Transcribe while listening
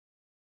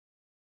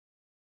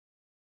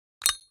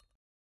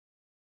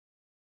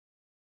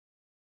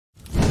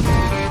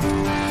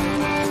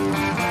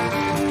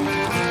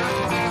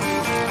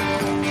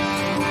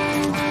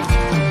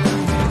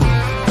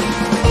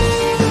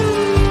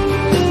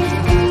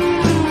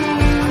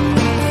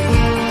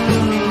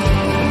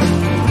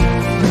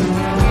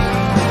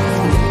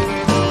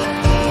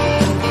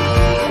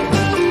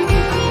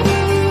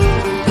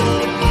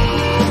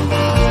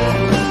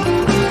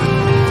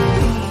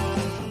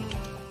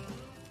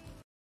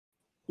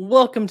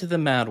Welcome to the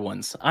Mad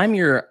Ones. I'm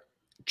your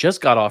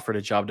just got offered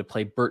a job to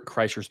play Bert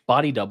Kreischer's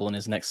body double in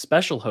his next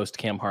special host,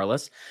 Cam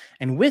Harless.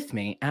 And with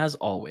me, as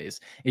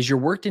always, is your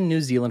worked in New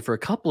Zealand for a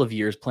couple of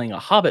years playing a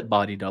Hobbit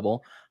body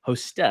double,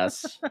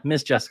 hostess,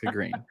 Miss Jessica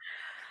Green.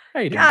 How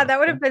are you doing, God, that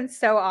would Jessica? have been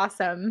so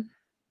awesome.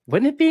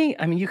 Wouldn't it be?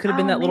 I mean, you could have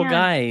been Oh, that little man.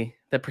 guy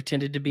that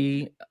pretended to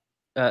be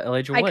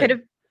Elijah I Wood.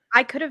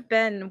 could have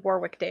been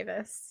Warwick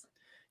Davis.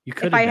 You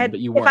could have been,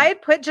 but you weren't. If I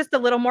had put just a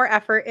little more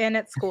effort in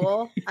at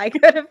school, I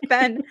could have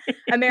been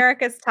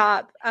America's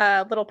top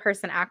little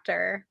person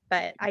actor.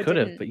 But I could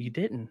have, didn't. but you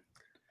didn't.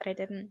 But I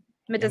didn't.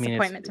 I'm a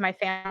disappointment to my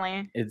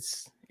family.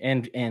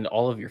 And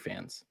all of your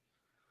fans.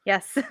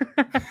 Yes.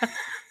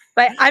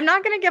 But I'm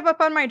not going to give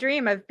up on my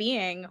dream of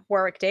being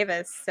Warwick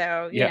Davis.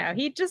 So, you know,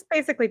 he just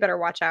basically better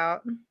watch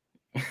out.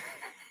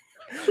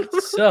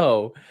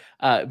 So,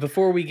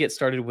 before we get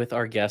started with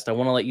our guest, I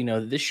want to let you know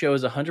that this show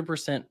is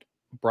 100%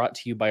 brought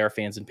to you by our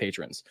fans and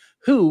patrons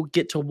who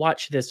get to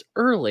watch this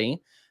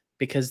early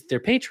because they're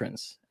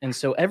patrons. And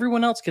so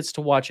everyone else gets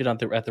to watch it at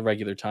the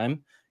regular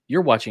time.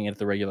 You're watching it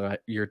at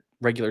your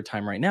regular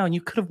time right now, and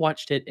you could have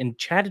watched it and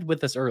chatted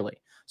with us early.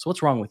 So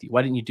what's wrong with you?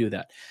 Why didn't you do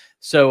that?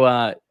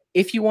 So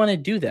if you want to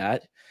do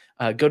that,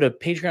 go to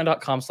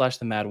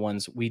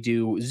patreon.com/themadOnes. We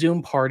do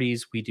Zoom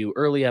parties. We do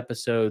early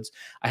episodes.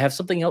 I have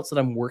something else that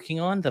I'm working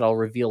on that I'll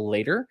reveal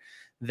later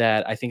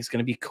that I think is going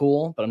to be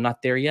cool, but I'm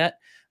not there yet.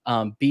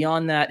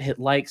 Beyond that, hit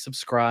like,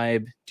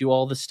 subscribe, do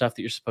all the stuff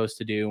that you're supposed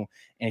to do.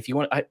 And if you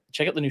want,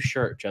 check out the new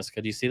shirt,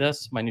 Jessica. Do you see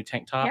this? My new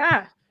tank top?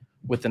 Yeah.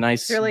 With the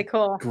nice really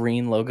cool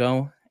green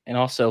logo. And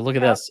also, look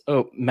at this.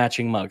 Oh,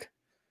 matching mug.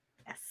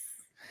 Yes.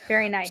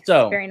 Very nice.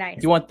 So, very nice.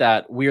 If you want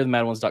that,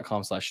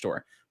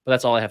 wearethemadOnes.com/store. But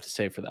that's all I have to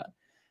say for that.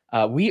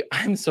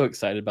 I'm so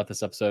excited about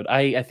this episode.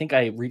 I think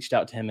I reached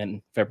out to him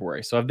in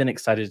February, so I've been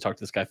excited to talk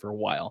to this guy for a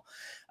while.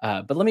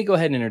 But let me go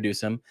ahead and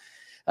introduce him.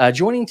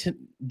 Joining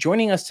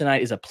us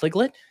tonight is a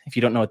pliglet. If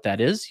you don't know what that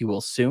is, you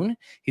will soon.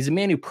 He's a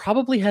man who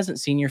probably hasn't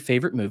seen your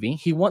favorite movie.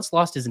 He once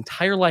lost his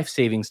entire life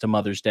savings to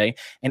Mother's Day,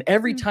 and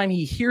every time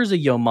he hears a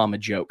Yo Mama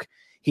joke,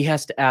 he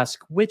has to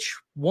ask which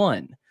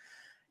one.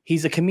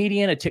 He's a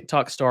comedian, a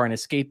TikTok star, an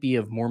escapee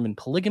of Mormon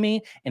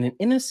polygamy, and an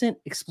innocent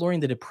exploring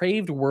the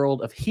depraved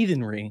world of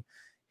heathenry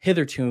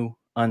hitherto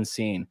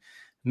unseen.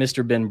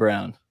 Mr. Ben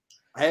Brown.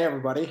 Hey,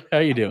 everybody. How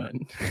you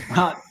doing?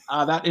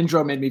 That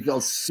intro made me feel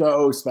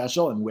so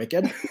special and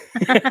wicked.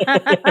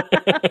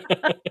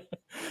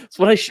 It's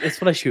what I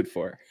shoot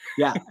for.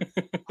 Yeah.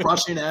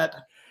 Crushing it.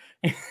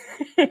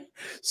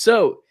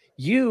 So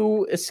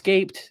you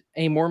escaped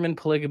a Mormon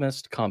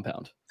polygamist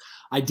compound.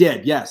 I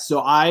did, yes.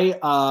 So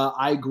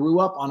I grew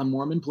up on a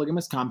Mormon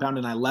polygamist compound,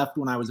 and I left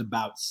when I was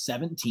about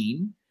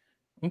 17.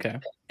 Okay.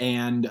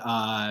 And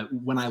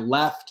when I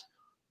left,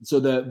 so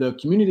the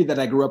community that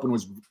I grew up in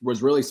was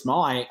really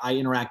small. I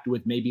interacted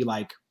with maybe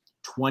like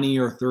 20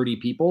 or 30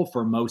 people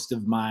for most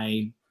of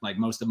my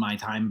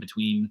time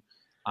between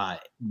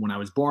when I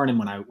was born and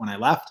when I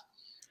left.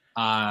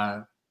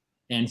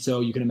 And so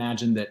you can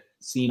imagine that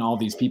seeing all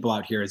these people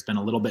out here has been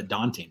a little bit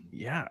daunting.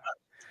 Yeah.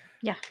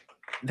 Yeah.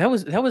 That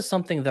was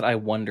something that I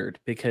wondered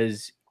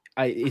because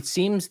it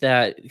seems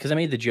that because I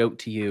made the joke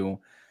to you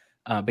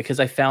because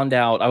I found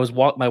out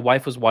my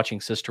wife was watching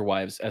Sister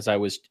Wives as I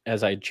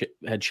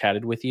had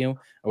chatted with you.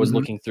 I was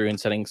looking through and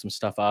setting some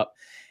stuff up,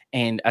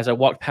 and as I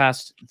walked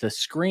past the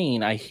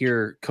screen, I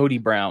hear Cody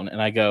Brown,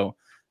 and I go,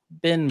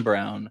 Ben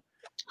Brown,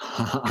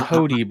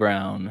 Cody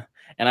Brown,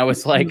 and I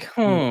was like,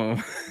 and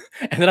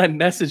then I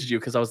messaged you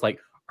because I was like,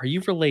 are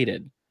you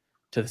related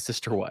to the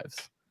Sister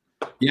Wives?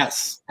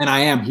 Yes, and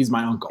I am. He's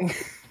my uncle.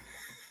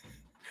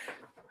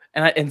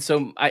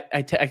 So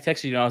I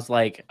texted you and I was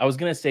like, I was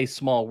going to say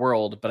small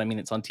world, but I mean,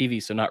 it's on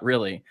TV, so not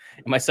really.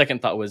 And my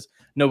second thought was,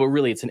 no, but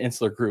really it's an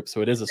insular group.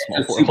 So it is a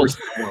small world.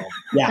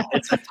 Yeah.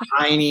 It's a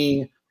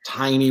tiny,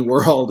 tiny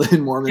world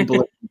in Mormon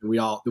polygamy that we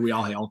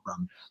all hail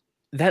from.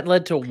 That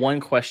led to one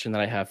question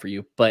that I have for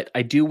you, but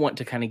I do want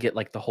to kind of get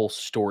like the whole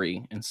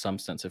story in some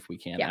sense, if we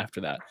can,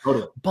 after that.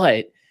 Totally.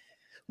 But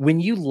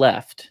when you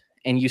left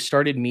and you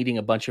started meeting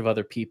a bunch of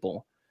other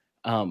people,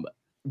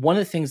 one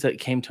of the things that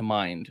came to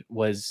mind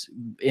was,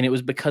 and it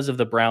was because of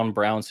the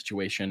Brown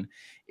situation,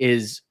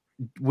 is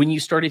when you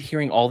started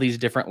hearing all these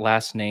different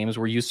last names,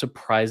 were you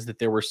surprised that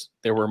there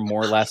were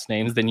more last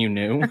names than you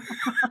knew?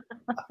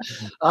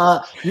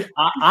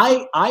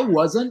 I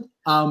wasn't,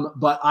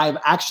 but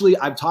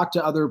I've talked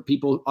to other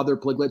people, other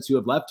pliglet's who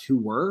have left who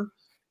were.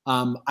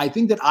 I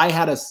think that I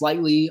had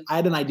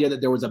an idea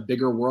that there was a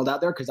bigger world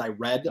out there because I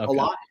read a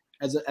lot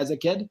as a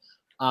kid.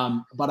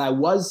 But I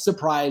was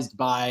surprised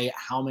by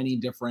how many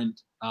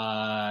different,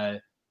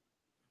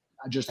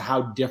 just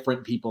how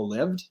different people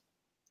lived.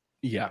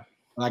 Yeah.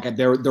 Like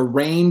the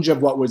range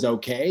of what was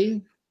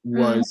okay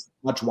was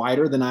much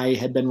wider than I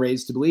had been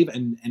raised to believe.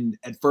 And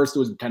at first it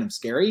was kind of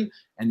scary,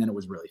 and then it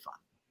was really fun.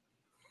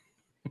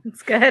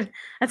 It's good.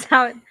 That's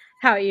how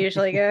it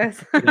usually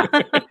goes.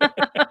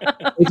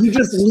 If you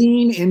just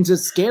lean into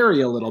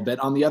scary a little bit,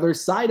 on the other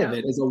side of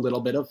it is a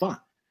little bit of fun.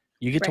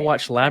 You get to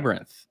watch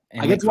Labyrinth.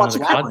 I get to watch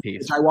Labyrinth,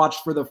 which I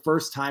watched for the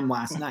first time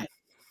last night.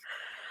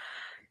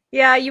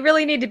 Yeah, you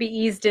really need to be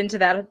eased into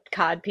that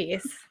cod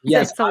piece.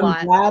 Yes, It's a lot.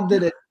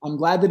 I'm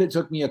glad that it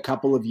took me a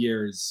couple of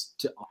years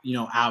to,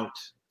 out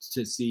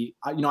to see.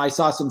 I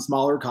saw some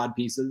smaller cod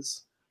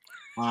pieces.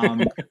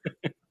 I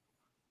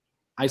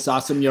saw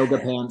some yoga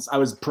pants. I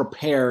was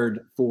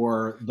prepared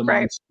for the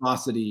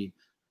monstrosity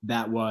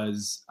that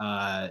was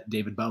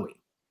David Bowie.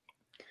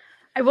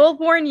 I will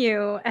warn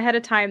you ahead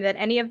of time that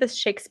any of the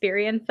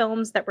Shakespearean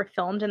films that were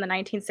filmed in the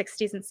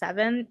 1960s and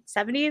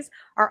 70s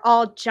are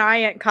all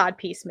giant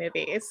codpiece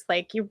movies.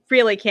 Like, you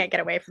really can't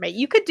get away from it.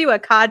 You could do a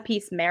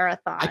codpiece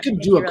marathon. I could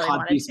do a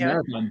codpiece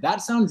marathon.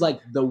 That sounds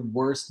like the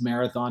worst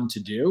marathon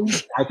to do.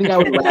 I think I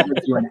would rather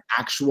do an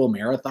actual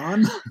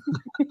marathon.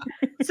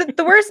 So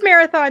the worst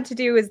marathon to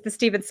do is the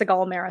Steven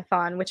Seagal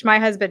marathon, which my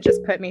husband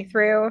just put me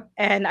through.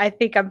 And I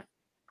think I'm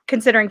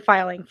considering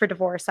filing for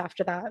divorce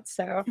after that.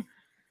 So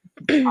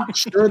I'm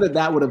sure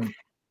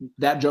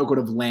that joke would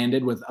have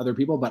landed with other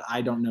people, but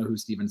I don't know who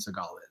Steven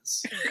Seagal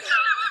is.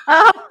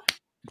 Oh,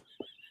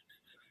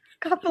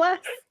 God bless.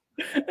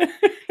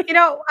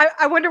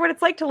 I wonder what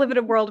it's like to live in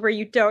a world where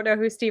you don't know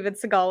who Steven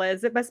Seagal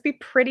is. It must be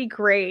pretty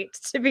great,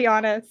 to be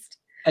honest.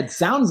 It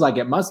sounds like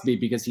it must be,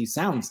 because he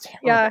sounds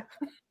terrible. Yeah.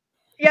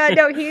 Yeah,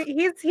 no,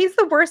 he's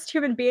the worst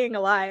human being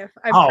alive.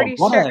 I'm pretty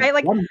sure.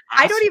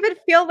 I don't even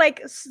feel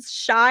like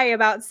shy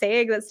about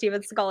saying that Steven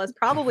Seagal is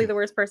probably the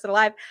worst person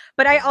alive.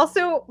 But I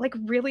also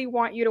really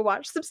want you to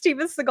watch some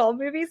Steven Seagal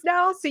movies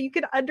now, so you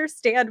can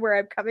understand where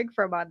I'm coming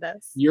from on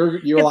this.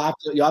 You'll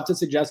have to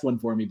suggest one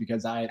for me,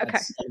 because that's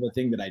kind of the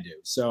thing that I do.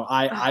 So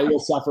I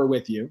will suffer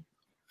with you.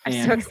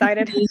 I'm so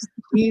excited.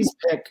 Please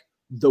pick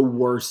the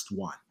worst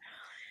one.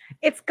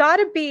 It's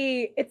gotta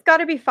be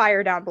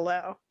Fire Down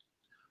Below.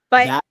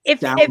 But that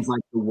sounds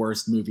like the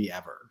worst movie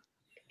ever.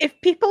 If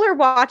people are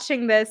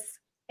watching this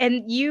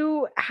and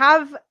you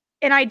have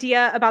an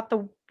idea about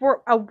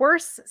a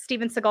worse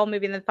Steven Seagal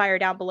movie than Fire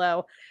Down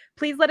Below,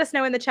 please let us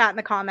know in the chat in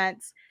the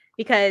comments.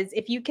 Because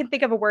if you can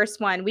think of a worse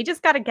one, we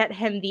just got to get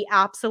him the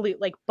absolute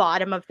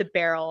bottom of the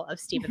barrel of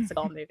Steven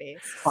Seagal movies.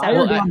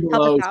 Fire Down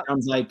Below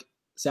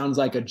sounds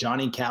like a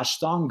Johnny Cash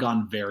song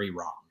gone very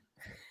wrong.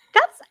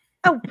 That's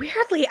a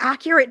weirdly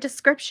accurate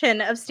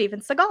description of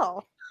Steven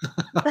Seagal.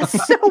 That's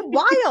so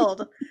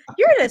wild.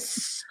 You're an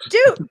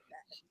astute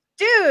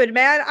dude,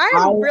 man.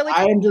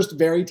 I am just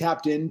very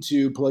tapped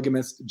into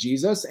polygamist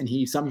Jesus, and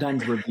he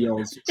sometimes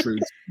reveals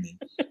truths to me.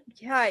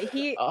 Yeah,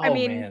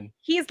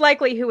 he's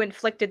likely who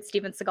inflicted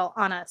Steven Seagal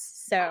on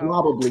us. So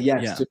probably,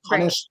 yes, to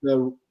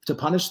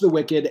punish the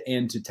wicked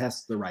and to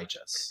test the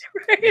righteous.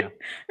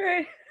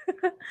 Right.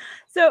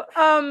 So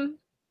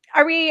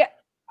are we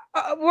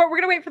we're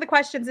gonna wait for the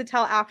questions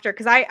until after,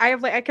 because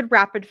I could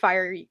rapid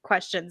fire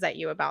questions at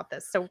you about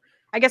this. So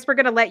I guess we're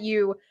gonna let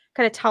you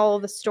kind of tell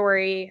the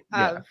story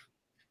of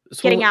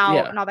getting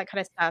out and all that kind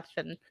of stuff.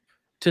 And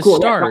to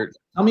start,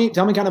 tell me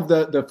kind of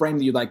the frame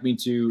that you'd like me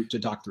to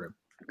talk through.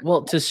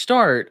 Well, to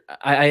start,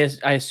 I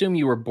assume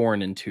you were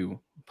born into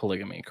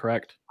polygamy,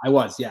 correct? I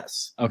was,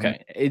 yes.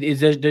 Okay.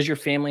 Does your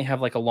family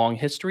have a long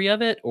history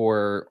of it,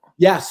 or?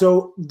 Yeah.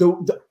 So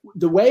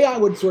the way I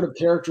would sort of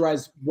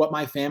characterize what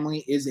my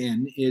family is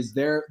in is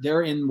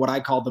they're in what I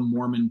call the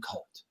Mormon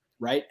cult,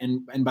 right?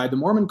 And by the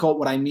Mormon cult,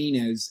 what I mean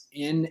is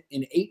in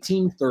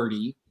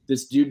 1830,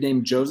 this dude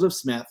named Joseph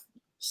Smith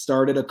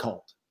started a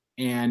cult,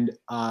 and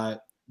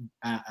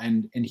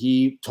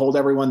he told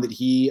everyone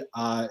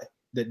that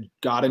that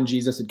God and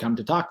Jesus had come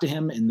to talk to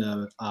him in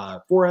the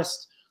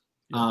forest.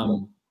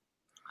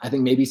 I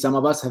think maybe some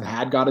of us have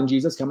had God and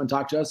Jesus come and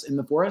talk to us in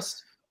the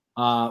forest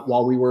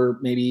while we were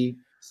maybe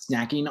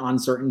snacking on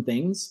certain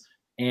things.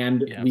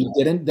 And we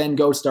didn't then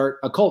go start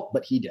a cult,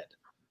 but he did.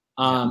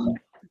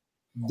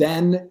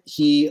 Then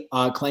he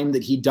claimed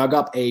that he dug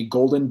up a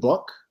golden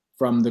book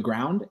from the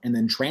ground and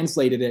then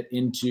translated it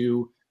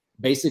into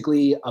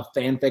basically a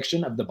fan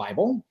fiction of the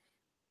Bible.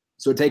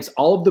 So it takes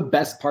all of the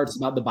best parts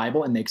about the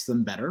Bible and makes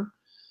them better.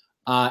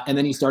 And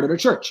then he started a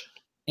church.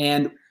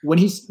 And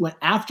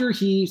after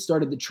he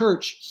started the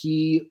church,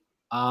 he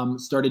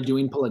started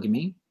doing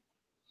polygamy,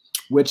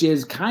 which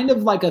is kind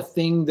of like a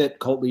thing that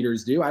cult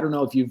leaders do. I don't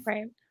know if you've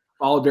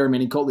followed very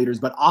many cult leaders,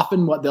 but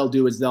often what they'll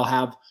do is they'll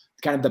have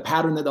kind of the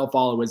pattern that they'll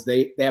follow is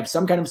they have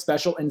some kind of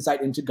special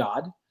insight into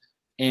God,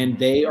 and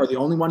they are the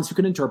only ones who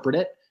can interpret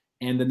it.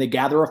 And then they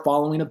gather a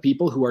following of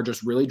people who are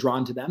just really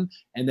drawn to them,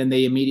 and then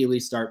they immediately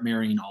start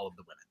marrying all of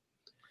the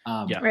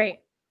women. Right.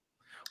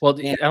 Well,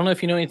 I don't know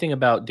if you know anything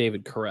about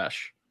David Koresh.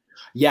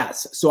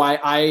 Yes. So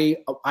I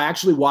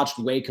actually watched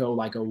Waco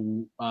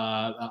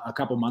a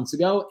couple months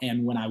ago,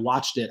 and when I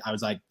watched it, I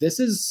was like, this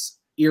is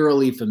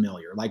eerily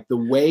familiar. Like the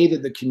way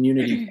that the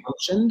community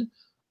functioned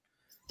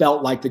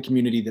felt like the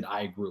community that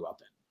I grew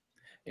up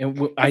in.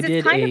 And I did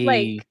it's kind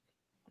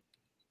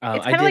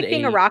of like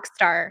being a rock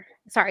star.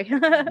 Sorry.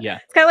 Yeah.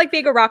 It's kind of like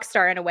being a rock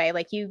star in a way.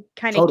 Like you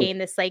kind of gain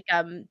this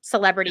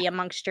celebrity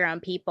amongst your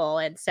own people.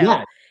 And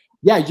so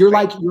yeah, you're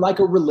like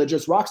a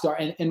religious rock star.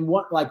 And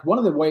one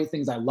of the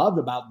things I loved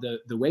about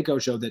the Waco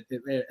show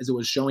as it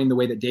was showing the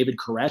way that David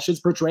Koresh is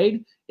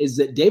portrayed is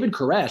that David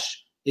Koresh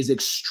is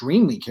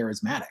extremely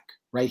charismatic.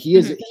 right? He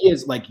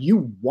is like,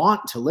 you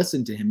want to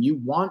listen to him.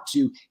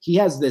 He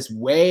has this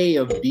way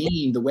of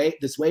being,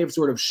 this way of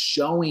sort of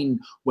showing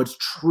what's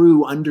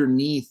true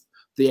underneath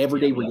the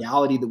everyday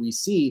reality that we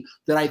see,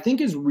 that I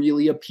think is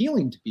really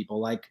appealing to people.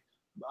 Like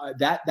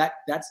that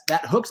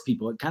hooks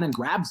people. It kind of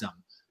grabs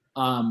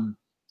them.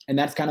 And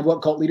that's kind of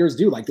what cult leaders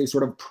do. Like they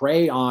sort of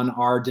prey on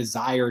our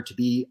desire to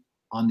be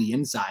on the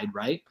inside,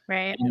 right?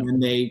 Right. And then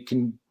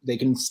they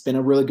can spin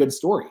a really good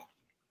story.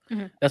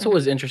 That's what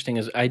was interesting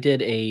is I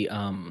did a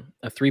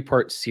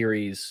 3-part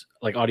series,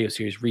 like audio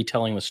series,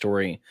 retelling the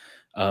story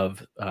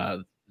of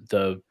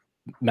the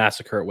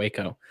massacre at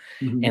Waco.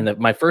 And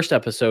my first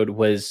episode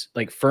was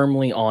like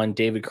firmly on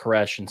David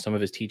Koresh and some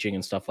of his teaching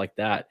and stuff like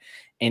that.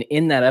 And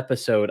in that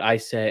episode,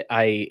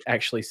 I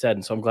actually said,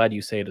 and so I'm glad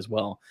you say it as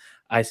well,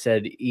 I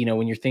said, you know,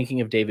 when you're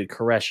thinking of David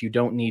Koresh, you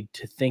don't need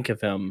to think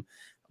of him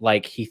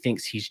like he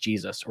thinks he's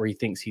Jesus or he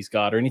thinks he's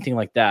God or anything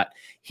like that.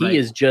 He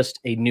is just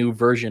a new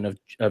version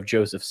of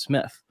Joseph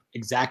Smith.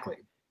 Exactly.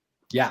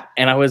 Yeah.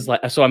 And I was like,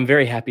 so I'm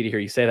very happy to hear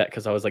you say that,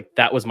 because I was like,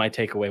 that was my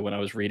takeaway when I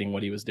was reading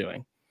what he was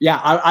doing. Yeah.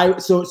 I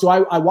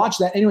watched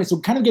that anyway. So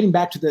kind of getting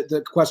back to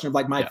the question of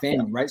like my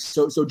family, right?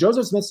 So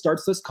Joseph Smith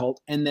starts this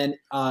cult, and then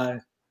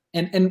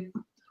and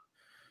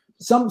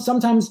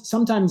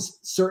sometimes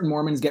certain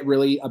Mormons get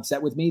really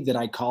upset with me that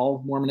I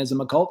call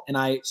Mormonism a cult. And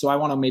I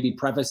want to maybe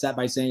preface that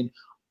by saying,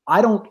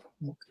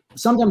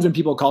 sometimes when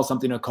people call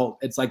something a cult,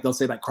 it's like, they'll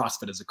say like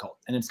CrossFit is a cult.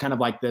 And it's kind of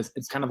like this,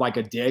 it's kind of like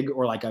a dig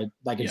or like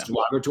it's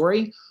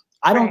derogatory.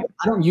 I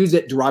don't use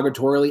it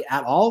derogatorily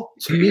at all.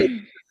 To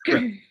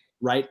me,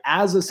 right?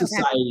 As a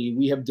society,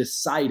 we have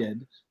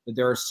decided that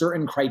there are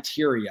certain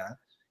criteria.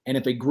 And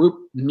if a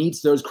group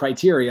meets those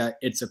criteria,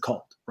 it's a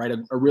cult, right?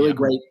 A really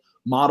great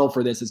model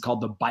for this is called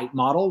the BITE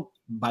model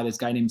by this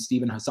guy named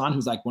Stephen Hassan,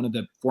 who's like one of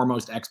the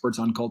foremost experts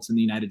on cults in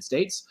the United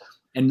States.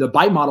 And the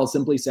BITE model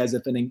simply says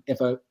if an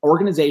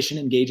organization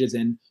engages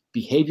in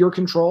behavior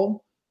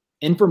control,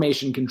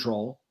 information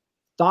control,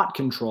 thought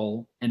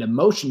control, and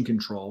emotion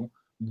control,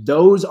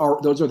 those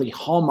are the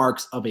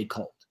hallmarks of a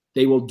cult.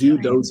 They will do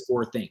those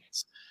 4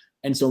 things.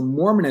 And so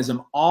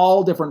Mormonism,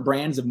 all different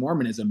brands of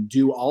Mormonism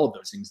do all of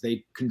those things.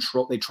 They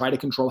try to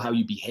control how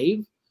you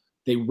behave.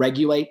 They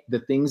regulate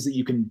the things that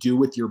you can do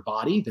with your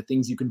body, the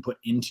things you can put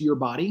into your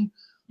body.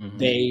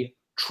 They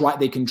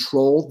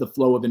control the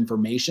flow of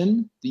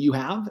information that you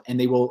have, and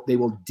they will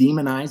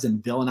demonize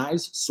and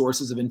villainize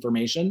sources of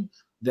information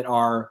that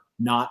are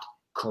not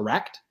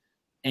correct.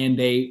 And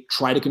they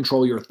try to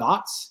control your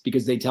thoughts,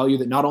 because they tell you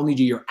that not only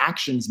do your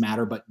actions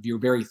matter, but your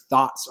very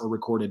thoughts are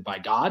recorded by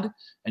God.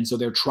 And so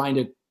they're trying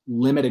to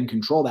limit and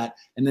control that.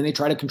 And then they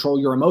try to control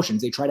your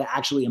emotions. They try to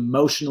actually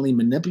emotionally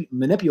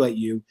manipulate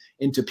you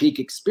into peak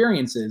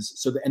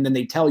experiences. And then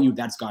they tell you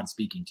that's God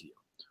speaking to you,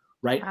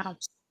 right? Wow.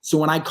 So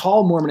when I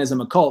call Mormonism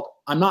a cult,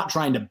 I'm not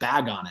trying to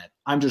bag on it.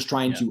 I'm just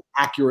trying to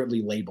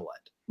accurately label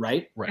it,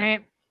 right?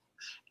 Right.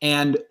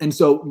 And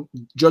so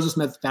Joseph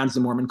Smith founds the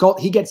Mormon cult.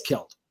 He gets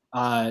killed,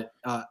 in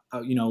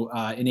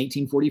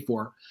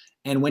 1844.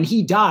 And when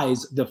he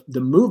dies,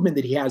 the movement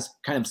that he has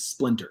kind of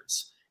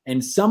splinters.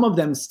 And some of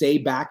them stay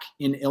back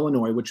in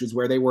Illinois, which was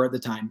where they were at the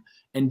time.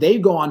 And they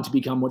go on to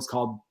become what's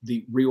called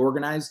the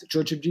Reorganized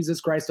Church of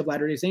Jesus Christ of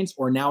Latter-day Saints,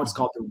 or now it's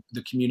called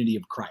the Community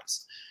of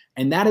Christ.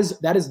 And that is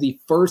the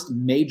first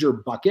major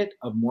bucket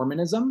of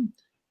Mormonism.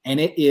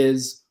 And it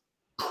is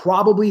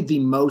probably the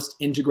most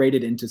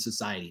integrated into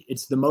society.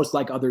 It's the most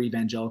like other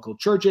evangelical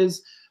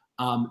churches.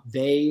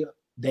 They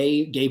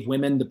gave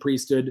women the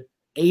priesthood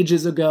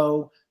ages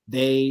ago.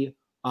 They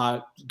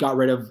got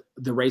rid of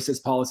the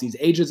racist policies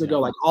ages ago.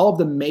 Like all of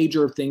the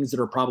major things that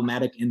are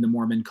problematic in the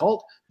Mormon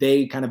cult,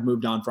 they kind of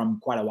moved on from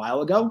quite a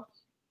while ago,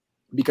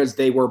 because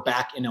they were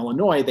back in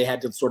Illinois. They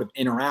had to sort of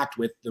interact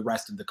with the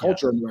rest of the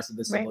culture and the rest of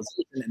the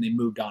civilization, and they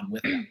moved on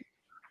with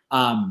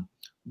them.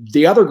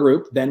 The other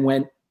group then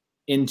went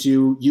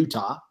into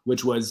Utah,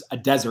 which was a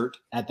desert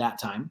at that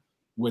time,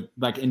 with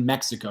like in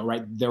Mexico,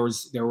 right? There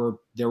was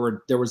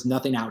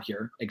nothing out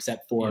here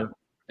except for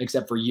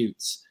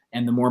Utes.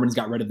 And the Mormons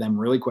got rid of them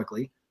really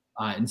quickly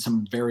in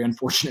some very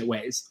unfortunate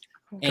ways.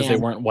 Because they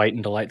weren't white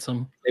and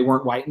delightsome. They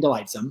weren't white and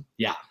delightsome.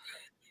 Yeah.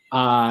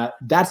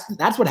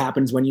 That's what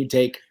happens when you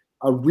take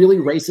a really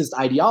racist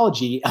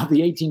ideology of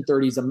the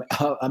 1830s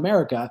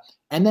America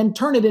and then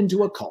turn it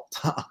into a cult.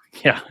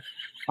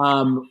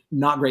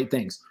 Not great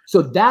things.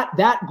 So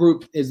that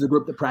group is the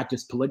group that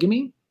practiced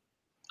polygamy.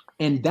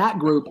 And that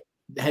group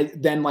has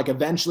then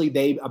eventually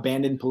they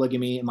abandoned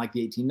polygamy in like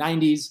the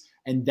 1890s.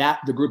 And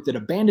the group that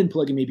abandoned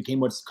polygamy became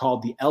what's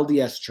called the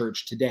LDS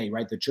Church today,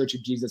 right? The Church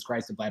of Jesus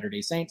Christ of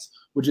Latter-day Saints,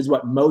 which is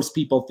what most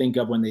people think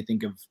of when they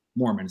think of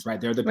Mormons, right?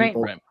 They're the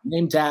people with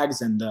name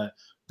tags and the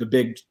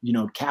big,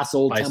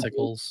 castle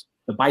bicycles.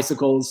 The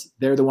bicycles.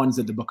 They're the ones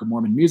that the Book of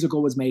Mormon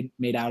musical was made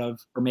out of,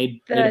 or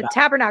made about.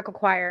 Tabernacle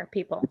Choir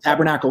people. The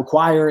Tabernacle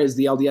Choir is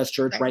the LDS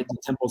Church, right? The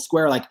Temple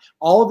Square, like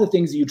all of the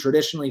things that you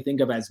traditionally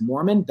think of as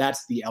Mormon,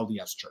 that's the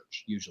LDS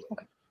Church usually.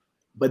 Okay.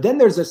 But then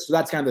there's this, so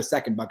that's kind of the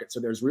second bucket.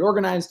 So there's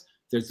Reorganized,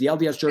 there's the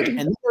LDS Church, and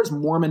then there's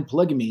Mormon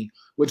polygamy,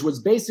 which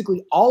was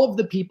basically all of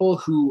the people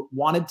who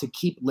wanted to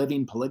keep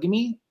living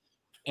polygamy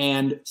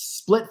and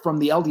split from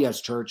the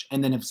LDS church,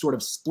 and then have sort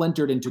of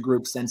splintered into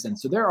groups since then.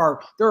 So there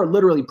are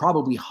literally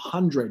probably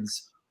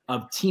hundreds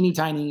of teeny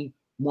tiny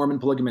Mormon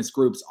polygamist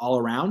groups all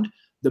around.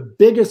 The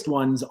biggest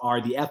ones are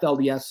the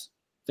FLDS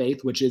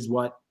faith, which is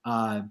what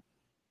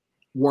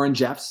Warren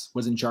Jeffs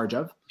was in charge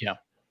of. Yeah.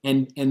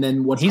 And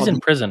then he's in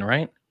prison,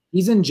 right?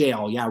 He's in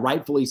jail. Yeah,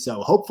 rightfully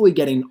so. Hopefully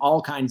getting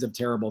all kinds of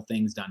terrible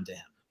things done to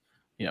him.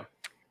 Yeah.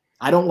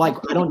 I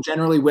don't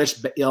generally wish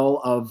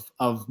ill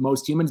of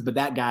most humans, but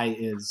that guy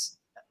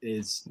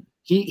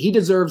he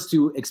deserves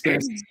to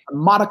experience a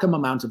modicum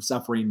amount of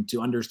suffering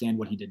to understand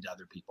what he did to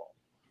other people.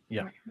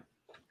 Yeah.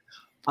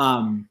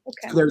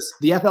 Okay. So there's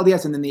the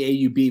FLDS and then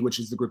the AUB, which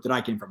is the group that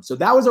I came from. So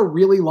that was a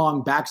really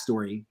long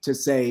backstory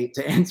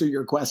to answer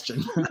your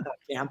question,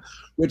 Cam,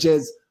 which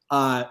is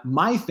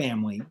my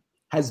family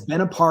has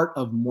been a part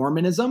of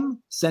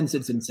Mormonism since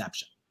its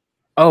inception.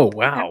 Oh,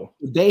 wow.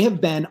 They have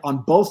been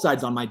on both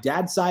sides, on my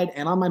dad's side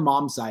and on my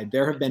mom's side.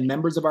 There have been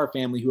members of our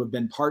family who have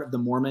been part of the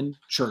Mormon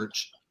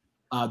church,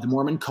 the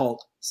Mormon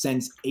cult,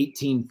 since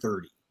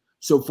 1830.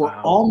 So for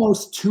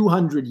almost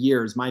 200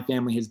 years, my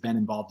family has been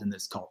involved in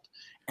this cult.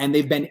 And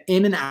they've been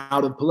in and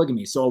out of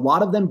polygamy. So a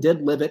lot of them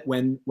did live it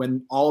when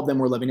all of them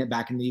were living it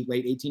back in the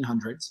late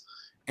 1800s.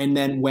 And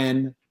then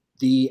when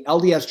the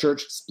LDS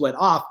church split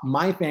off,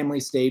 my family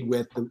stayed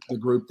with the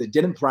group that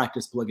didn't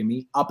practice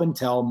polygamy up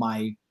until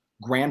my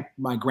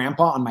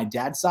grandpa on my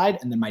dad's side,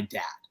 and then my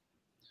dad.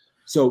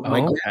 So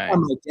my grandpa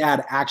and my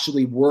dad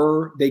actually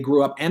they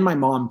grew up, and my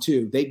mom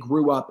too, they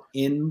grew up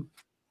in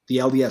the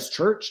LDS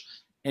church,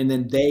 and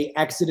then they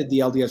exited the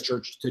LDS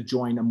church to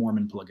join a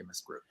Mormon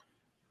polygamist group.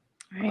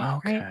 Right,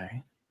 okay.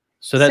 Right.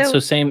 So that's so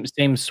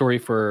same story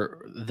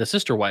for the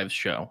Sister Wives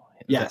show.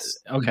 Yes.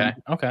 Okay.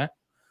 Okay.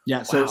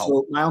 Yeah.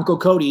 So my uncle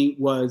Cody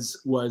was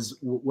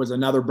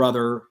another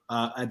brother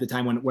at the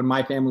time when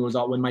my family was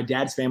when my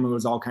dad's family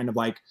was all kind of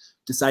like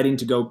deciding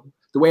to go.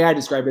 The way I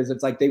describe it is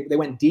it's like they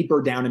went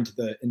deeper down into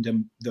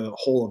the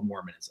whole of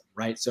Mormonism,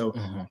 right? So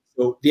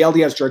so the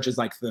LDS church is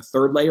like the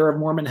third layer of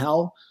Mormon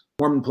hell.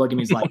 Mormon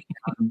polygamy is like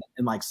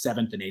in like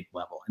 7th and 8th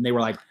level, and they were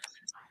like,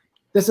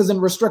 this isn't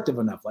restrictive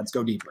enough. Let's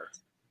go deeper.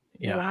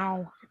 Yeah.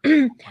 Wow.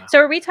 So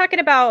are we talking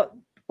about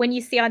when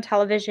you see on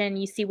television,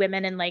 you see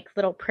women in like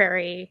Little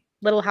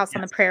House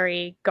on the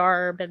Prairie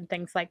garb and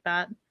things like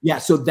that? Yeah.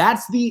 So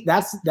that's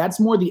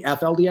more the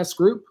FLDS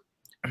group.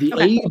 The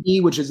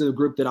AUB, which is a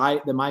group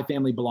that my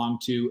family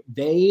belonged to,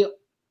 they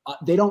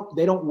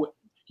don't.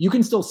 You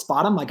can still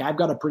spot them. Like I've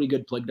got a pretty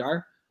good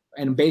pligdar,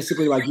 and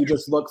basically like you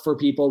just look for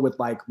people with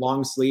like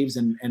long sleeves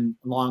and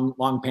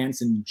long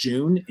pants in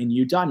June in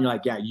Utah, and you're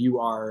like, yeah,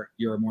 you're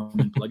a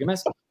Mormon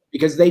polygamist.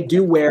 Because they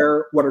do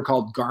wear what are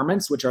called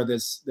garments, which are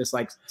this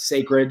like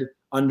sacred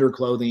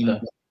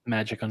underclothing.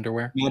 Magic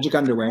underwear. Magic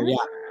underwear,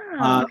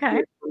 yeah.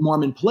 Okay.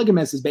 Mormon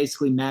polygamist is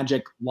basically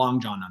magic long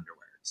john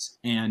underwears,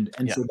 and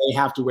so they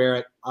have to wear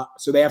it.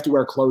 So they have to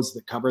wear clothes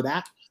that cover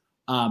that.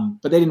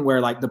 But they didn't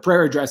wear like the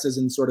prairie dresses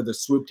and sort of the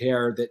swooped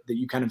hair that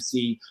you kind of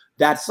see.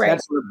 That's sort of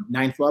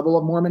 9th level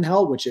of Mormon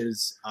hell, which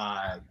is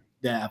the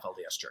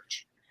FLDS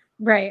church.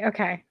 Right.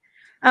 Okay.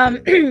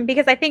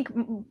 Because I think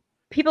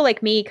people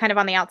like me, kind of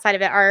on the outside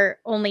of it, are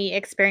only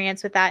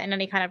experienced with that in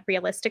any kind of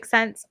realistic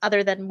sense,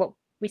 other than what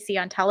we see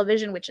on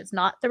television, which is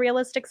not the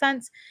realistic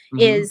sense,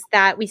 is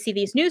that we see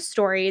these news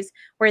stories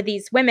where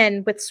these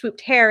women with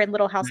swooped hair and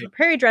Little House on the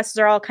Prairie dresses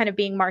are all kind of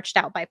being marched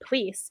out by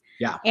police.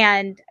 Yeah.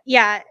 And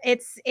yeah,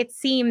 it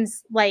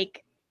seems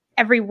like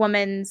every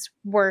woman's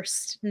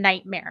worst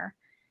nightmare.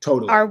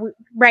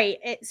 Totally.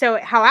 So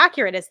how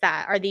accurate is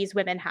that? Are these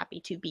women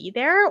happy to be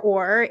there,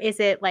 or is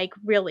it like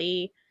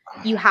really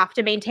you have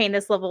to maintain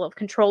this level of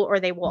control or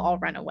they will all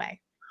run away?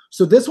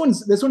 So this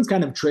one's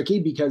kind of tricky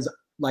because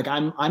like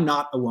I'm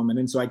not a woman,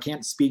 and so I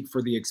can't speak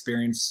for the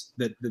experience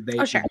that they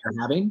are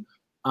having.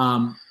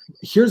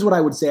 Here's what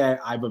I would say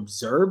I've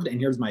observed, and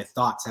here's my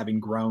thoughts having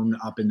grown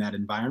up in that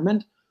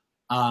environment.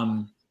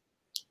 The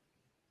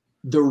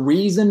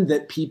reason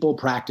that people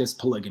practice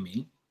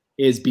polygamy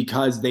is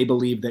because they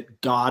believe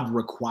that God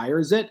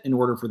requires it in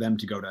order for them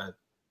to go to.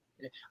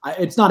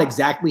 It's not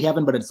exactly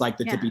heaven, but it's like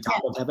the tippy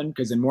top of heaven,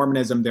 because in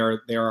Mormonism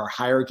there are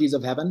hierarchies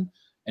of heaven,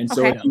 and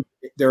so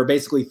there are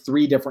basically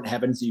 3 different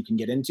heavens that you can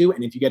get into,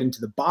 and if you get into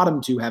the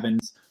bottom 2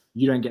 heavens,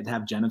 you don't get to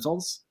have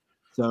genitals.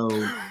 So you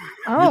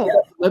get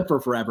to live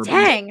for forever.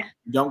 Dang.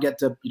 You don't get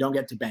to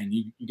bang.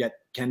 You get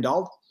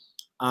kendalled.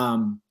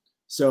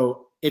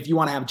 So if you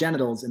want to have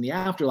genitals in the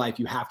afterlife,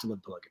 you have to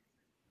live polygamy.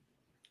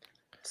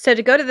 So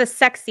to go to the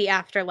sexy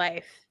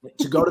afterlife.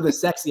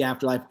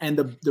 And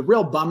the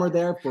real bummer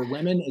there for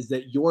women is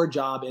that your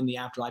job in the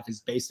afterlife is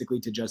basically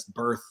to just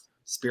birth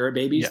spirit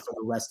babies for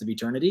the rest of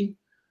eternity.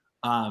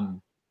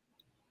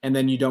 And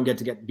then you don't get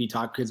to be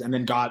taught and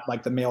then God,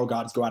 like the male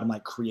gods, go out and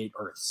like create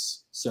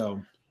earths.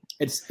 So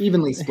it's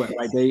evenly split,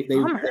 right?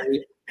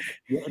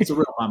 It's a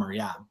real bummer.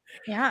 Yeah.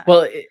 Yeah.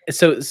 Well,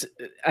 so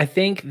I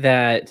think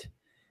that,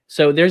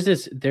 so there's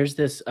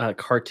this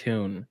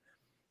cartoon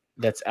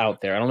that's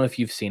out there. I don't know if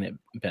you've seen it,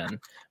 Ben,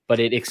 but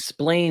it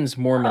explains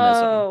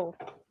Mormonism.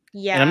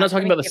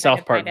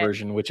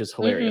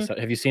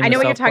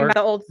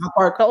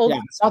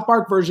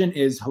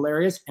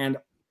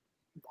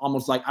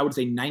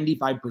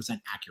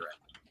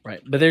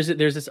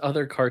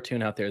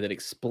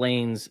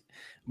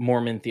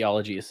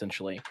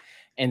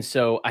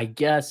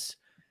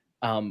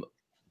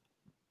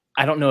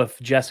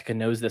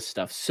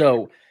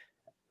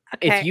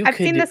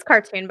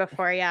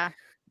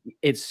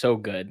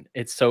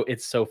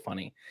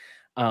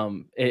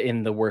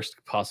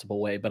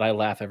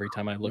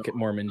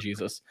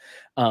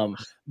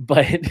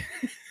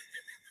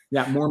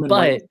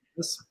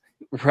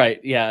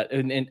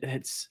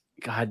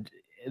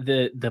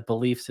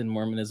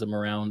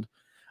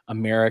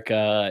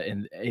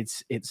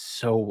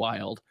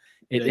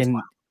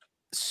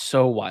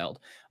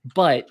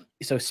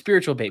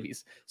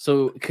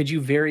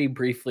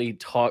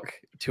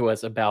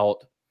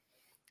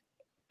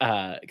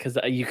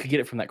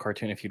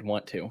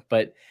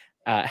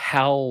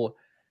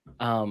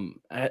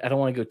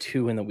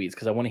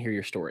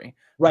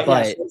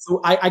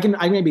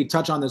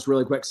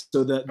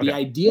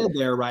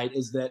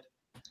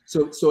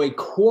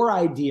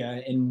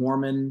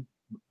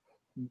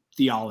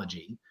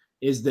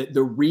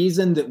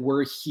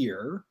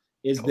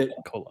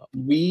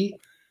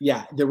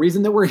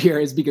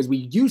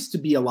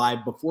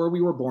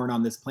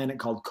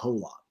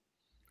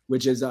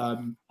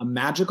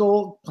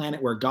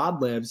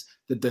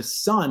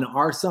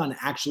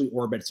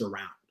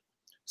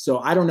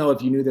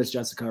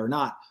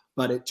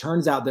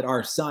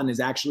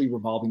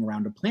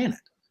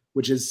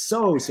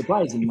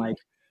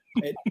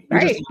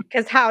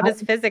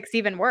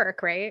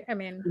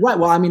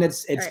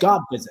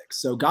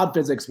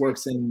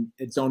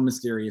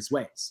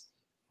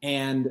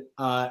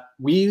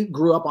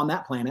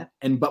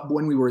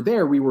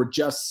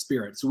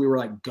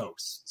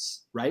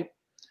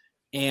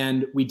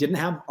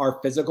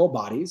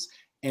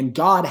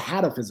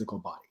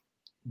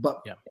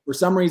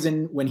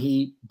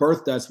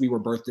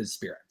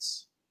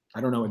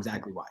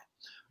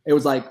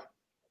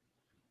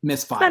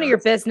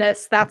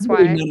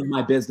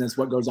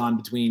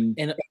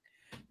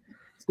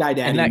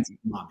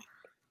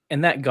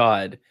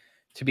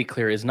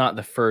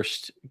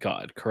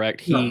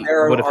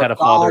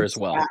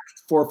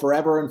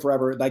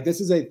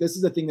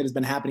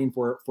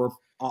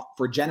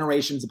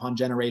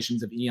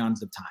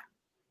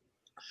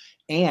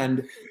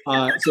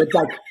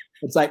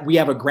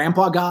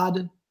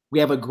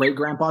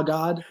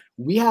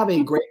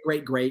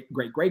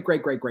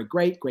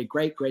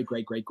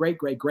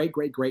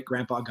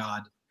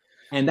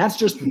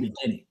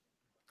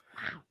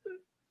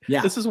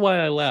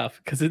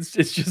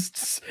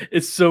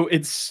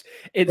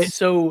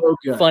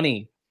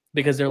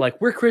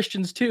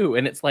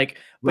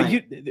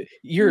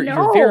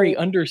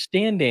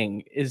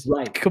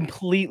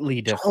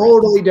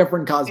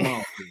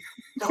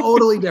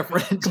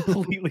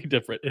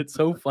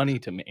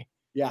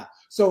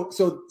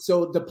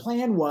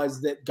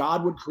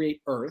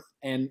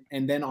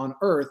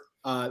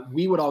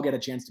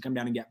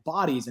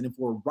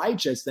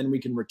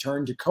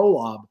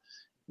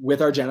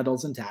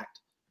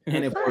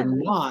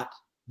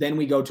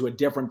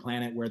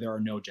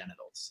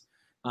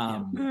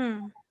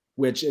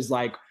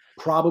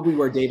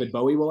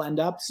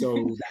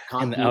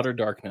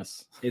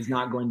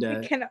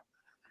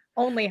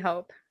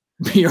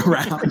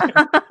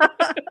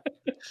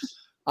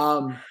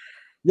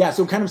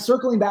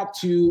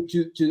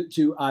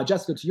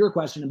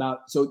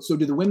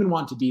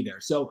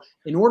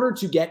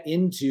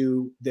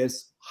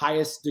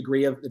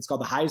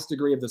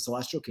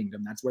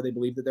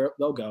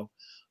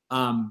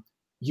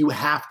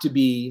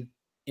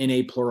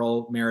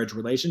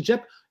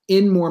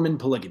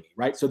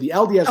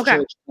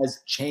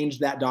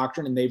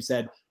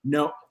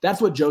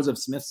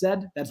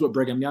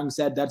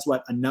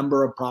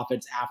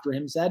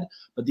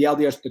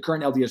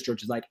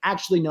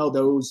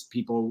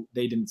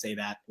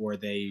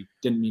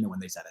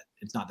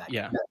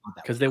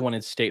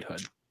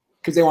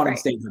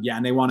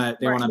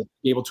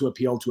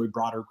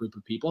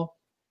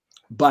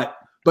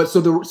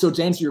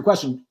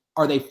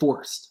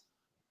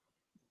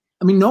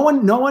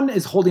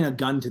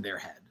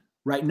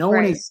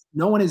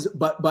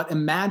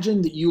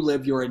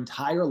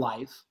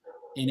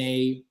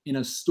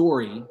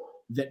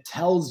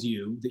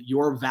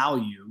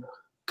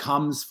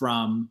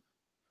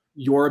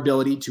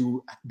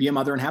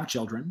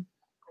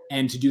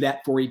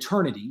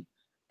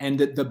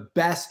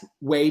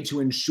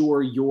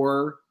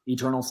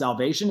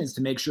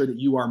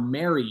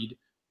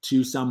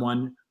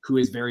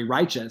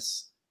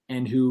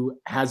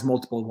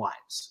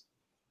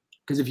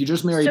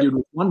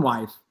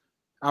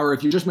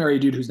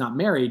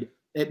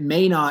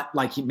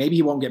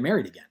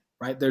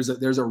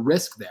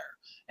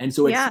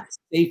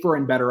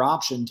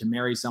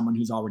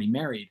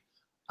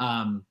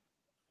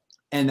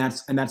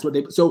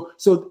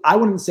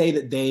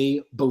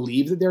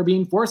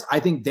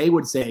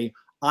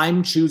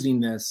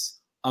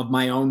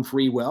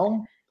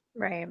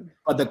 Right.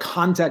 But the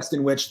context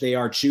in which they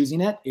are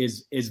choosing it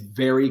is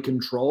very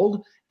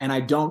controlled. And I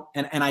don't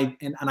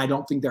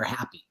think they're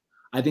happy.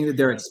 I think that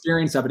their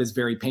experience of it is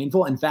very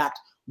painful. In fact,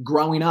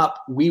 growing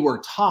up, we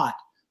were taught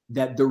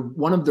that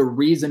one of the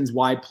reasons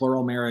why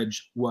plural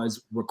marriage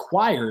was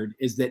required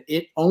is that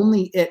it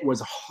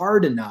was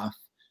hard enough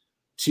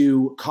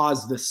to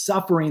cause the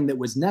suffering that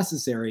was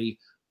necessary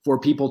for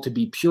people to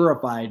be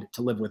purified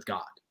to live with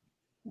God.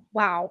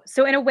 Wow.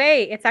 So in a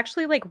way, it's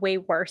actually like way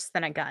worse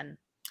than a gun.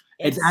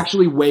 It's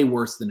actually way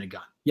worse than a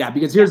gun. Yeah,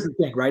 because here's the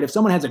thing, right? If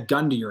someone has a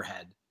gun to your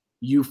head,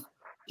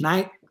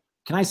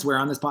 can I swear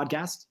on this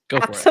podcast? Go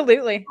for it.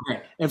 Absolutely.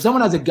 Okay. If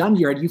someone has a gun to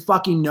your head, you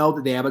fucking know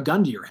that they have a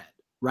gun to your head,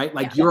 right?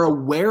 Like you're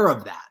aware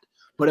of that.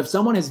 But if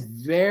someone has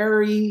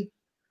very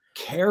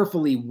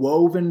carefully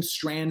woven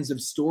strands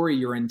of story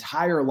your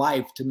entire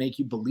life to make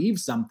you believe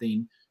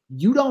something,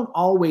 you don't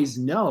always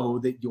know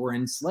that you're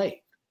enslaved.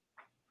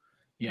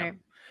 Yeah. Right.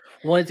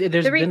 Well,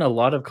 there's been a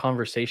lot of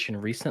conversation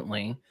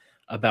recently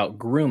about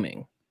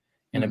grooming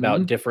and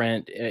about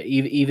different,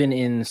 even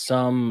in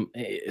some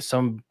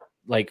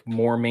like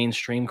more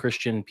mainstream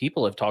Christian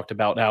people have talked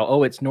about how,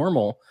 oh, it's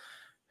normal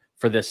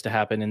for this to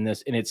happen in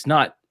this. And it's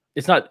not,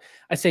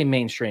 I say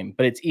mainstream,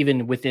 but it's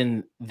even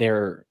within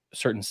their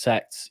certain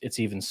sects. It's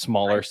even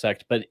smaller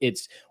sect, but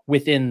it's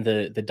within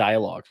the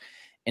dialogue.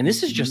 And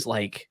this is just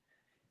like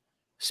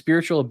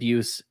spiritual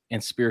abuse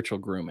and spiritual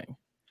grooming.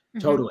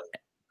 Totally.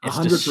 It's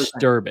 100%.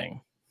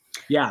 disturbing.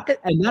 Yeah.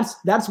 And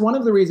that's one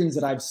of the reasons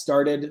that I've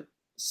started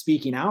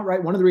speaking out,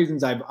 right? One of the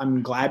reasons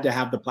I'm glad to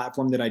have the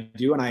platform that I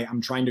do, and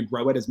I'm trying to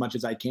grow it as much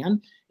as I can,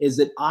 is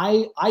that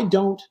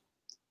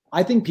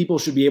I think people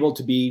should be able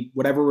to be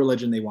whatever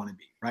religion they want to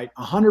be, right?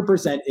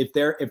 100%.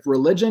 If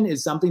religion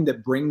is something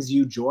that brings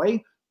you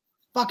joy,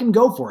 fucking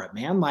go for it,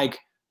 man. Like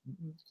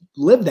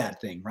live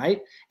that thing,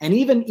 right? And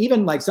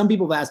even like some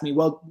people have asked me,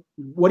 well,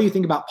 what do you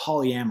think about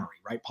polyamory,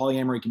 right?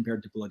 Polyamory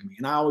compared to polygamy.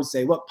 And I always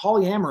say, look,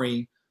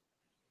 polyamory,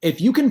 if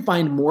you can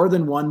find more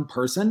than one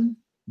person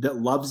that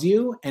loves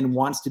you and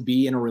wants to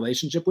be in a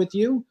relationship with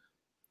you,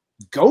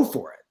 go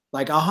for it.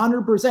 Like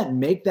 100%,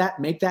 make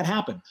that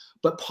happen.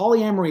 But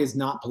polyamory is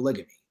not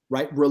polygamy,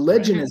 right?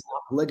 Religion is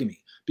not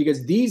polygamy,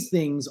 because these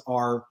things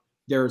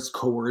there's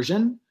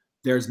coercion,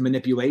 there's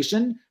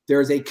manipulation,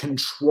 there's a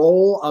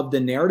control of the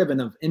narrative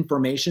and of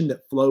information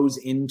that flows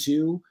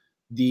into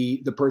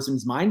the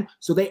person's mind.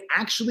 So they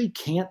actually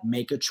can't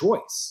make a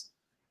choice.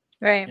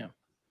 Right. Yeah.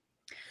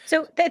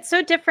 So it's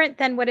so different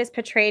than what is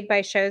portrayed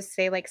by shows,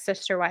 say like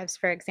Sister Wives,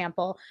 for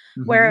example,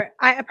 where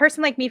a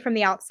person like me from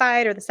the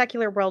outside or the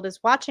secular world is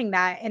watching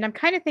that. And I'm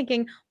kind of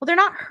thinking, well, they're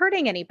not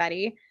hurting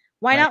anybody.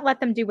 Why not let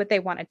them do what they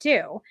want to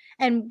do?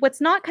 And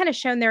what's not kind of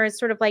shown there is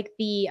sort of like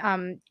the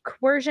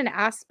coercion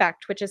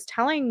aspect, which is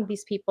telling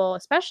these people,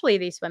 especially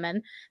these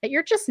women, that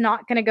you're just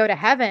not going to go to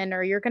heaven,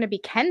 or you're going to be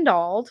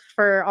Ken-dolled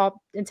for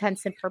all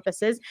intents and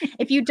purposes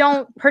if you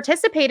don't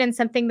participate in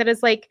something that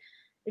is like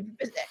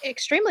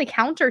extremely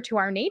counter to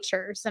our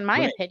natures, in my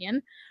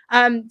opinion.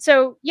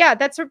 So yeah,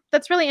 that's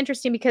really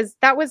interesting, because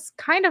that was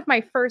kind of my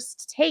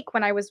first take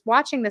when I was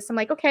watching this. I'm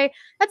like, okay,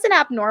 that's an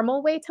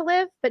abnormal way to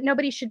live, but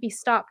nobody should be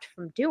stopped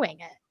from doing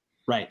it.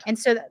 Right. And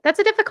so that's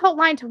a difficult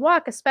line to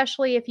walk,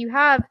 especially if you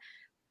have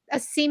a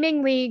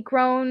seemingly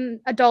grown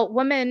adult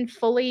woman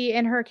fully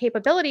in her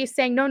capabilities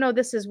saying, no,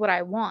 this is what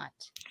I want.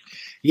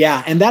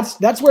 Yeah. And that's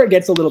where it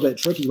gets a little bit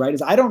tricky, right?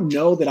 Is I don't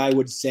know that I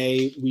would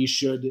say we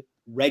should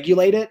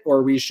regulate it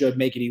or we should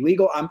make it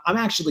illegal. I'm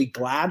actually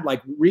glad,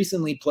 like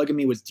recently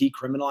polygamy was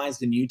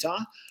decriminalized in Utah.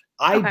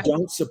 I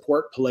don't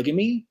support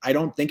polygamy. I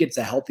don't think it's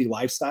a healthy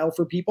lifestyle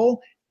for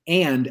people.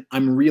 And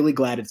I'm really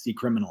glad it's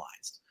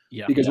decriminalized.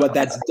 Yeah, because what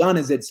that's done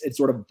is it's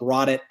sort of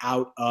brought it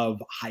out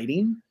of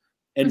hiding.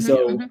 And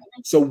so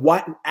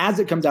what, as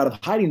it comes out of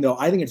hiding though,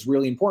 I think it's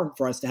really important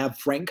for us to have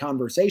frank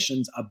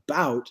conversations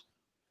about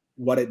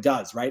what it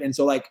does. Right. And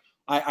so like,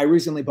 I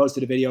recently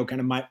posted a video,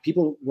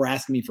 people were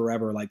asking me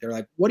forever, like, they're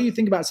like, what do you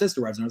think about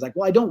Sister Wives? And I was like,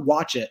 well, I don't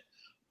watch it,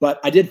 but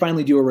I did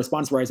finally do a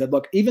response where I said,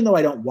 look, even though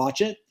I don't watch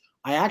it,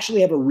 I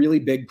actually have a really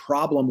big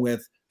problem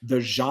with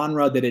the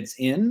genre that it's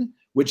in,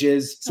 which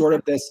is sort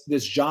of this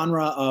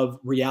genre of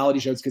reality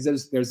shows. Cause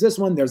there's this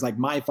one, there's like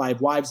My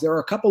 5 Wives. There are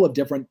a couple of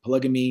different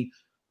polygamy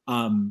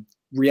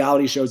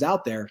reality shows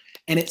out there.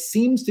 And it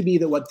seems to be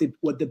that what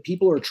the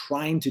people are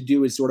trying to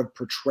do is sort of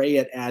portray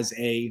it as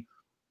a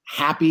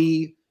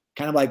happy,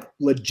 kind of like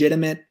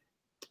legitimate,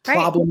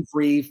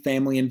 problem-free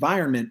family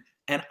environment.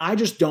 And I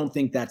just don't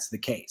think that's the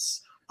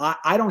case.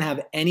 I don't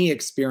have any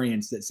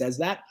experience that says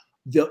that.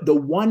 The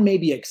one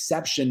maybe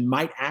exception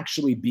might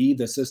actually be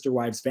the Sister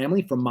Wives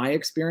family, from my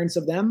experience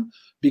of them,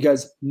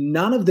 because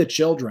none of the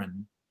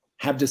children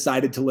have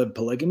decided to live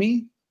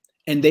polygamy,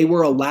 and they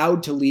were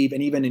allowed to leave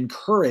and even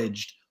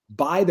encouraged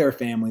by their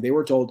family. They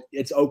were told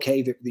it's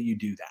okay that you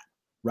do that,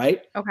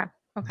 right? Okay.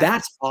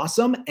 That's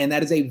awesome. And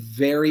that is a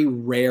very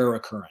rare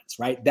occurrence,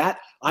 right? That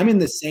I'm in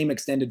the same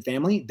extended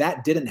family.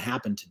 That didn't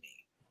happen to me,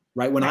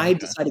 right? When I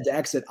decided to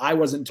exit, I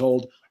wasn't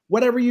told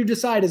whatever you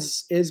decide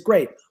is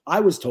great.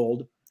 I was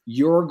told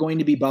you're going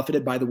to be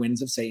buffeted by the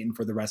winds of Satan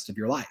for the rest of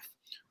your life,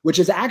 which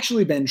has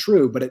actually been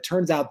true, but it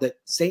turns out that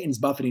Satan's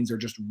buffetings are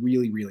just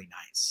really, really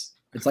nice.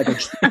 It's like a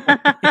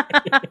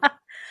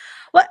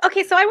Well,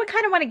 okay, so I would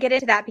kind of want to get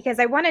into that because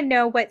I want to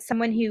know what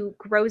someone who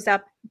grows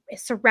up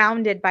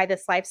surrounded by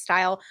this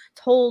lifestyle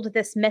told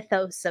this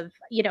mythos of,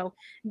 you know,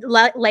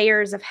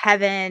 layers of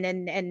heaven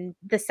and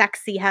the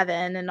sexy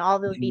heaven and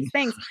all of these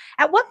things.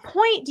 At what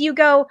point do you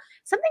go,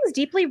 something's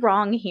deeply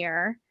wrong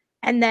here?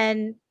 And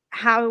then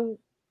how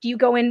do you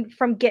go in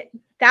from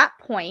that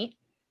point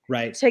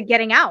right to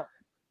getting out?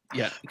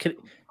 Yeah. Can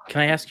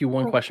I ask you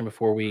one question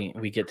before we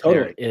get to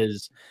Totally. there?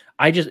 Is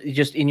I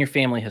just in your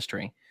family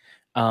history,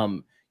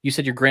 you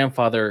said your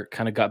grandfather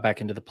kind of got back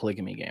into the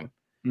polygamy game.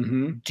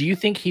 Mm-hmm. Do you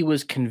think he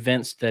was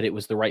convinced that it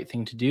was the right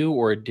thing to do,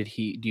 or do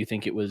you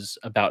think it was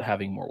about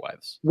having more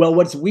wives? Well,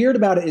 what's weird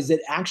about it is that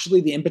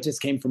actually the impetus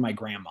came from my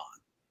grandma.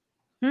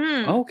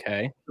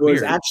 Okay.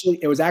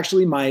 It was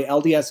actually my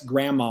LDS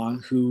grandma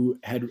who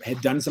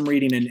had done some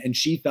reading, and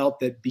she felt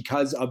that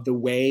because of the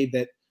way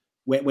that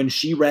when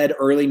she read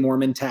early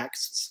Mormon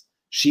texts,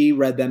 she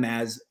read them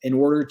as, in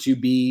order to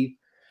be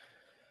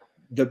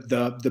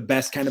the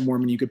best kind of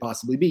Mormon you could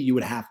possibly be, you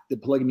would have, the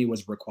polygamy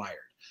was required.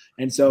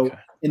 And so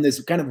in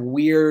this kind of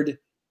weird,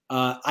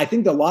 I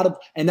think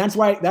and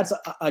that's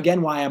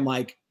again why I'm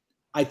like,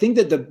 I think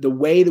that the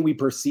way that we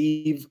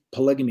perceive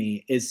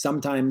polygamy is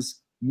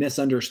sometimes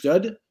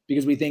misunderstood,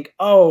 because we think,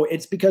 oh,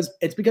 it's because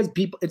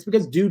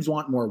dudes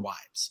want more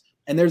wives.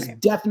 And there's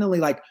definitely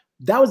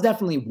that was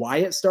definitely why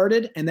it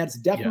started. And that's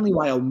definitely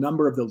why a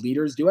number of the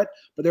leaders do it.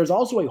 But there's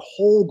also a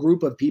whole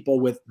group of people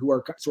who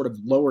are sort of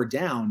lower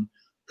down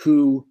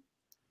who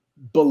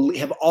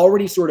have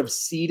already sort of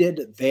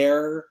ceded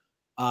their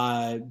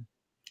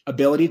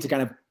ability to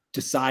kind of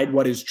decide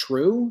what is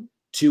true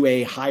to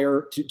a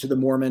higher, to the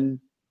Mormon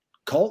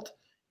cult.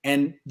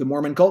 And the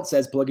Mormon cult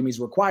says polygamy is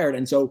required.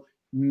 And so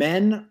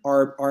men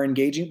are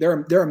engaging.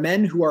 There are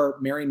men who are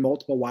marrying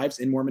multiple wives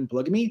in Mormon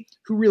polygamy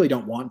who really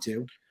don't want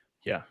to.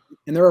 Yeah.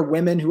 And there are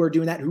women who are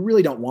doing that who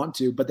really don't want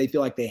to, but they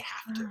feel like they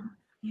have to.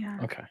 Yeah.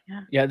 Okay.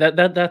 Yeah.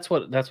 That's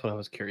what I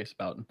was curious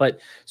about. But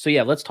so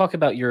yeah, let's talk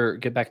about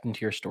get back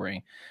into your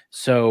story.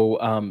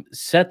 So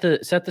set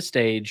the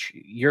stage.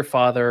 Your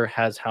father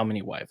has how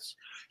many wives?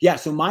 Yeah.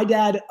 So my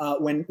dad,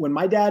 when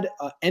my dad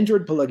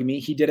entered polygamy,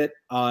 he did it.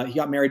 He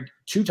got married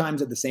 2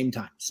 times at the same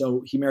time.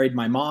 So he married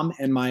my mom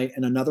and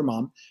another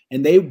mom,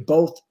 and they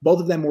both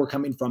of them were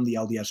coming from the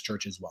LDS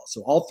church as well.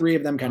 So all 3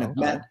 of them kind of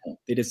met.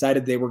 They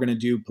decided they were going to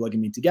do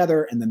polygamy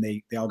together, and then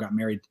they all got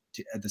married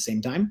at the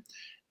same time.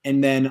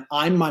 And then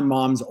I'm my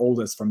mom's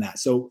oldest from that.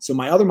 So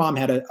my other mom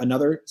had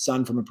another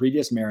son from a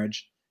previous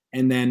marriage,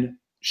 and then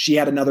she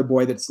had another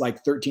boy that's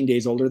like 13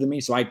 days older than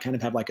me. So I kind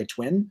of have like a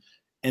twin,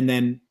 and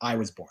then I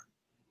was born.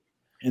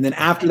 And then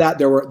after that,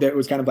 there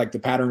was kind of like the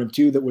pattern of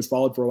 2 that was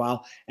followed for a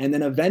while. And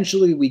then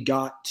eventually we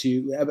got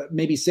to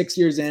maybe 6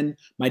 years in,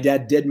 my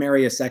dad did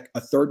marry a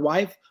 3rd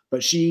wife,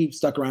 but she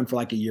stuck around for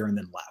like a year and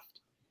then left.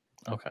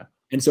 Okay.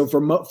 And so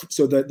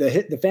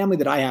the family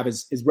that I have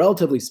is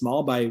relatively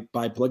small by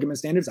polygamous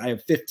standards. I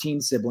have 15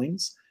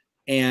 siblings,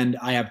 and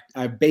I have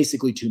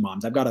basically 2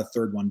 moms. I've got a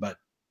 3rd one, but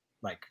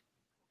like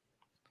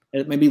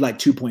maybe like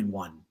 2.1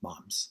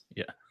 moms.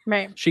 Yeah.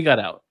 Right. She got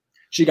out.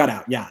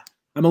 Yeah.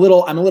 I'm a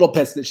little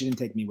pissed that she didn't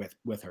take me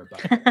with her,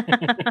 but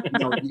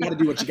you got to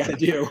do what you got to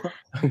do.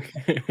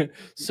 Okay.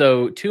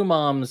 So 2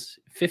 moms,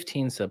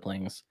 15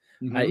 siblings,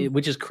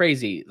 which is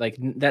crazy. Like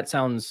that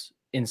sounds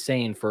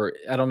insane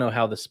I don't know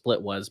how the split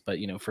was, but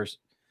for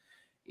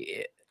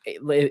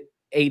 8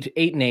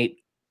 and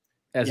 8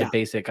 as a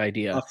basic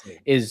idea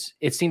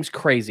it seems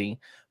crazy.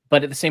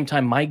 But at the same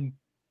time, my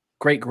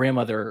great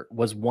grandmother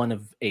was one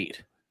of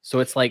 8.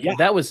 So it's like,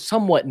 that was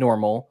somewhat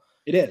normal.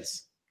 It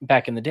is.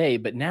 Back in the day,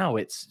 but now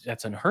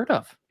that's unheard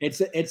of.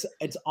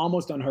 It's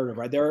almost unheard of,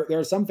 right? There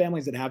are some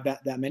families that have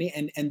that many,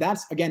 and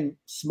that's again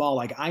small.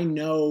 Like I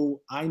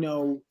know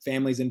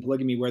families in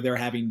polygamy where they're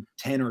having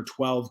 10 or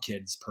 12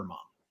 kids per mom,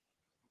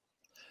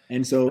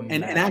 and so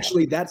and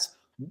actually that's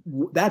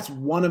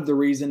one of the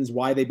reasons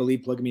why they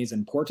believe polygamy is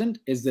important,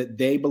 is that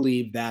they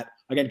believe that,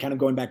 again, kind of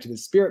going back to the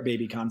spirit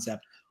baby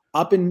concept,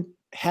 up in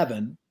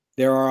heaven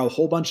there are a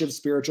whole bunch of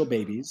spiritual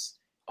babies.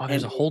 Oh,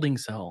 there's a holding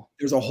cell.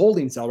 There's a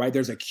holding cell, right?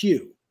 There's a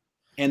queue.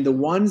 And the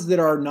ones that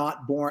are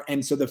not born,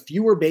 and so the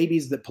fewer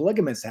babies that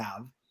polygamists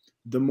have,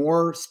 the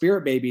more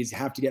spirit babies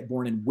have to get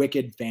born in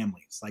wicked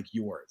families like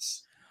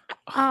yours.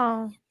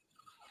 Oh,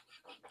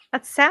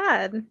 that's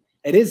sad.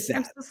 It is sad.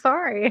 I'm so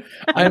sorry.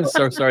 I'm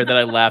so sorry that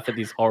I laugh at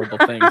these horrible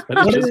things, but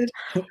it's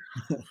just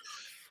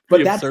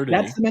but that's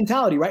the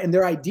mentality, right? And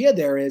their idea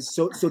there is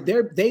so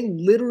they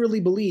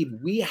literally believe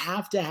we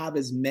have to have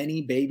as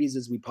many babies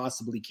as we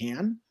possibly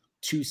can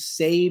to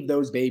save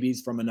those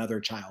babies from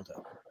another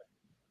childhood.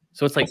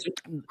 So it's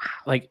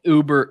like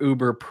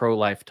uber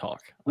pro-life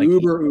talk. Like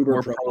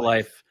uber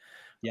pro-life.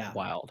 Yeah.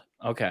 Wild.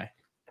 Okay.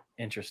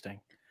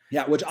 Interesting.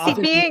 Yeah, which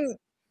often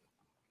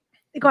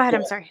go ahead,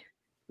 I'm sorry.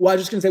 Well, I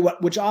was just going to say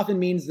which often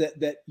means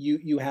that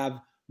you have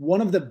one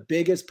of the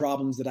biggest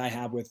problems that I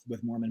have with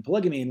Mormon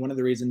polygamy, and one of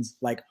the reasons,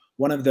 like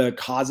one of the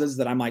causes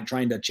that I'm like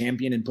trying to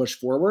champion and push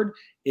forward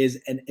is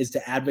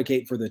to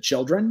advocate for the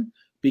children,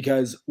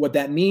 because what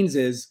that means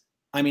is,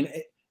 I mean,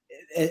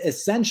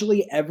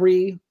 essentially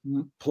every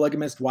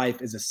polygamist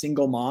wife is a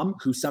single mom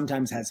who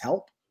sometimes has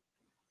help,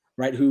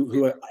 right?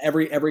 Who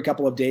every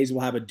couple of days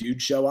will have a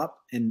dude show up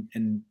and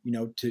you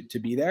know, to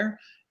be there.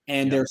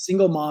 And they're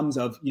single moms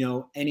of, you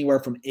know, anywhere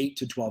from 8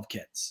 to 12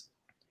 kids.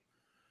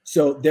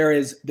 So there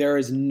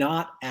is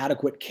not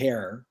adequate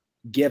care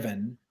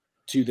given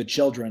to the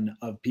children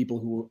of people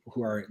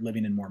who are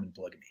living in Mormon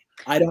polygamy.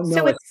 I don't know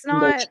So it's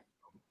not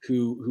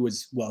who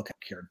is well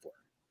cared for.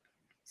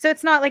 So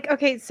it's not like,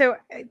 okay, so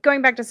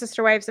going back to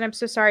Sister Wives, and I'm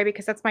so sorry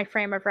because that's my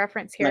frame of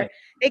reference here. Right.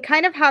 They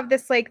kind of have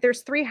this, like,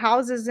 there's 3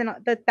 houses and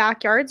the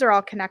backyards are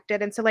all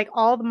connected. And so like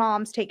all the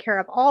moms take care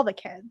of all the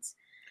kids,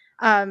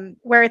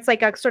 where it's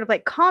like a sort of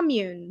like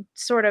commune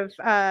sort of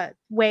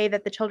way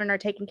that the children are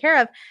taken care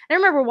of. And I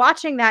remember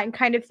watching that and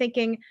kind of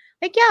thinking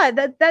like,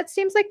 yeah, that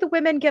seems like the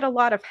women get a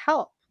lot of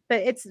help,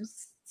 but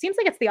seems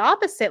like it's the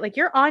opposite. Like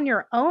you're on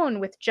your own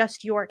with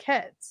just your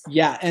kids.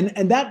 Yeah.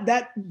 And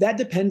that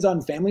depends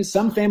on families.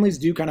 Some families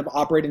do kind of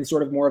operate in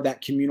sort of more of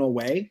that communal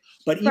way,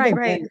 but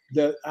even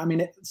then,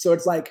 so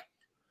it's like,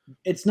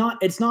 it's not,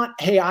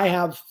 hey, I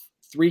have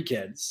 3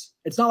 kids.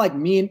 It's not like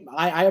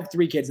I have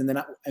 3 kids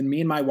and me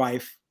and my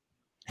wife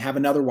have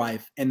another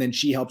wife and then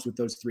she helps with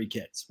those 3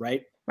 kids.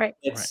 Right. Right.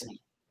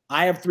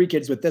 I have 3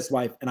 kids with this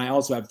wife and I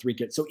also have 3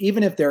 kids. So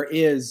even if there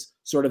is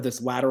sort of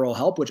this lateral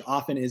help, which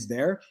often is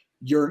there,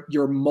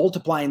 you're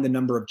multiplying the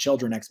number of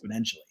children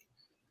exponentially.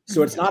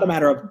 So it's not a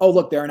matter of, oh,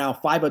 look, there are now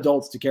 5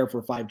 adults to care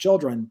for 5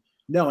 children.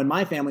 No, in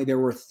my family, there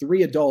were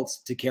 3 adults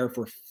to care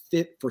for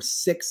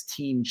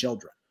 16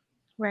 children.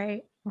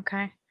 Right.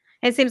 Okay.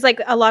 It seems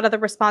like a lot of the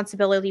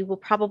responsibility will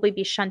probably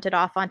be shunted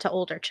off onto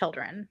older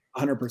children.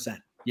 100%.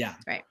 Yeah.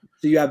 Right.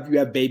 So you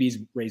have babies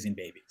raising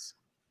babies.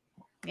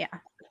 Yeah.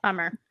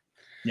 Bummer.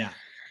 Yeah.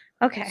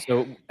 Okay.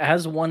 So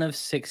as one of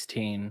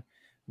 16,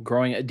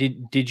 growing,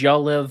 did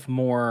y'all live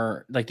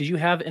more, like, did you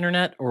have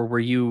internet or were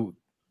you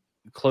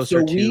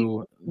closer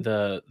to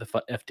the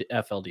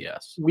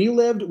FLDS? We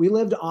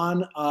lived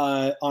on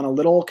a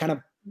little kind of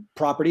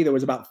property that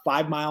was about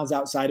 5 miles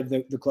outside of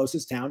the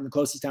closest town. The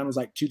closest town was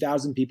like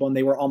 2,000 people and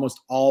they were almost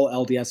all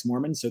LDS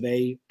Mormon. So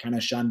they kind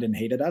of shunned and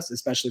hated us,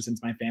 especially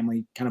since my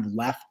family kind of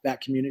left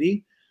that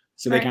community.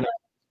 So they kind of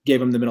gave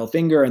them the middle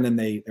finger and then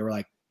they were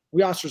like,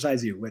 we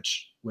ostracize you,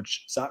 which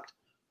sucked.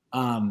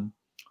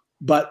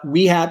 But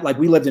we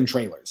lived in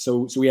trailers.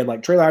 So we had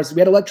like trailer houses,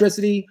 we had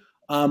electricity.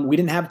 We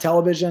didn't have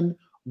television.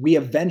 We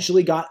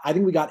eventually I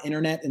think we got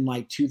internet in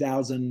like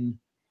 2000.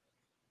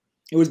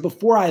 It was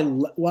before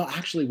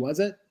actually, was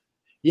it?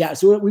 Yeah.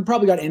 So we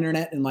probably got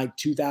internet in like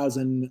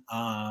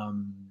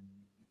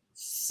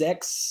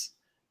 2006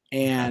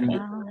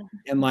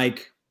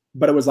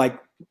 but it was like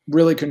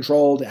really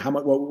controlled how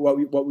much, what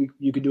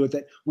you could do with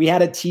it. We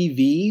had a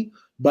TV,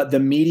 but the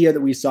media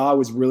that we saw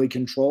was really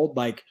controlled.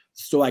 Like,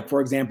 so like, for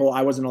example,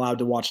 I wasn't allowed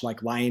to watch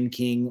like Lion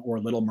King or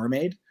Little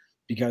Mermaid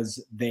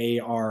because they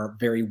are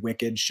very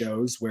wicked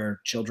shows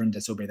where children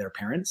disobey their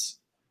parents.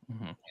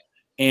 Mm-hmm.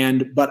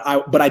 But I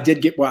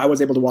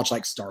was able to watch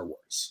like Star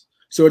Wars.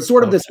 So it's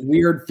sort of this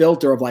weird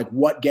filter of like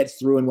what gets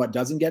through and what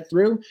doesn't get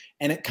through.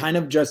 And it kind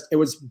of it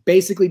was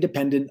basically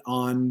dependent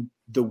on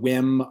the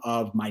whim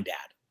of my dad.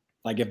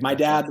 Like if my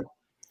dad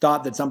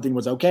thought that something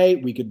was okay,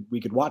 we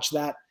could watch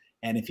that.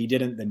 And if he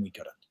didn't, then we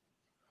couldn't.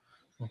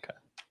 Okay.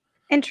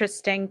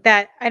 Interesting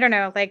that, I don't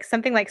know, like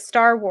something like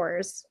Star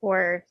Wars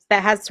or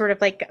that has sort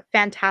of like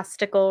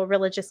fantastical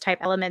religious type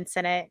elements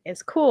in it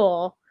is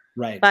cool.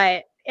 Right.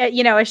 But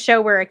you know, a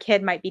show where a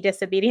kid might be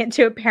disobedient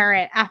to a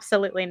parent,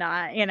 absolutely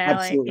not, you know.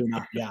 Absolutely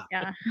not. Yeah.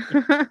 Yeah.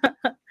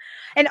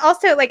 And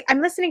also, like,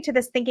 I'm listening to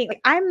this thinking,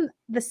 like, I'm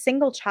the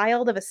single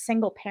child of a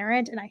single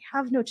parent and I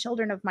have no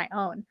children of my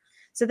own.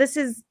 So this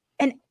is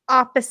an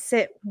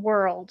opposite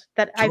world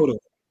that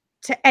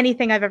to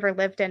anything I've ever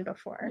lived in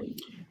before.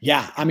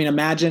 Yeah. I mean,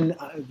 imagine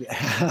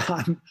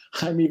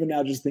I'm even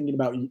now just thinking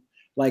about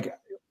like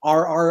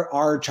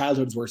our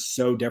childhoods were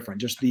so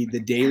different. Just the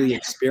daily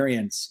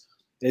experience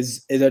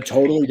is a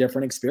totally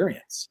different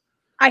experience.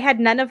 I had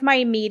none of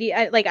my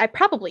media, like I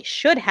probably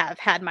should have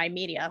had my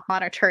media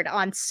monitored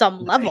on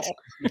some level,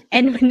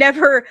 and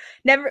never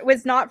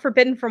was not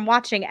forbidden from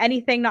watching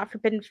anything, not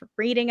forbidden from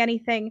reading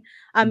anything.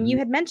 You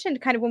had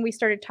mentioned kind of when we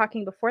started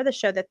talking before the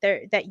show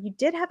that you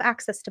did have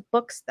access to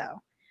books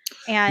though.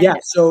 And yeah,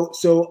 so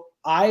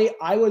I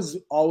was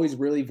always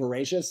really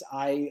voracious.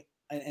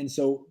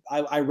 So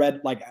I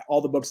read like all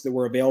the books that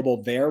were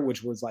available there,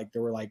 which was like,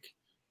 there were like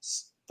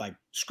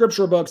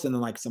scripture books and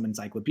then like some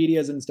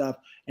encyclopedias and stuff.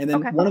 And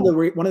then one of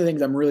the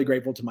things I'm really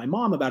grateful to my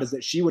mom about is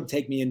that she would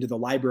take me into the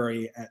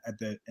library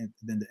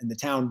in the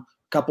town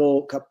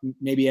couple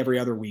maybe every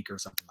other week or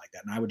something like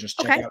that. And I would just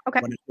check out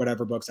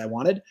whatever books I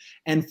wanted.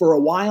 And for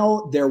a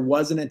while there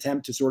was an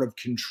attempt to sort of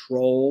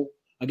control,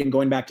 again,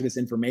 going back to this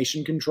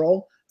information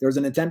control, there was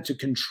an attempt to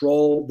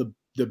control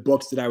the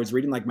books that I was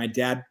reading. Like my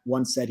dad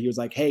once said, he was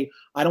like, hey,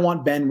 I don't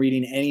want Ben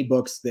reading any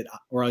books that,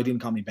 or he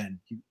didn't call me Ben.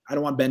 I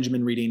don't want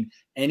Benjamin reading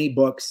any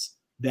books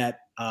that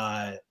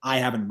I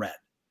haven't read.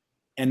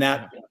 And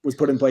that was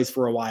put in place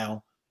for a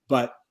while.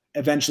 But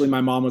eventually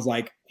my mom was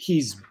like,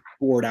 he's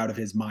bored out of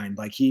his mind.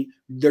 Like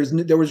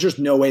there was just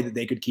no way that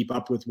they could keep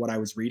up with what I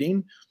was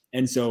reading.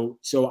 And so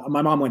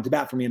my mom went to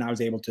bat for me, and I was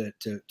able to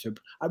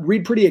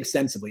read pretty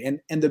extensively.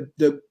 And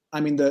the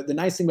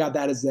nice thing about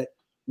that is that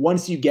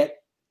once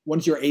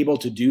you're able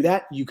to do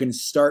that, you can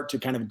start to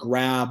kind of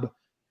grab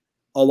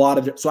a lot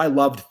of it. So I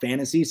loved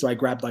fantasy. So I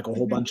grabbed like a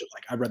whole bunch of,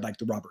 like, I read like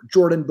the Robert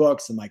Jordan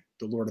books and like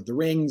the Lord of the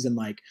Rings and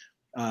like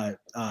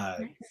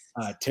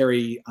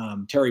Terry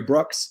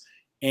Brooks.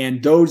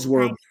 And those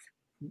were,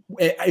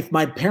 if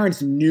my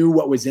parents knew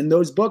what was in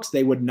those books,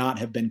 they would not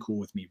have been cool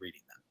with me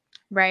reading them.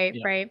 Right.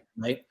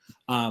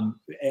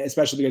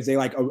 Especially because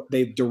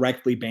they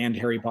directly banned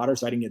Harry Potter.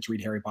 So I didn't get to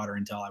read Harry Potter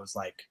until I was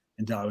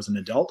an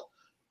adult.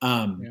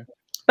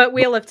 But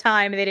Wheel of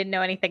Time, they didn't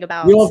know anything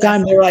about. Wheel of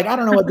Time, they were like, I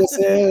don't know what this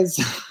is.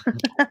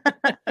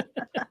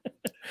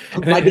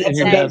 My dad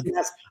sometimes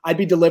I'd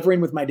be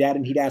delivering with my dad,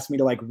 and he'd ask me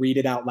to like read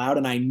it out loud,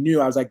 and I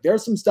knew, I was like,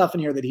 there's some stuff in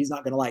here that he's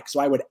not going to like,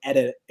 so I would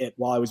edit it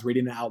while I was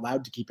reading it out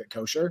loud to keep it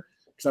kosher,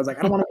 because I was like,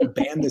 I don't want to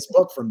ban this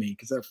book from me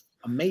because they're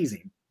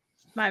amazing.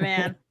 My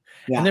man.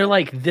 Yeah. And they're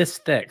like this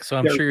thick, so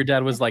I'm sure your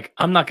dad was like,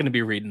 I'm not going to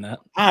be reading that.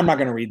 I'm not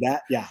going to read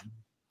that. Yeah.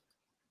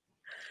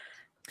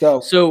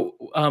 So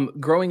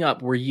growing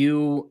up, were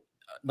you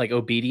like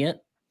obedient?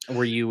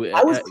 Were you?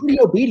 I was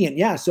pretty obedient.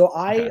 Yeah. So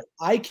I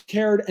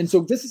cared. And so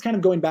this is kind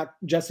of going back,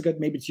 Jessica,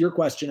 maybe to your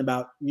question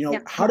about,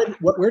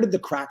 where did the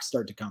cracks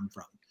start to come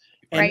from?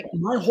 And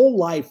my whole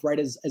life, right,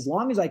 as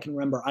long as I can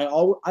remember,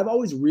 I've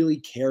always really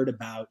cared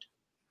about,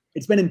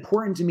 it's been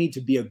important to me to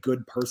be a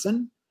good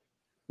person,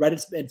 right?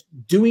 It's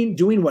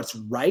doing what's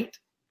right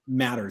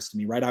matters to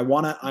me, right?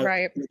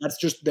 That's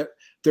just,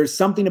 there's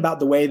something about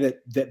the way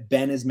that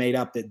Ben is made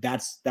up,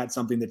 that's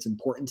something that's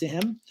important to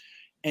him.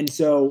 And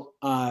so,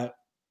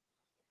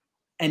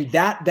 and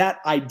that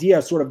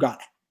idea sort of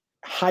got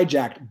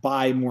hijacked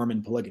by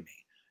Mormon polygamy.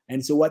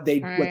 And so what they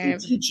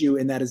teach you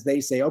in that is they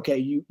say, okay,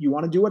 you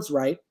want to do what's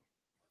right.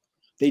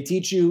 They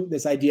teach you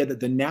this idea that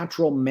the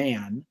natural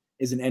man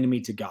is an enemy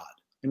to God.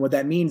 And what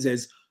that means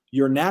is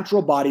your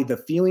natural body, the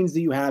feelings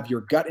that you have,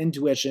 your gut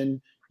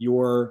intuition,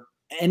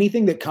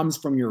 anything that comes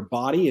from your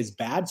body is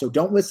bad. So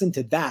don't listen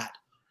to that.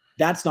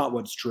 That's not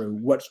what's true.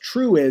 What's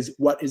true is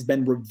what has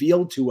been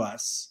revealed to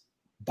us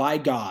by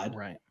God,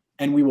 right?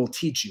 And we will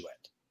teach you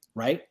it,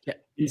 right? Yeah.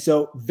 And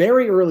so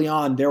very early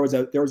on, there was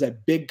a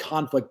big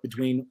conflict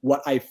between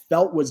what I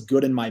felt was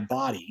good in my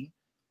body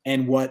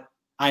and what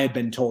I had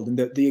been told. And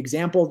the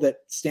example that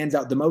stands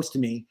out the most to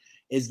me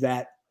is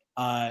that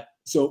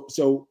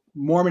so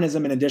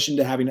Mormonism, in addition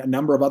to having a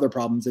number of other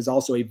problems, is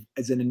also an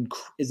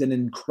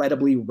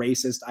incredibly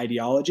racist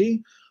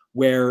ideology,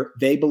 where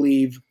they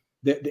believe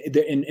that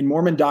in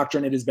Mormon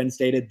doctrine it has been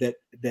stated that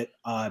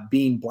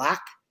being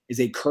black is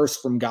a curse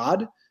from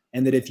God,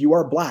 and that if you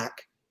are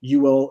black,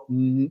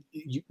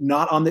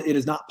 it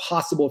is not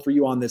possible for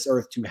you on this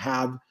earth to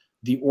have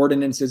the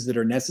ordinances that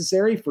are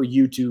necessary for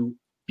you to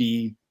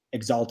be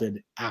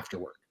exalted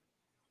afterward.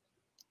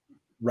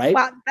 Right?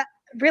 Wow, that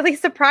really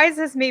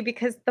surprises me,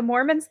 because the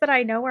Mormons that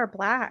I know are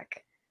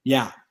black.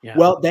 Yeah.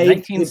 Well,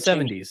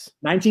 1970s.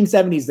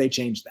 1970s, they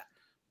changed that.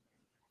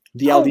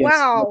 The LDS. LDS.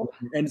 Wow.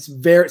 And it's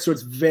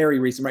very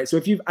recent, right?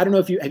 So I don't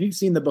know have you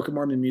seen the Book of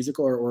Mormon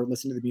musical or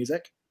listened to the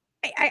music?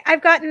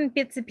 I've gotten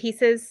bits and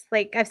pieces,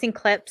 like I've seen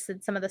clips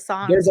and some of the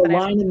songs. There's a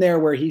line in there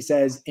where he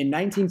says, in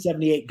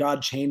 1978,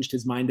 God changed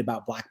his mind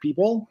about black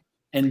people.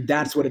 And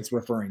that's what it's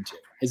referring to,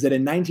 is that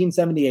in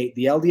 1978,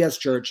 the LDS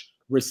church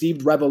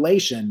received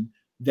revelation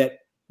that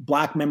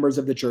black members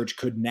of the church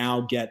could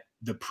now get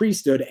the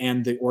priesthood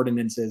and the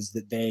ordinances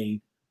that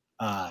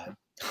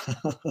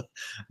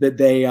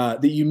that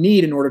you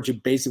need in order to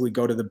basically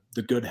go to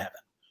the good heaven,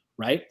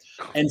 right?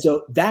 And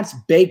so that's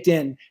baked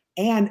in.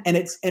 And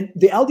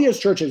the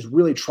LDS church has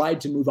really tried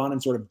to move on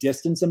and sort of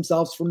distance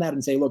themselves from that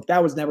and say, look,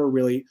 that was never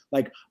really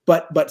like,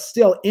 but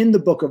still in the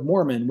Book of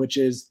Mormon, which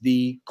is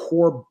the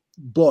core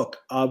book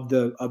of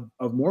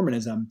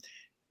Mormonism,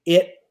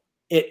 it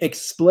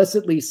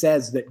explicitly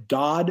says that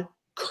God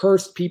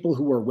cursed people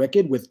who were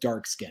wicked with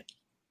dark skin.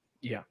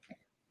 Yeah.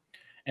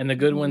 And the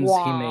good ones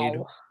he made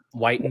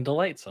white and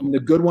delightsome. And the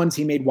good ones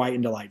he made white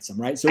and delightsome,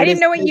 right? So I didn't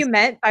know what you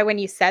meant by when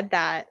you said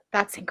that.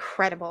 That's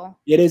incredible.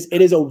 It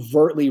is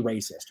overtly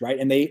racist, right?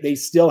 And they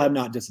still have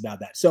not disavowed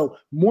that. So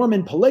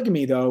Mormon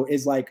polygamy, though,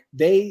 is like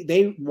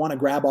they want to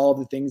grab all of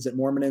the things that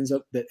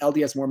that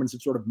LDS Mormons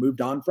have sort of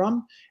moved on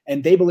from,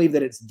 and they believe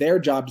that it's their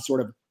job to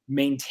sort of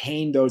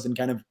maintain those and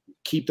kind of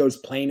keep those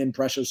plain and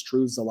precious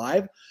truths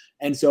alive.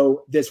 And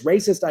so this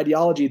racist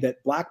ideology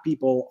that black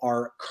people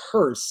are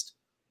cursed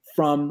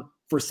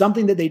for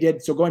something that they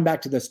did. So going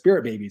back to the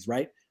spirit babies,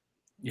 right?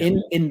 Yeah.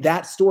 In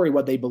that story,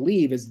 what they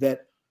believe is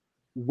that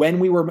when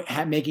we were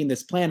making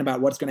this plan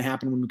about what's going to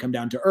happen when we come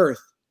down to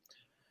earth,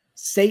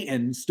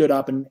 Satan stood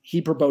up and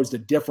he proposed a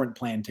different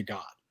plan to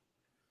God.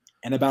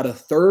 and about a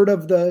third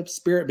of the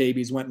spirit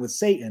babies went with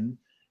Satan,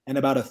 and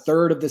about a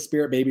third of the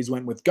spirit babies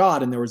went with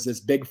God. And there was this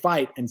big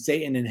fight, and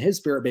Satan and his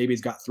spirit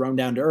babies got thrown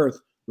down to earth,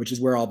 which is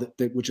where all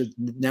which is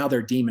now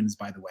they're demons,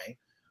 by the way.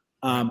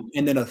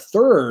 And then a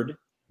third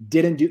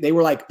didn't do, they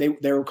were like, they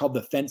were called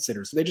the fence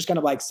sitters. So they just kind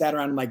of like sat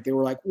around and like, they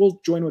were like, we'll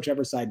join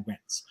whichever side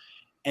wins.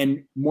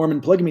 And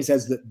Mormon polygamy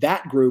says that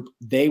that group,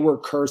 they were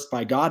cursed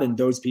by God, and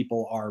those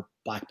people are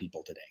Black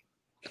people today.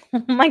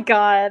 Oh my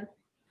God.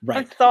 Right.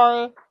 I'm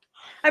sorry.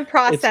 I'm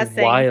processing.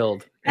 It's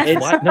wild.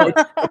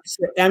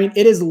 I mean,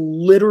 it is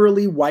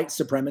literally white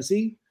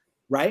supremacy,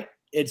 right?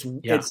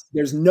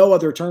 There's no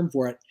other term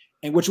for it.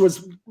 And which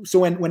was, so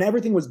when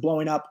everything was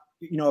blowing up,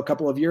 you know, a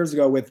couple of years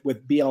ago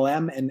with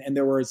BLM, and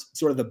there was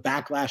sort of the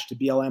backlash to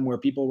BLM where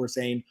people were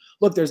saying,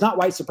 look, there's not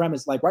white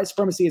supremacy, like white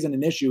supremacy isn't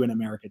an issue in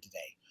America today.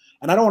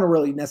 And I don't want to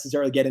really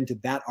necessarily get into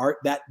that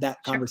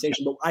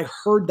conversation, but I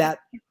heard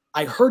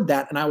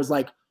that and I was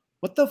like,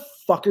 what the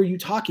fuck are you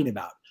talking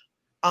about?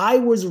 I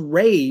was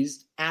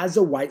raised as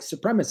a white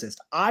supremacist.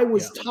 I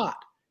was taught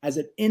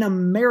in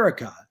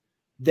America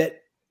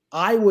that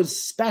I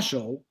was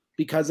special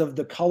because of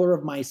the color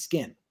of my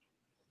skin,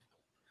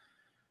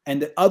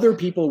 and that other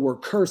people were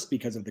cursed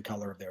because of the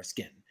color of their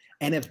skin.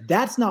 And if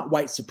that's not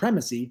white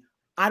supremacy,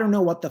 I don't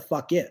know what the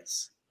fuck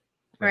is.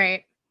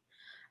 Right.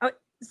 Oh,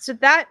 so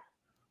that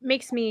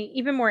makes me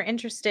even more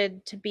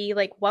interested to be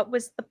like, what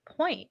was the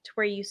point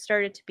where you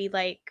started to be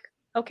like,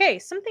 okay,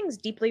 something's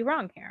deeply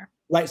wrong here?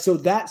 Right. So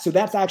this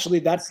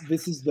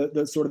is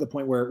the sort of the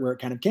point where it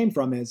kind of came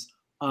from is,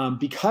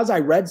 because I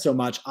read so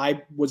much,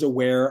 I was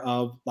aware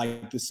of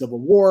like the Civil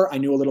War. I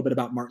knew a little bit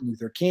about Martin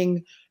Luther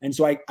King. And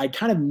so I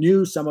kind of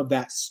knew some of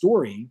that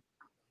story,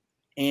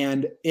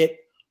 and it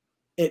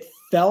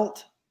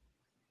felt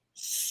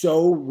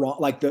so wrong.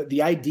 Like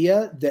the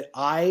idea that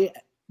I,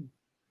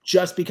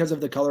 just because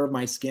of the color of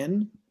my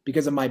skin,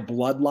 because of my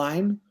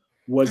bloodline,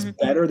 was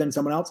better than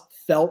someone else,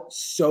 felt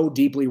so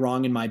deeply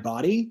wrong in my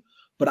body.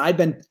 But I'd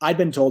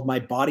been told my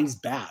body's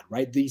bad,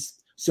 right?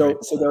 So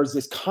there was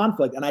this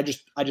conflict, and I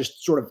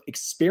just sort of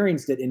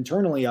experienced it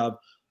internally of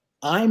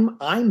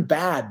I'm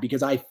bad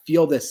because I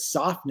feel this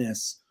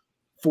softness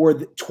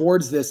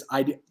towards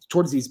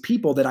these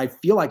people that I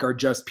feel like are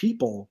just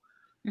people,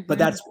 but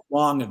that's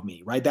wrong of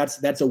me, right?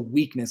 That's a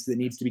weakness that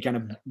needs to be kind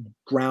of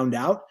ground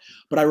out.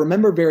 But I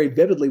remember very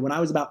vividly when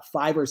I was about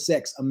 5 or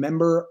 6, a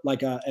member,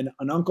 like an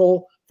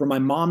uncle from my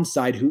mom's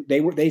side, who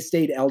they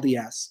stayed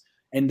LDS,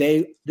 and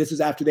this was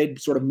after they'd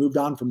sort of moved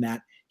on from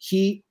that.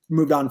 He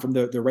moved on from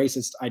the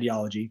racist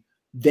ideology.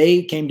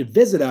 They came to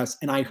visit us,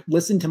 and I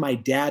listened to my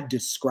dad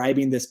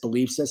describing this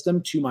belief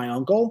system to my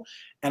uncle,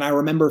 and I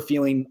remember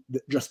feeling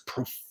just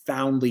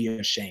profoundly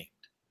ashamed.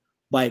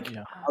 Like,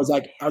 I was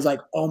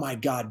like, oh my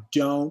God,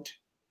 don't,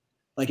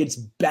 like, it's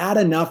bad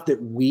enough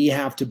that we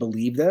have to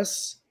believe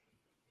this,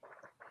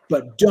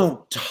 but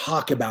don't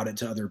talk about it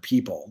to other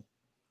people.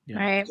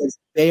 Right. Because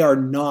they're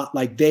not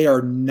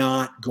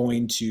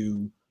going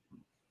to,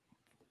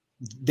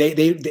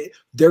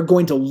 they're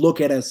going to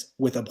look at us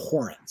with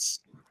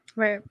abhorrence.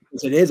 Right.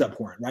 Because it is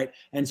abhorrent, right?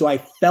 And so I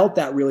felt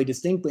that really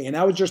distinctly. And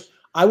I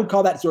would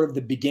call that sort of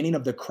the beginning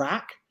of the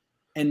crack.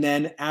 And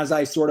then as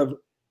I sort of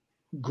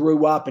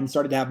grew up and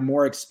started to have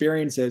more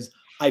experiences,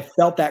 I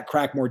felt that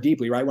crack more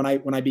deeply, right?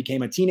 When I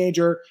became a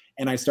teenager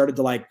and I started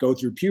to like go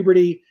through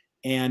puberty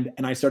and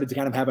I started to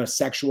kind of have a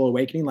sexual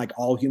awakening like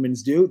all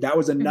humans do, that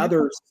was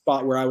another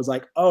spot where I was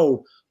like,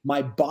 oh,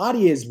 my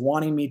body is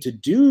wanting me to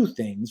do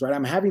things, right?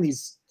 I'm having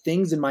these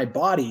things in my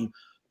body,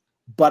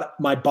 but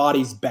my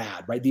body's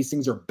bad, right? These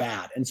things are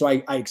bad. And so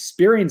I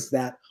experienced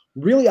that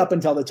really up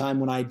until the time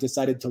when I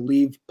decided to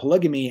leave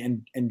polygamy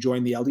and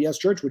join the LDS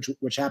church,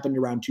 which happened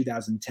around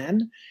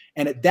 2010.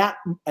 And at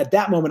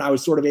that moment, I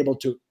was sort of able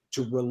to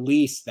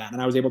release that.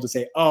 And I was able to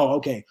say, oh,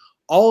 okay,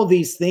 all of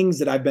these things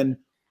that I've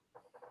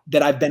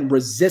been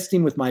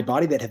resisting with my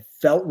body that have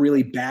felt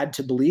really bad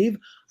to believe,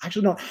 I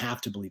actually don't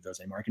have to believe those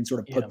anymore. I can sort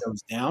of put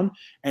those down.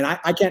 And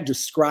I can't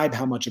describe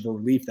how much of a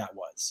relief that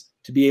was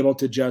to be able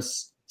to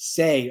just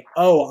say,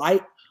 oh, I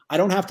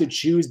don't have to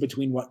choose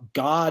between what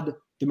God,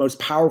 the most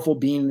powerful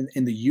being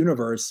in the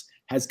universe,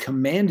 has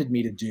commanded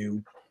me to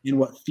do and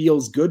what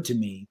feels good to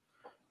me.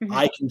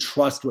 I can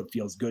trust what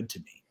feels good to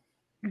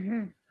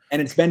me.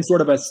 And it's been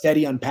sort of a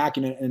steady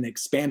unpacking and an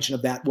expansion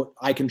of that, what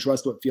I can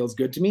trust what feels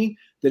good to me,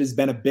 that has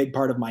been a big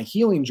part of my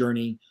healing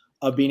journey,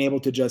 of being able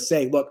to just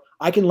say, look,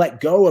 I can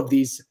let go of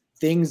these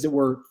things that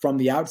were from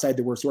the outside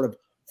that were sort of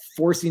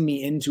forcing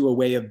me into a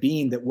way of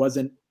being that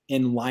wasn't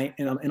in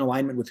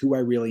alignment with who I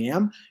really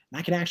am. And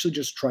I can actually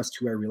just trust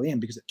who I really am,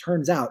 because it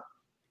turns out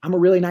I'm a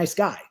really nice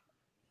guy.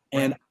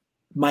 And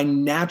my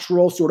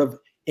natural sort of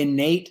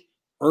innate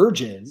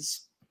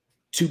urges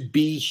to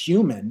be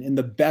human in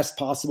the best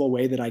possible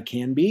way that I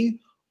can be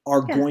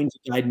are going to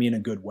guide me in a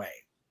good way.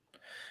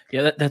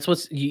 Yeah, that's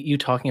what's you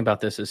talking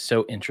about this is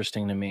so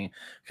interesting to me,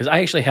 because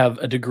I actually have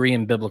a degree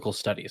in biblical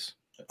studies.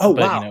 Oh,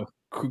 but, wow. You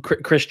know,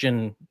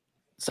 Christian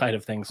side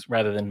of things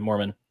rather than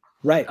Mormon.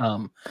 Right.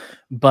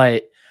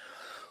 But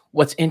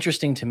What's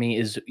interesting to me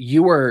is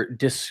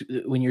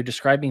when you're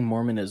describing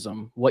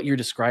Mormonism, what you're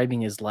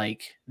describing is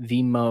like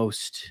the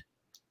most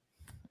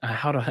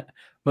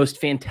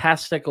most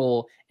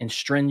fantastical and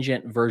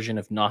stringent version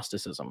of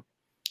Gnosticism.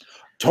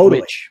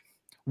 Totally.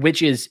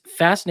 Which is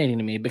fascinating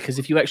to me, because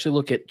if you actually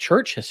look at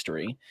church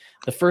history,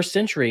 the first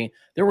century,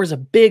 there was a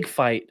big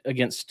fight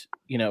against,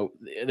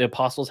 the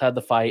apostles had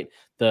the fight,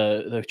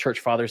 the church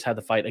fathers had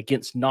the fight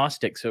against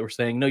Gnostics who were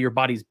saying, no, your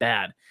body's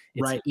bad,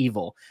 it's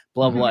evil,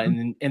 blah, blah.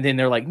 And then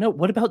they're like, no,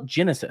 what about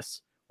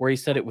Genesis, where he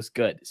said it was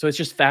good? So it's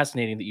just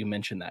fascinating that you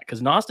mentioned that,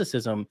 because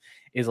Gnosticism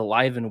is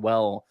alive and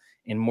well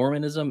in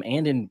Mormonism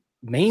and in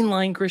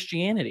mainline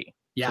Christianity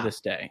to this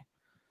day.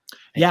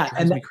 It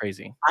drives me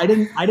crazy. I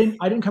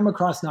didn't come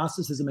across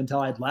Gnosticism until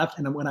I'd left,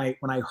 and when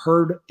I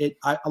heard it,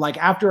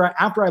 after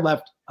I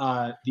left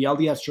the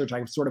LDS church,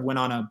 I sort of went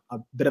on a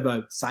bit of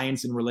a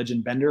science and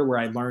religion bender, where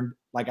I learned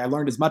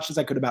as much as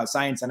I could about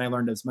science, and I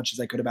learned as much as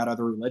I could about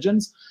other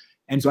religions.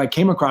 And so I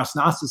came across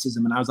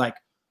Gnosticism, and I was like,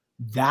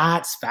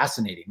 that's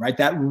fascinating, right?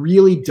 That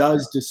really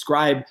does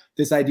describe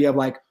this idea of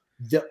like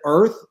the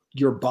earth,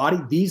 your body,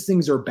 these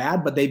things are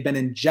bad, but they've been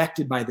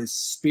injected by this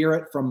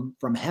spirit from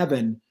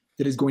heaven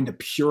that is going to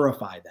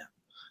purify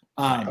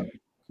them,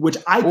 which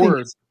I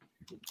think,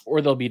 or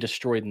they'll be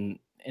destroyed in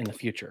the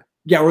future.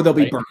 Yeah, or they'll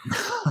be burned,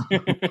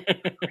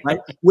 right?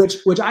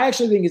 Which I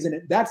actually think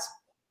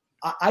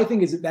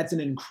that's an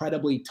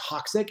incredibly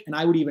toxic, and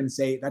I would even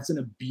say that's an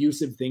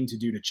abusive thing to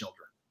do to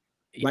children,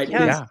 right?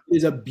 Yeah. It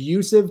is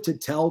abusive to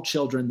tell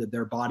children that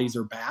their bodies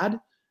are bad,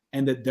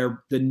 and that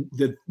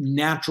the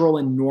natural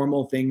and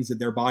normal things that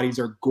their bodies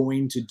are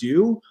going to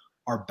do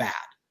are bad.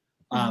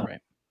 Right.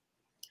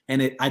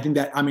 And I think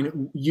that,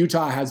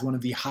 Utah has one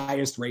of the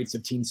highest rates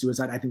of teen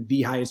suicide. I think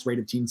the highest rate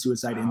of teen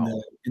suicide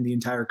in the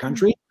entire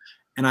country.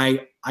 And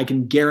I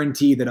can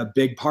guarantee that a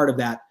big part of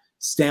that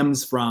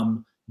stems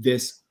from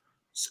this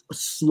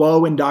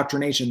slow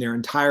indoctrination their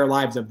entire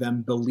lives of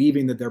them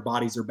believing that their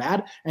bodies are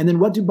bad. And then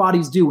what do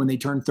bodies do when they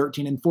turn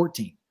 13 and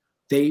 14?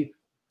 They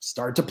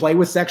start to play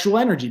with sexual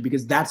energy,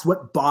 because that's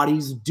what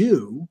bodies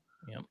do.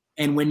 Yep.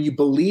 And when you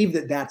believe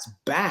that that's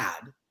bad,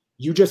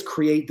 you just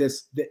create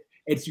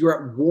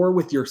you're at war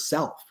with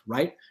yourself,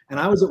 right? And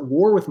I was at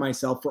war with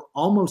myself for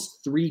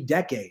almost 3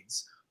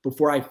 decades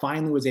before I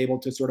finally was able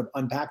to sort of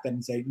unpack that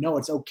and say, no,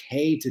 it's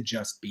okay to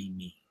just be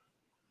me.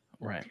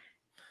 Right.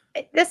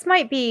 This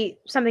might be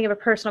something of a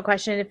personal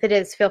question. If it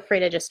is, feel free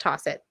to just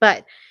toss it.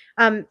 But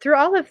through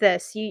all of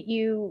this,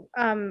 you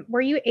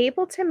were you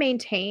able to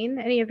maintain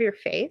any of your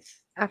faith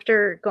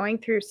after going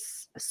through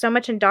so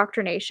much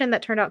indoctrination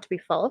that turned out to be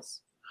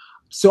false?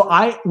 So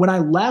when I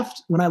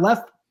left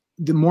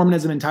the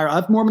Mormonism entirely, I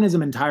left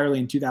Mormonism entirely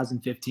in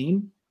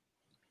 2015.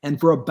 And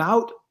for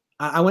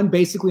I went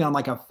basically on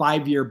like a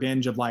 5-year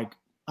binge of like,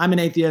 I'm an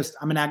atheist.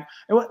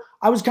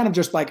 I was kind of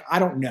just like, I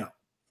don't know,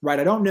 right?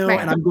 I don't know. Right.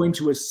 And I'm going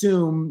to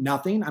assume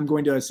nothing. I'm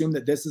going to assume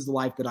that this is the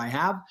life that I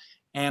have.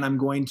 And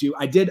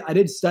I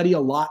did study a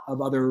lot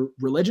of other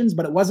religions,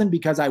 but it wasn't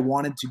because I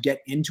wanted to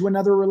get into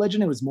another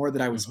religion. It was more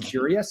that I was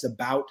curious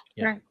about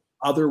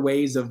other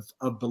ways of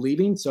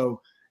believing.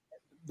 So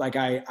like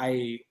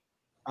I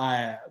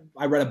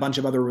read a bunch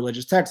of other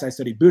religious texts. I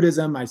studied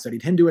Buddhism, I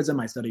studied Hinduism,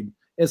 I studied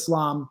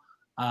Islam,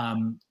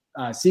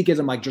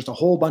 Sikhism, like just a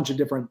whole bunch of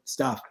different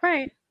stuff.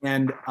 Right.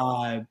 And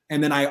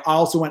then I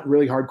also went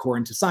really hardcore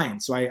into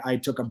science. So I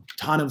took a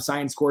ton of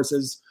science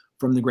courses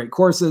from the great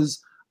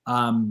courses.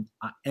 And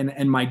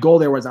my goal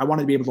there was I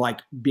wanted to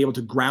be able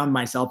to ground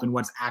myself in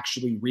what's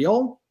actually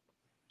real.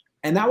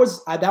 And that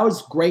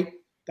was great.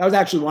 That was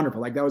actually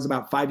wonderful. Like that was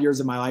about 5 years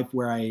of my life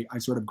where I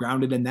sort of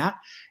grounded in that.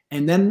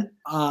 And then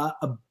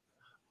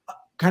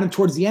kind of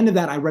towards the end of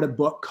that, I read a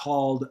book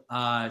called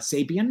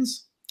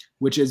Sapiens,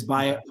 which is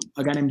by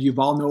a guy named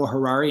Yuval Noah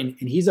Harari,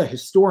 and he's a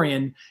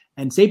historian.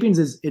 And Sapiens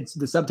it's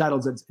the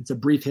subtitles. It's a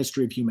brief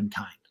history of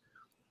humankind,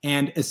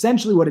 and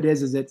essentially what it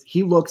is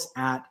he looks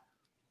at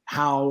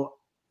how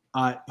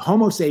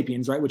Homo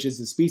sapiens, right, which is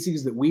the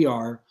species that we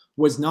are,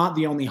 was not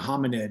the only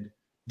hominid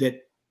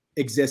that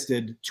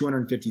existed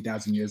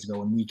 250,000 years ago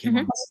when we came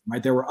on,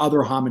 right? There were other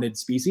hominid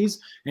species,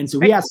 and so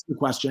he asked the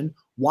question,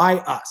 why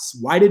us?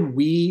 Why did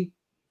we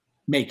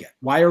make it?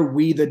 Why are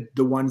we the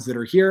ones that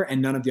are here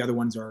and none of the other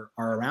ones are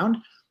around?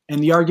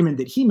 And the argument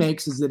that he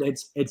makes is that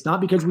it's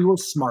not because we were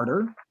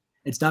smarter,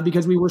 it's not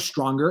because we were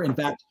stronger. In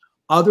fact,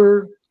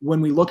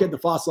 when we look at the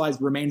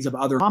fossilized remains of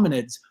other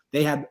hominids,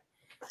 they had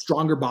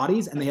stronger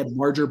bodies and they had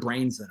larger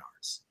brains than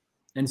ours.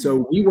 And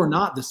so we were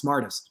not the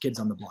smartest kids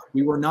on the block.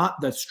 We were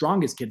not the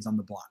strongest kids on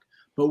the block.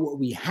 But what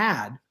we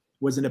had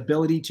was an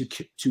ability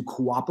to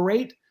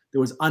cooperate that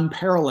was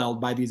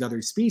unparalleled by these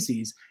other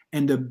species.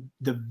 And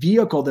the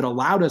vehicle that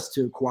allowed us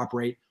to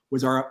cooperate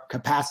was our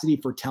capacity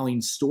for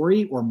telling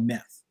story or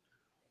myth,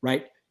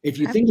 right? If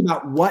you think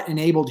about what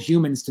enabled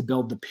humans to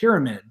build the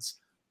pyramids,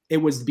 it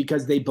was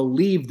because they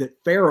believed that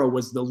Pharaoh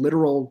was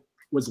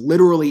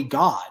literally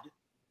God.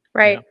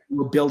 Right.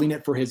 We're building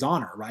it for his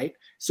honor, right?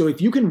 So if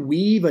you can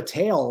weave a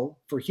tale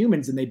for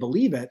humans and they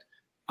believe it,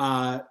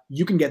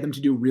 you can get them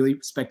to do really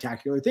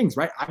spectacular things,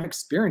 right? I've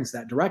experienced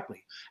that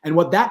directly. And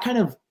what that kind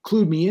of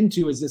clued me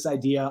into is this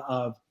idea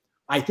of,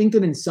 I think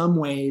that in some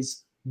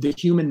ways, the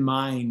human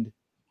mind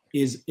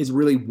is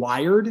really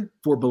wired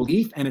for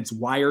belief, and it's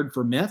wired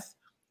for myth.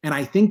 And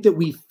I think that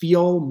we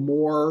feel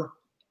more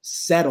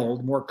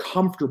settled, more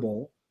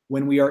comfortable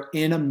when we are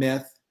in a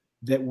myth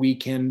that we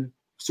can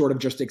sort of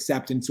just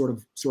accept and sort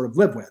of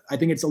live with. I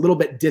think it's a little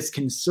bit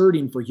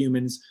disconcerting for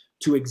humans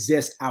to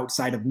exist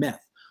outside of myth.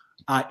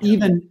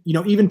 Even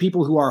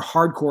people who are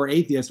hardcore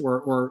atheists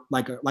or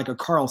like a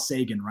Carl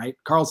Sagan, right?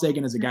 Carl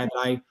Sagan is a guy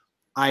that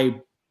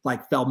I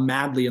like fell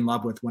madly in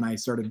love with when I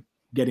started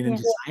getting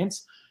into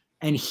science.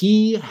 And if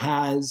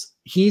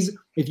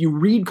you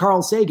read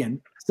Carl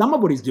Sagan, some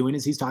of what he's doing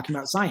is he's talking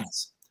about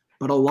science,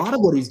 but a lot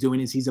of what he's doing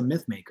is he's a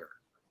myth maker.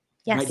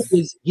 Yes.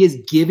 Right? He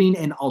is giving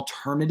an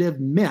alternative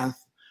myth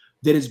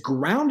that is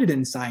grounded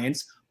in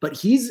science, but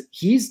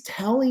he's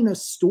telling a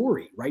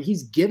story, right?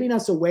 He's giving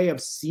us a way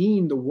of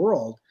seeing the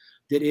world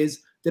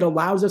that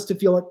allows us to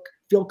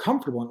feel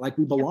comfortable and like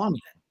we belong in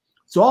it.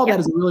 So all of that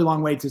is a really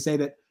long way to say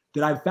that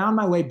I've found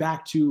my way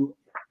back to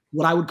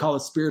what I would call a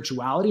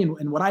spirituality.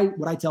 And what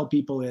I tell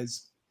people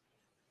is,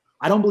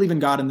 I don't believe in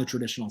God in the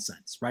traditional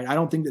sense, right? I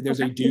don't think that there's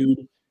a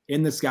dude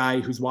in the sky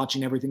who's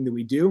watching everything that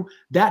we do.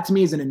 That to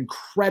me is an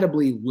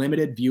incredibly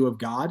limited view of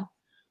God.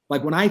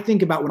 Like when I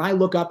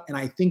look up and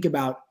I think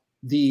about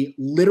the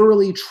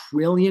literally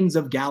trillions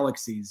of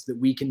galaxies that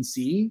we can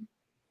see,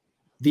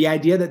 the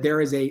idea that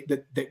there is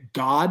that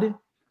God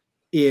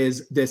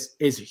is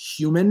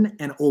human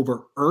and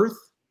over Earth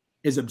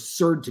is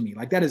absurd to me.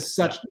 Like that is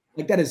such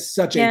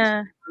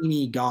a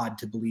tiny God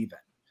to believe in,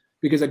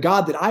 because a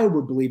God that I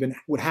would believe in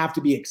would have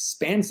to be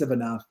expansive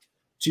enough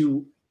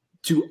to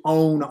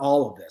own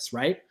all of this,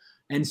 right?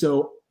 And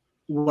so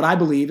what I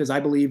believe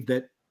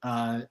that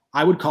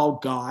I would call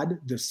God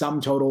the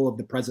sum total of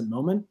the present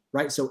moment,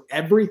 right? So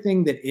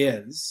everything that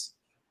is,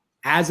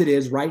 as it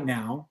is right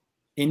now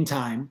in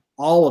time,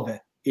 all of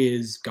it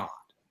is God,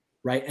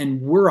 right? And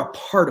we're a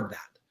part of that.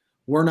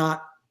 We're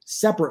not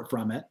separate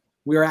from it.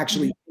 We are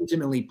actually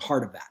intimately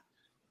part of that.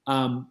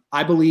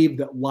 I believe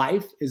that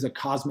life is a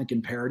cosmic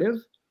imperative.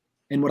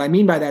 And what I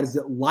mean by that is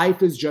that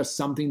life is just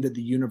something that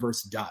the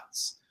universe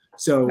does.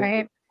 So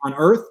on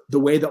Earth, the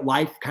way that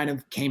life kind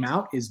of came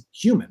out is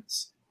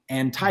humans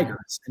and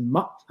tigers and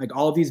like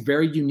all of these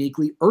very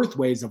uniquely Earth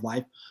ways of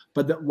life.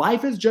 But that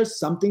life is just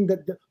something that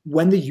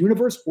when the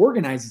universe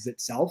organizes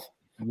itself,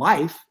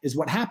 life is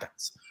what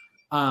happens.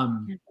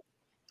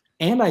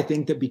 And I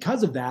think that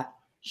because of that,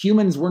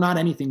 humans were not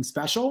anything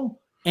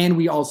special. And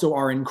we also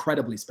are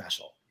incredibly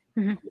special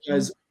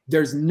because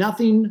there's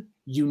nothing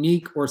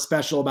unique or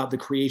special about the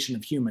creation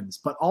of humans,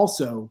 but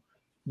also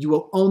you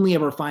will only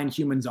ever find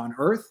humans on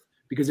Earth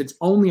because it's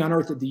only on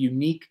Earth that the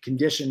unique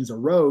conditions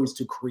arose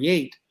to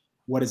create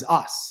what is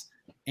us.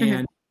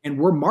 And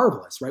we're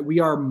marvelous, right? We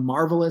are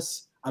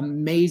marvelous,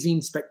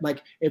 amazing.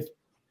 Like if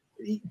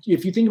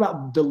you think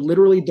about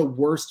literally the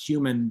worst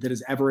human that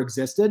has ever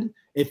existed,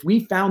 if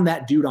we found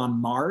that dude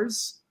on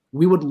Mars,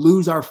 we would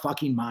lose our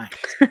fucking minds.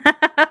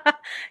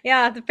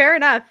 Yeah, fair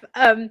enough.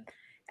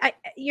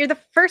 You're the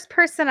first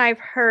person I've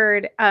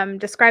heard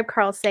describe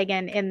Carl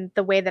Sagan in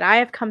the way that I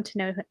have come to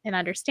know and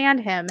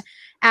understand him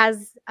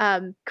as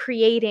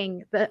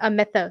creating a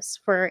mythos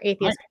for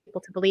atheist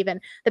people to believe in.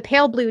 The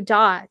pale blue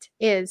dot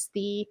is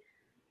the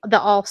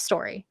all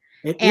story.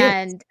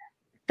 And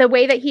the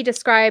way that he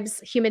describes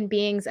human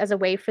beings as a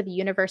way for the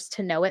universe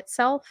to know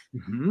itself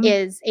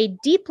is a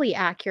deeply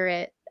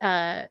accurate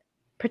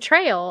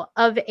portrayal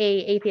of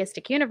a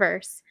atheistic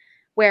universe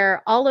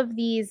where all of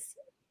these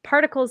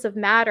particles of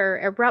matter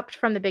erupt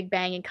from the Big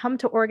Bang and come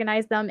to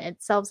organize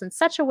themselves in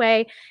such a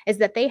way as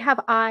that they have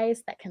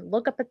eyes that can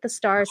look up at the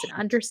stars and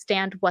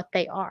understand what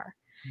they are.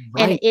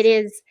 And it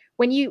is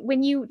when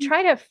you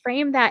try to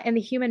frame that in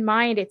the human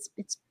mind, it's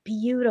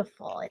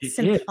beautiful. It's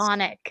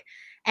symphonic.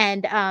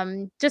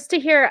 And just to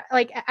hear,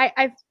 like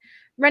I've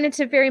run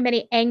into very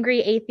many angry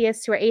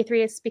atheists who are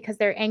atheists because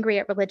they're angry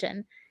at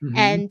religion.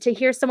 And to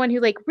hear someone who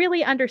like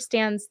really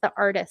understands the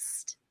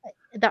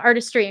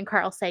artistry in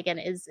Carl Sagan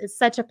is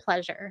such a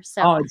pleasure.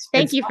 So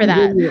thank you for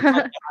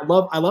that.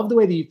 I love the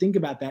way that you think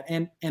about that.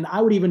 And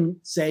I would even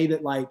say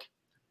that like,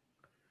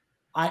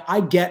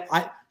 I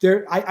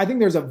think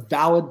there's a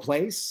valid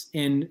place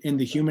in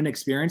the human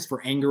experience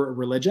for anger at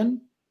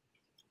religion,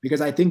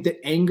 because I think that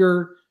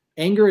anger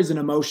is an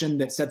emotion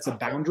that sets a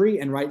boundary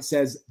and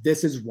says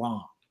this is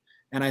wrong.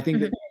 And I think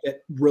that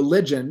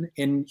religion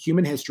in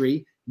human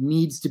history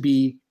needs to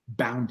be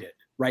bounded,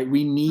 right?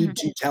 We need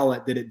to tell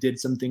it that it did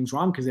some things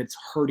wrong because it's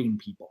hurting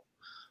people.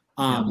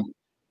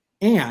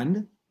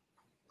 And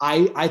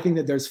I think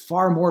that there's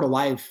far more to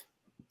life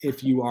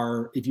if you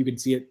can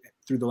see it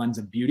through the lens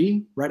of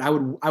beauty, right?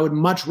 I would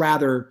much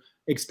rather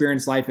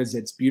experience life as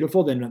it's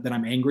beautiful than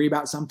I'm angry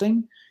about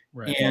something.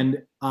 Right.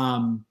 And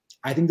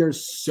I think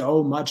there's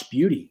so much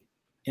beauty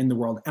in the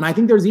world. And I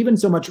think there's even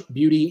so much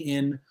beauty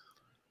in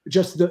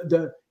just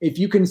if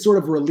you can sort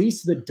of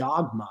release the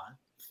dogma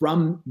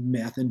from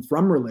myth and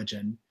from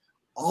religion,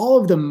 all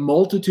of the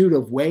multitude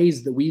of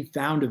ways that we've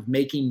found of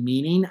making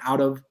meaning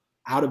out of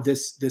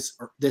this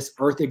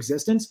earth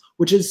existence,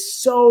 which is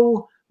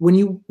so, when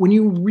you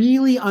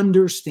really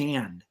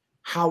understand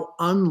how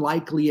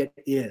unlikely it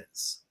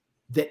is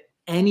that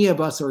any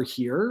of us are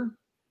here,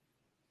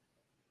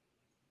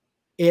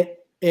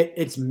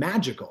 it's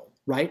magical,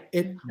 right?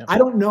 I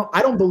don't know.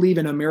 I don't believe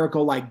in a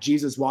miracle like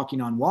Jesus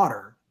walking on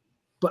water,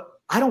 but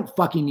I don't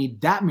fucking need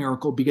that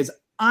miracle because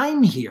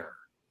I'm here.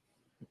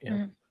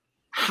 Yeah.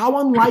 How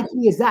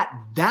unlikely is that?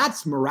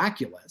 That's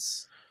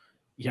miraculous.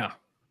 Yeah.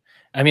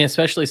 I mean,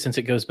 especially since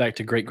it goes back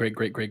to great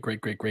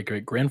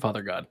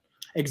grandfather God.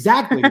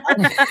 Exactly.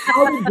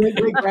 How did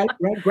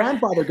great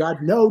grandfather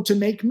God know to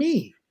make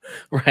me?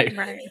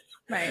 Right.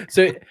 Right.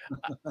 So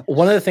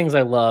one of the things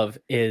I love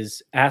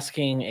is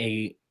asking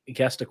a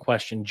guest a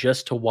question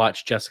just to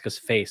watch Jessica's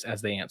face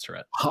as they answer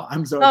it. Oh,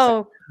 I'm so excited.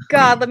 Oh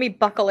God, let me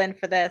buckle in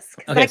for this.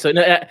 Okay, so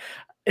no,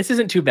 this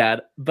isn't too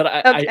bad,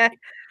 but Okay.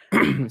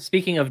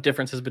 Speaking of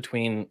differences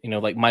between,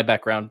 like my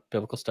background,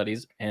 biblical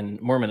studies, and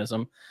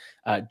Mormonism,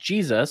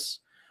 Jesus,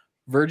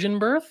 virgin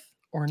birth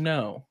or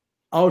no?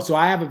 Oh, so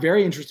I have a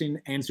very interesting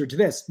answer to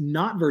this.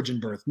 Not virgin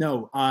birth.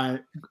 No.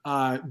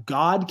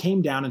 God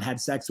came down and had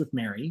sex with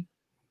Mary,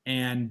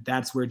 and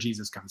that's where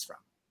Jesus comes from.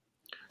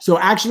 So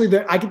actually,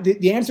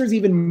 the answer is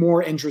even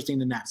more interesting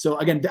than that. So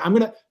again,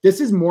 this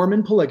is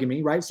Mormon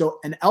polygamy, right? So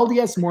an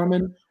LDS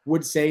Mormon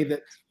would say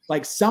that,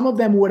 like, some of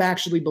them would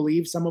actually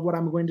believe some of what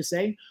I'm going to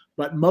say,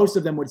 but most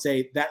of them would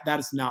say that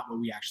is not what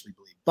we actually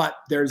believe. But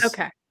there's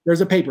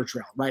a paper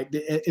trail, right?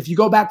 If you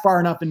go back far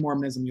enough in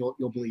Mormonism, you'll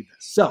believe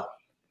this. So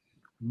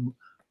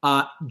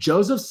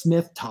Joseph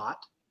Smith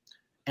taught,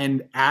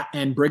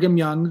 and Brigham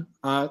Young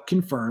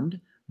confirmed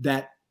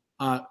that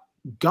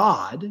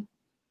God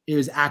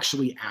is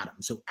actually Adam.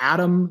 So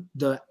Adam,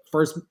 the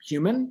first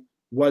human,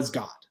 was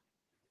God.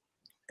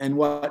 And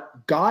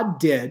what God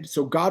did,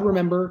 so God,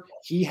 remember,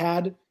 he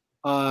had,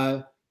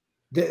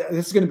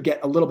 this is going to get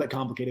a little bit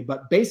complicated,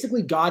 but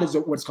basically God is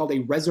what's called a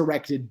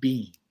resurrected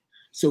being.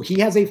 So he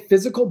has a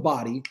physical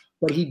body,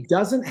 but he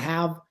doesn't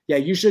have,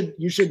 you should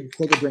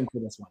take a drink for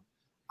this one.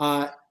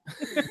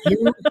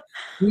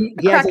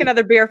 Crack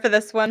another beer for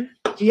this one.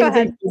 He has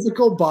a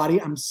physical body.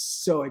 I'm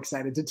so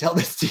excited to tell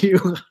this to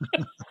you.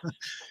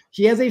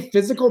 He has a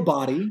physical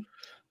body,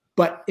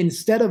 but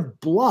instead of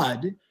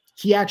blood,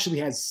 he actually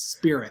has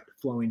spirit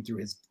flowing through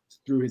his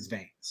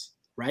veins,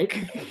 right?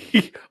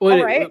 Wait,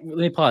 let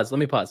me pause.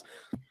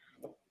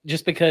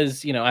 Just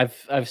because,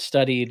 I've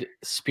studied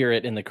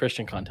spirit in the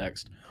Christian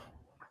context.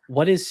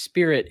 What is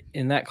spirit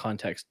in that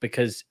context?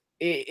 Because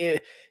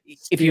if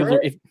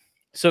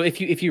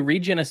you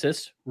read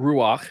Genesis,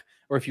 ruach,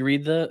 or if you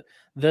read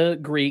the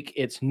Greek,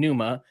 it's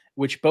pneuma,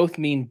 which both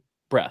mean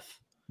breath.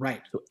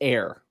 Right. So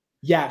air.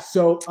 Yeah.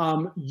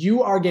 So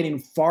you are getting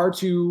far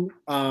too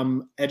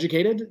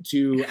educated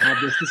to have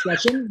this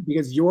discussion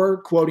because you're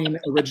quoting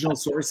original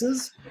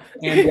sources.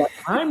 And what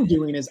I'm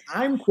doing is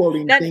I'm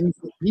quoting things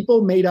that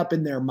people made up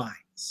in their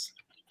minds.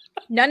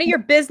 None of your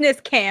business,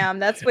 Cam.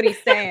 That's what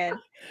he's saying.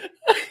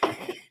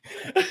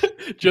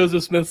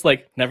 Joseph Smith's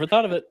like, never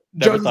thought of it.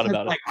 Never thought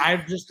about it.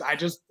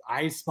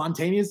 I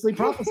spontaneously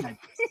prophesied.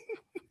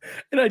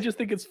 And I just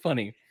think it's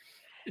funny.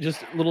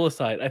 Just a little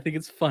aside. I think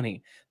it's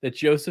funny that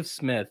Joseph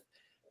Smith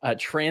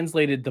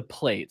translated the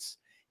plates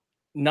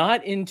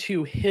not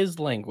into his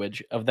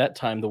language of that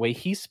time, the way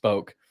he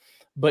spoke,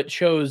 but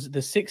chose the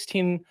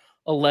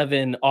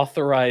 1611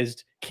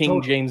 authorized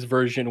King James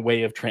Version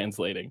way of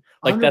translating.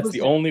 Like 100%. That's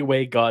the only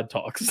way God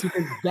talks.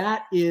 Because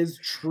that is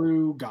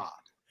true God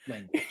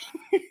language.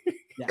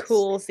 Yes.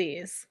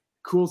 Coolsies.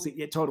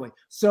 Yeah, totally.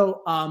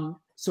 So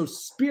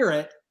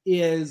spirit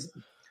is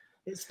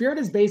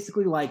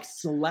basically like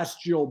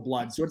celestial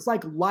blood. So it's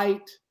like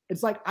light.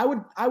 It's like I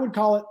would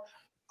call it,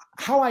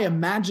 how I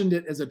imagined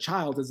it as a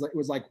child, it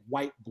was like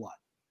white blood.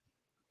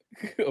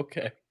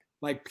 Okay.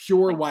 Like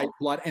pure white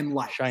blood and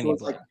light. Shiny so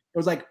blood.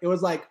 It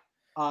was like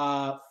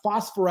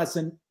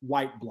phosphorescent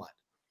white blood.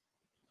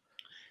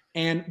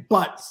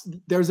 But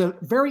there's a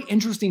very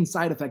interesting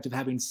side effect of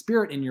having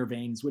spirit in your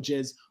veins, which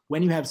is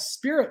when you have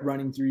spirit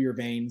running through your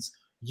veins,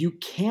 you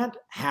can't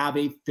have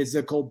a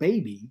physical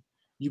baby.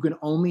 You can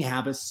only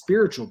have a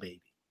spiritual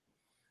baby.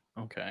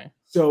 Okay.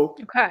 So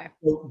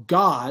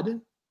God,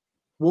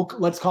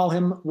 we'll call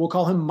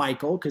him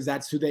Michael, because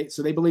that's who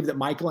they believe that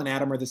Michael and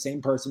Adam are the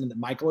same person and that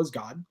Michael is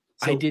God.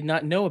 So, I did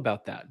not know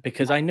about that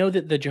because I know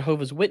that the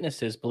Jehovah's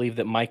Witnesses believe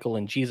that Michael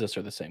and Jesus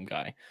are the same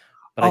guy,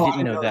 but I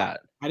didn't know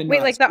that. I didn't Wait,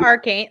 know like that.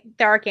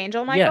 the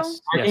Archangel Michael?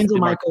 Yes. Archangel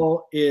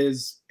Michael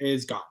is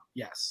God.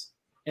 Yes.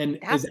 And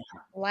that's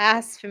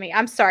blasphemy.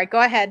 I'm sorry.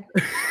 Go ahead.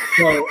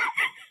 So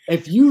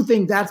if you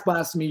think that's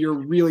blasphemy, you're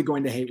really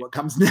going to hate what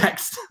comes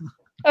next.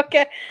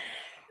 Okay.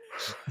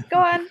 Go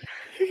on.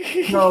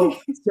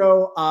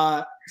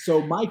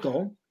 So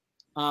Michael,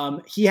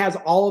 he has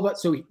all of it.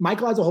 So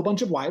Michael has a whole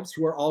bunch of wives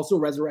who are also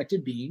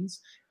resurrected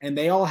beings, and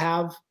they all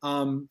have,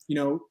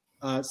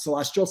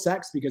 celestial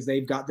sex because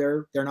they're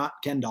not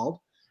Kendalled.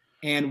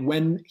 And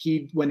when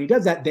he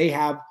does that, they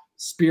have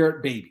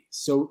spirit babies.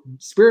 So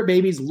spirit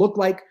babies look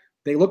like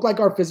They look like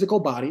our physical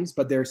bodies,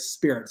 but they're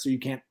spirits. So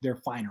they're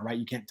finer, right?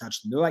 You can't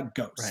touch them. They're like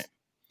ghosts.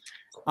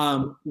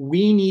 Right.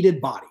 We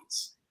needed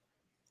bodies.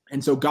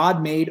 And so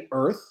God made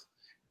Earth.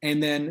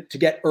 And then to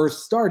get Earth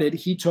started,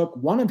 he took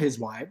one of his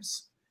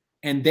wives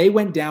and they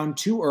went down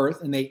to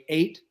Earth and they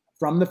ate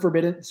from the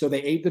forbidden. So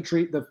they ate the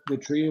tree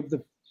of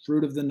the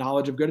fruit of the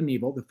knowledge of good and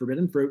evil, the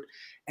forbidden fruit.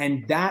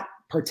 And that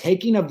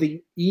partaking of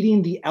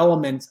eating the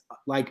elements,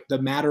 like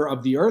the matter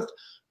of the earth,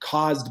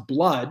 caused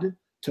blood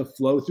to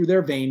flow through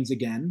their veins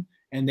again.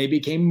 And they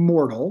became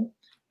mortal.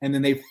 And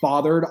then they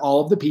fathered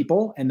all of the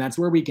people. And that's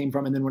where we came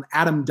from. And then when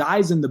Adam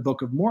dies in the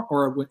book of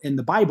or in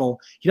the Bible,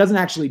 he doesn't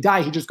actually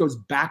die. He just goes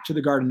back to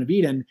the Garden of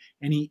Eden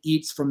and he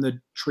eats from the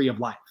tree of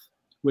life,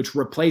 which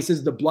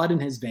replaces the blood in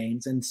his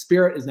veins, and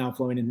spirit is now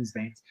flowing in his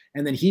veins.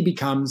 And then he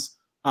becomes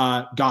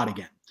God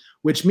again,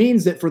 which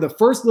means that for the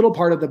first little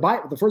part of the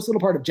Bible, the first little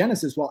part of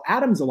Genesis, while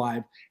Adam's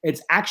alive,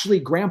 it's actually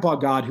Grandpa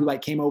God who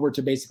like came over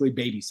to basically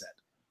babysit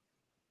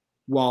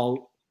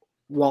while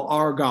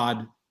our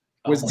God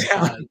was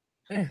down.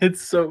 God.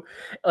 It's so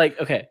like,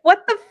 okay.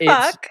 What the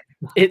fuck?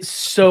 It's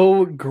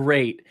so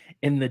great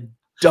in the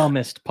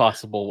dumbest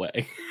possible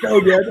way. So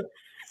good.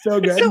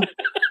 So good. So,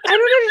 I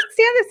don't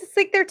understand this. It's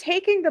like they're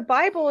taking the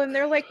Bible and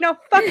they're like, no,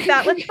 fuck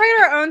that. Let's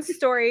write our own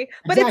story.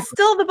 But Exactly. it's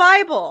still the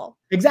Bible.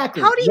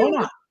 Exactly. How do you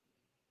Why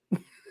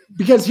not?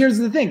 Because here's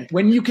the thing: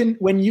 when you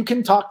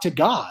can talk to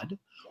God,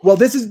 well,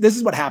 this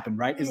is what happened,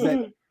 right? Is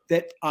that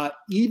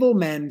evil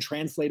men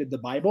translated the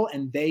Bible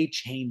and they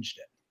changed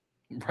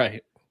it.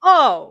 Right.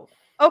 Oh,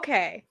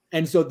 okay.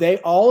 And so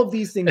all of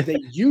these things they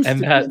used to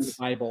be in the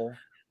Bible.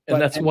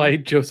 And that's why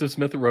Joseph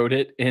Smith wrote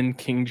it in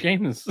King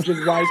James. It's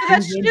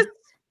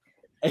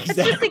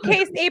just in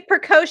case a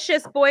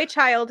precocious boy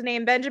child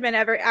named Benjamin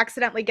ever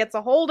accidentally gets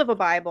a hold of a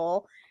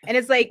Bible and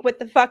it's like, what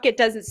the fuck? It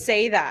doesn't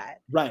say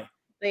that. Right.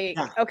 Like,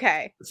 yeah.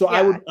 Okay. So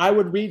yeah. I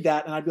would read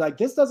that and I'd be like,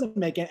 this doesn't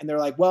make it. And they're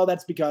like, well,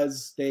 that's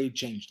because they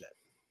changed it.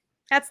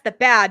 That's the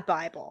bad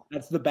Bible.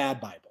 That's the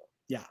bad Bible.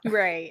 Yeah.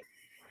 Right.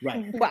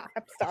 Right. Wow.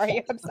 I'm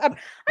sorry. I'm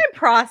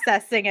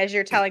processing as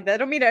you're telling that. I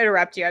don't mean to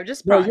interrupt you. I'm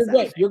just processing. No,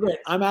 you're great. You're great.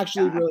 I'm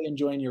actually really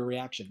enjoying your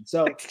reaction.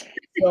 So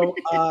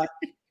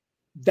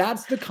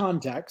that's the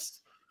context.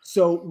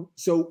 So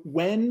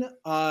when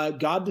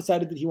God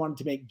decided that he wanted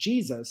to make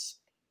Jesus,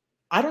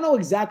 I don't know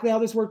exactly how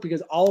this worked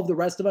because all of the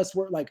rest of us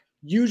were like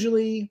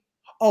usually,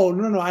 oh,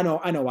 no, I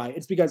know why.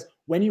 It's because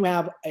when you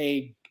have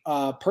a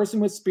person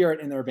with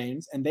spirit in their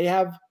veins and they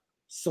have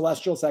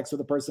celestial sex with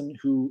a person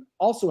who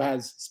also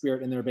has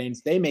spirit in their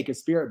veins, they make a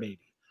spirit baby.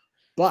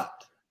 But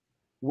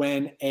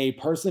when a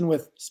person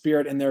with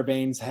spirit in their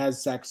veins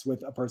has sex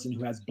with a person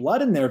who has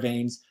blood in their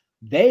veins,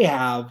 they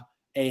have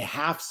a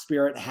half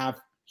spirit, half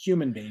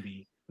human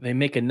baby. They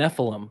make a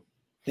Nephilim.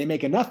 They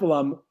make a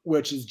Nephilim,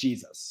 which is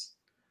Jesus.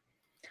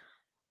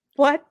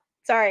 What?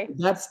 Sorry.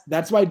 That's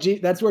why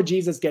that's where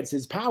Jesus gets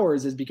his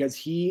powers, is because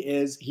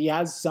he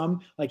has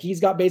some, like, he's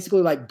got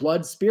basically like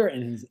blood spirit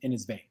in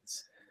his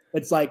veins.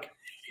 It's like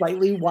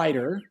slightly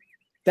whiter.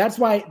 That's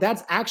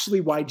actually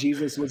why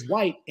Jesus was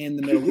white in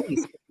the Middle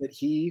East, that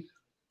he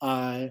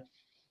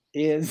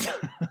is.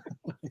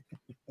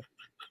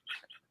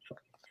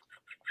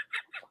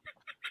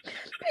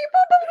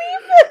 People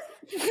believe this.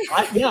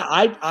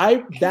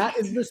 That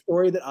is the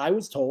story that I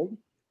was told,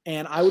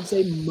 and I would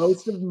say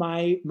most of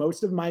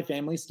my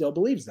family still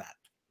believes that.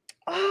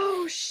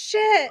 Oh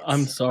shit!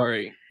 I'm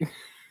sorry.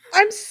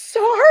 I'm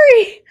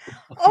sorry.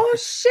 Oh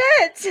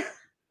shit!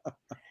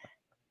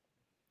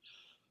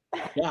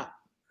 Yeah.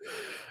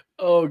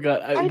 Oh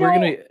god,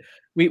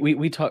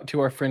 we talked to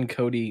our friend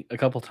Cody a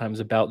couple times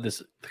about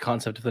the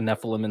concept of the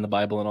Nephilim in the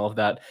Bible and all of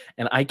that,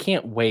 and I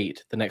can't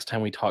wait the next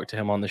time we talk to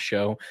him on the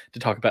show to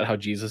talk about how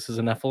Jesus is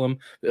a Nephilim.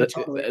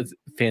 It's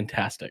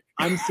fantastic.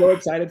 I'm so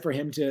excited for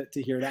him to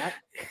hear that.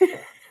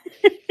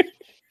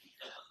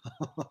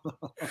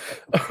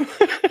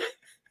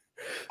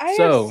 I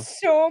have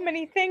so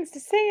many things to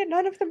say, and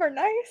none of them are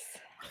nice.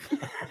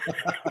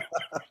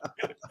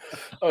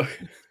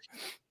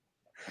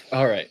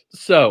 All right,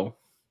 so.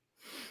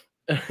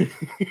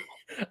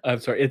 I'm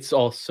sorry. It's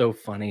all so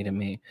funny to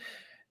me.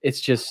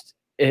 It's just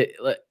in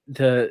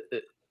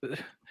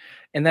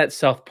that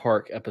South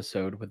Park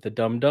episode with the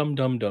dum dum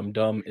dum dum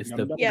dum is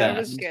the best. Yeah, it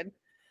was good.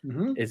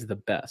 Is the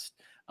best.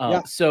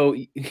 So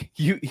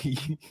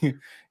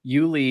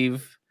you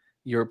leave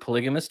your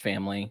polygamist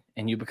family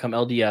and you become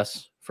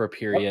LDS for a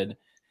period.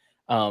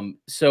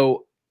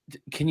 So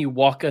can you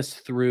walk us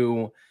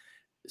through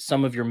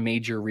some of your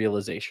major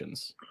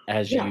realizations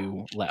as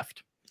you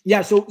left?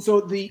 Yeah, so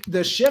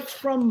the shift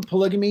from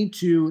polygamy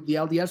to the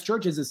LDS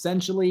church is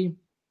essentially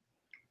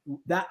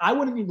that. I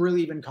wouldn't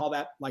really even call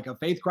that like a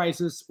faith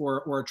crisis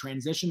or a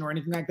transition or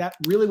anything like that.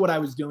 Really, what I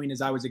was doing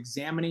is I was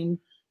examining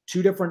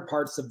two different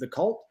parts of the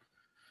cult,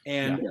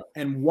 and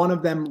one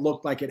of them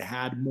looked like it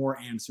had more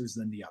answers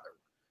than the other,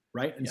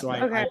 right? And so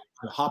I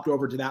hopped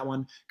over to that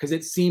one because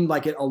it seemed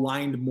like it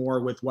aligned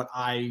more with what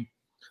I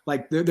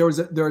like. There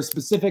was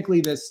specifically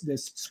this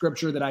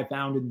scripture that I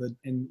found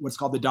in what's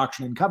called the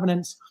Doctrine and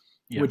Covenants.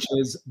 Which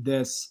is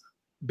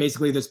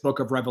basically this book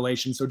of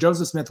Revelation. So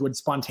Joseph Smith would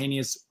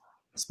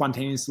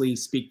spontaneously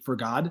speak for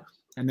God.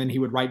 And then he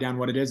would write down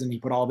what it is, and he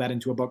put all of that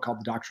into a book called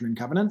The Doctrine and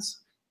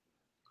Covenants.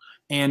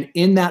 And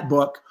in that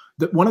book,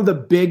 one of the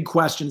big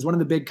questions, one of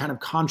the big kind of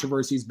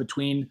controversies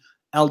between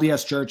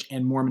LDS Church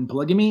and Mormon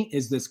polygamy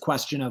is this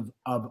question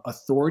of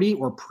authority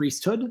or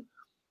priesthood.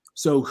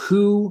 So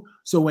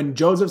when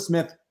Joseph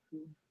Smith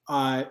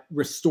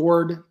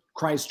restored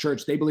Christ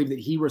Church, they believe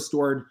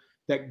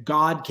that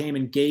God came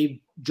and gave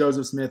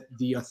Joseph Smith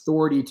the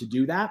authority to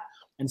do that.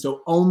 And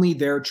so only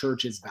their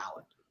church is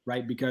valid,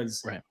 right?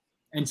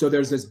 And so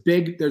there's this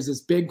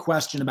big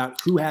question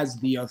about who has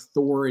the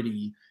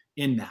authority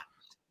in that.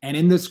 And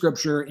in the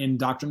scripture in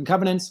Doctrine and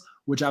Covenants,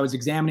 which I was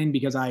examining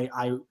because I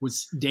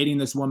was dating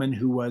this woman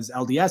who was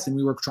LDS, and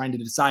we were trying to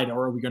decide,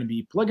 are we going to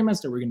be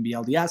polygamist or are we going to be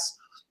LDS?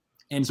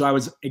 And so I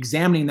was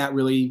examining that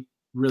really,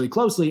 really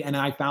closely. And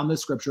I found the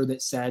scripture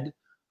that said,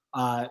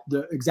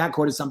 the exact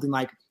quote is something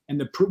like,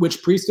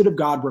 which priesthood of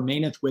God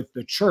remaineth with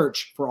the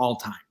church for all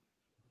time.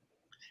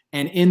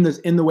 And in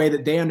the way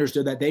that they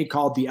understood that, they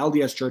called the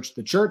LDS Church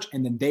the church,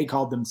 and then they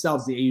called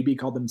themselves, the AUB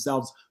called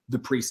themselves the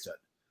priesthood.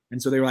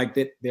 And so they were like,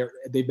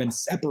 they've been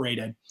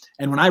separated.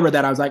 And when I read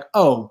that, I was like,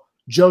 oh,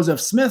 Joseph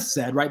Smith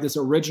said, right, this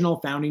original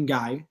founding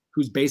guy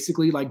who's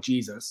basically like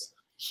Jesus,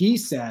 he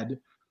said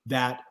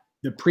that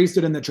the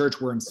priesthood and the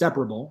church were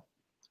inseparable.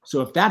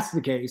 So if that's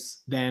the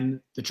case, then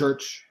the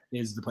church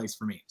is the place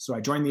for me. So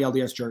I joined the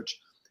LDS Church,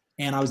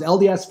 and I was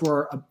LDS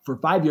for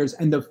 5 years.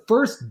 And the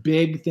first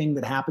big thing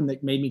that happened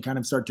that made me kind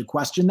of start to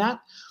question that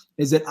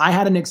is that I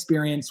had an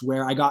experience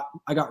where I got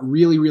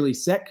really, really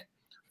sick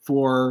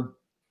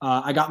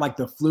I got like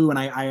the flu, and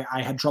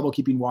I had trouble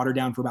keeping water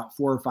down for about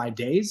 4 or 5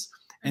 days.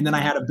 And then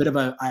I had a bit of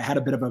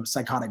a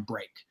psychotic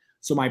break.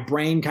 So my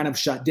brain kind of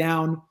shut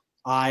down.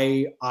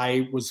 I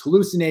was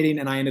hallucinating,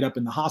 and I ended up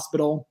in the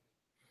hospital.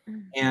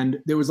 And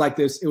there was like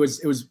this, it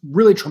was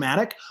really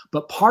traumatic,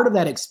 but part of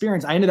that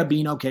experience, I ended up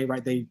being okay,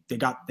 right? They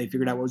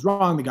figured out what was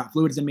wrong. They got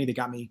fluids in me. They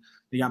got me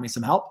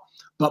some help.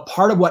 But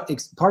part of what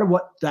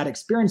that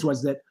experience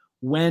was that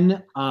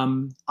when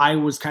I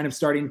was kind of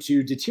starting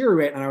to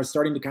deteriorate and I was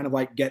starting to kind of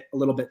like get a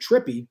little bit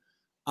trippy,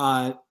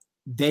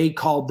 they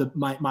called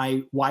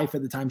my wife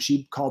at the time,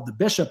 she called the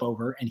bishop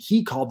over, and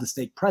he called the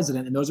stake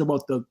president. And those are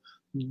both the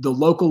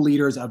local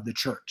leaders of the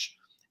church.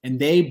 And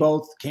they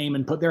both came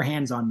and put their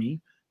hands on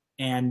me,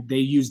 and they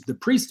used the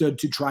priesthood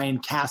to try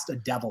and cast a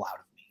devil out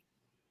of me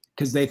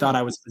because they thought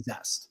I was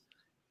possessed.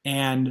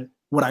 And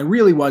what I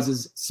really was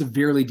is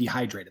severely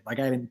dehydrated. Like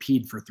I hadn't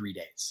peed for 3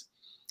 days.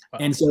 Wow.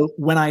 And so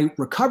when I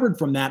recovered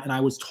from that and I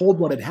was told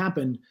what had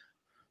happened,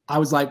 I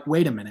was like,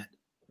 wait a minute.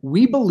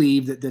 We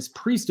believe that this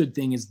priesthood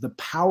thing is the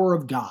power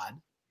of God.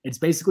 It's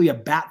basically a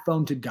bat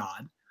phone to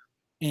God.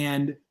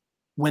 And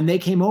when they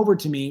came over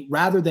to me,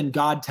 rather than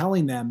God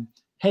telling them,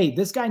 hey,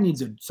 this guy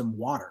needs some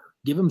water,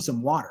 give him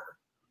some water,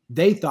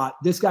 they thought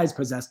this guy's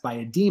possessed by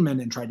a demon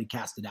and tried to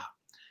cast it out.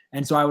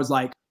 And so I was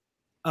like,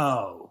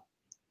 oh,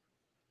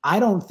 I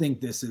don't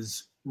think this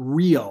is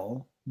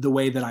real the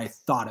way that I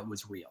thought it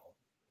was real.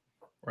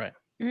 Right.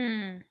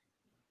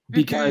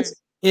 Because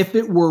if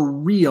it were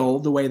real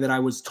the way that I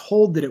was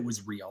told that it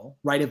was real,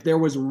 right? If there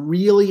was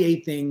really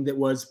a thing that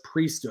was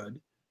priesthood,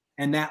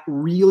 and that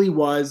really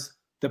was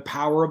the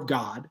power of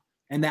God,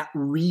 and that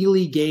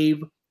really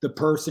gave the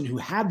person who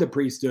had the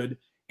priesthood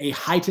a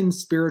heightened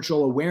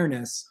spiritual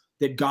awareness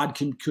that God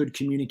could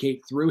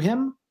communicate through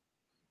him,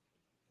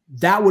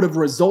 that would have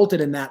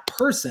resulted in that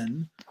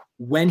person,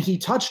 when he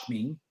touched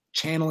me,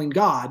 channeling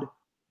God,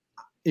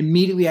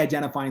 immediately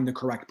identifying the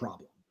correct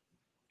problem.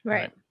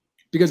 Right.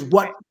 Because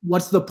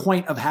what's the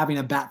point of having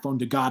a bat phone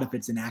to God if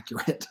it's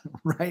inaccurate,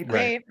 right?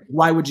 Right.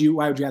 Why would you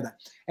have that?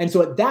 And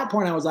so at that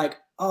point I was like,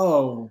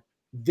 oh,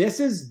 this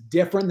is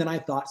different than I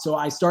thought. So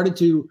I started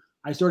to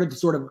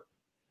sort of,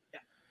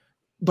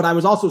 but I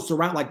was also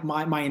surrounded, like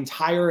my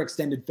entire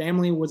extended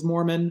family was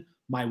Mormon.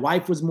 My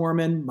wife was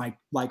Mormon.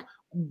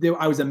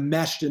 I was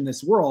enmeshed in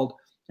this world.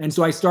 And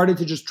so I started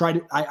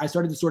to I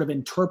started to sort of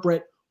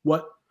interpret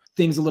what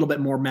things a little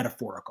bit more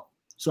metaphorical.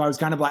 So I was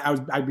kind of like,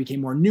 I became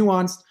more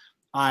nuanced.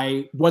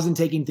 I wasn't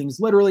taking things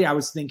literally. I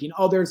was thinking,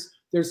 oh, there's,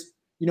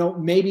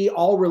 maybe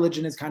all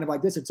religion is kind of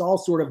like this. It's all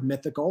sort of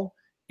mythical.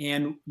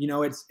 And,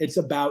 it's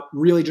about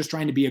really just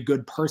trying to be a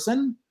good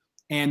person.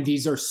 And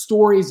these are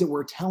stories that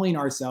we're telling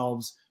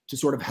ourselves to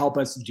sort of help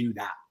us do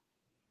that.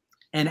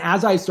 And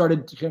as I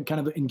started to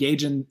kind of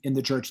engage in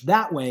the church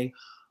that way,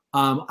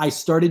 I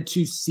started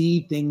to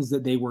see things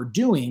that they were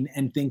doing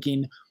and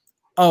thinking,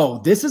 oh,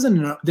 this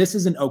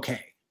isn't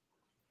okay,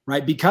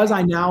 right? Because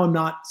I now am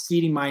not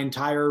seeding my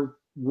entire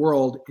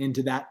world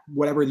into that,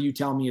 whatever you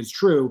tell me is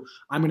true,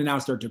 I'm going to now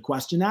start to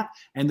question that.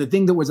 And the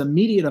thing that was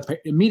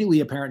immediately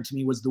apparent to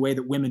me was the way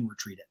that women were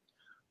treated.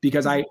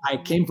 Because I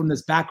came from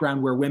this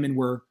background where women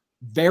were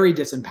very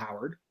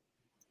disempowered.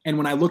 And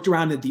when I looked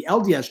around at the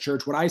LDS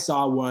church, what I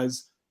saw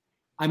was,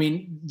 I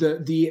mean,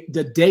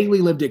 the daily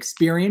lived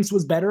experience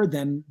was better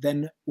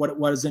than what it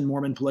was in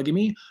Mormon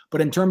polygamy.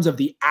 But in terms of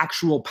the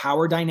actual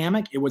power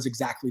dynamic, it was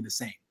exactly the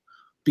same.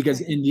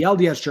 Because in the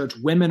LDS church,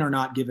 women are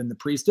not given the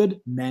priesthood,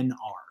 men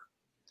are.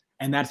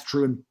 And that's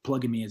true in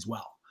polygamy as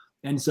well.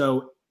 And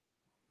so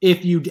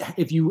if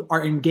you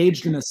are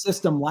engaged in a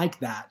system like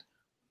that,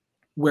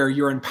 where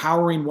you're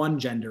empowering one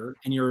gender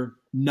and you're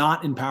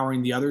not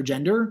empowering the other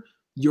gender,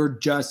 you're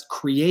just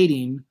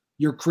creating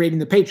the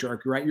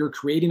patriarchy, right? You're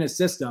creating a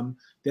system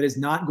that is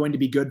not going to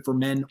be good for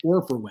men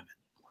or for women.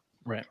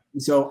 Right.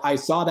 And so I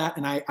saw that,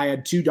 and I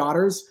had 2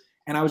 daughters,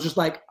 and I was just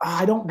like,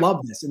 I don't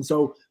love this. And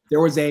so there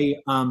was a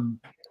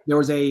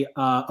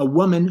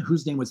woman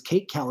whose name was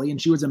Kate Kelly, and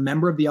she was a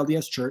member of the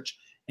LDS Church,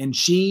 and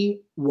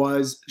she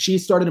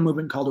started a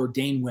movement called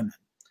Ordained Women,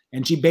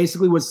 and she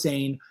basically was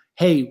saying,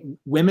 hey,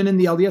 women in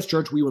the LDS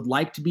Church, we would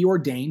like to be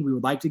ordained. We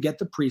would like to get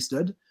the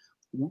priesthood.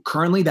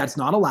 Currently, that's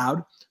not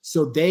allowed.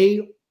 So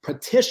they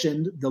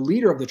petitioned the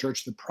leader of the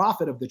church, the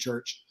prophet of the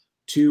church,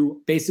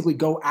 to basically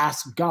go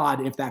ask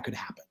God if that could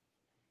happen,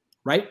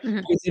 right?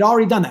 Mm-hmm. They'd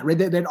already done that, right?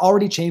 They'd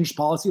already changed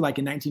policy, like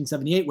in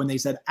 1978, when they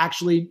said,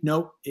 actually,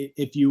 no,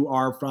 if you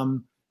are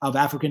of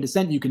African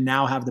descent, you can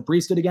now have the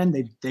priesthood again.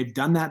 They've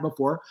done that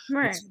before.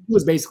 Right. He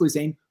was basically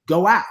saying,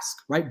 go ask,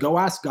 right? Go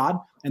ask God.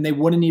 And they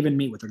wouldn't even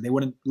meet with her. They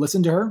wouldn't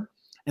listen to her.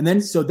 And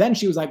then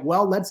she was like,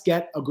 well, let's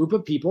get a group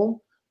of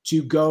people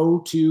to go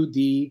to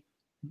the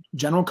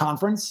general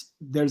conference.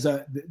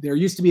 There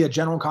used to be a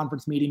general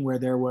conference meeting where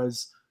there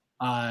was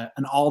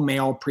an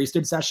all-male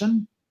priesthood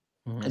session.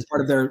 Mm-hmm. As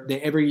part of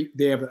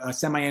they have a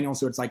semi-annual.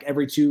 So it's like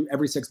every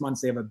 6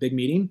 months, they have a big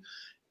meeting.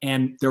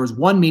 And there was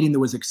one meeting that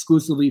was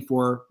exclusively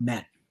for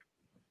men.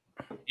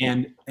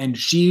 And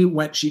she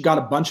got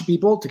a bunch of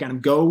people to kind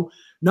of go,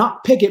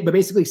 not picket, but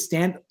basically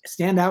stand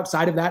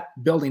outside of that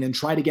building and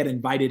try to get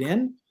invited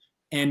in.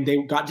 And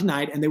they got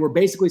denied. And they were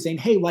basically saying,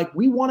 hey, like,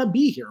 we want to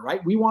be here, right?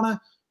 We want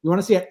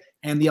to see it.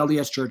 And the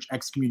LDS Church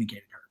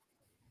excommunicated her.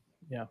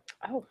 Yeah.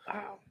 Oh,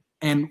 wow.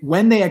 And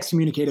when they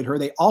excommunicated her,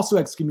 they also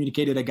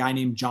excommunicated a guy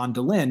named John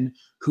DeLynn,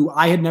 who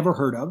I had never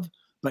heard of,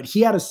 but he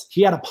had a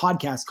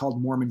podcast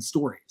called Mormon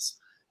Stories.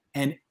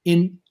 And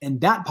in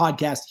that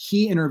podcast,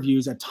 he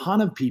interviews a ton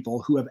of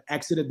people who have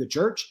exited the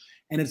church.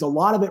 And a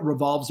lot of it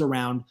revolves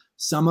around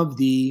some of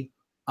the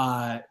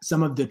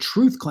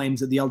truth claims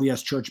that the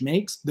LDS Church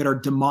makes that are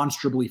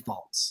demonstrably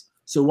false.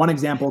 So one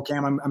example,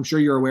 Cam, I'm sure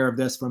you're aware of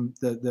this from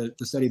the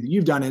study that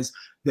you've done, is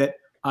that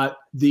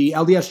the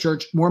LDS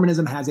Church,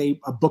 Mormonism, has a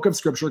book of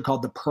scripture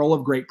called the Pearl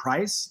of Great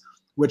Price,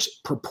 which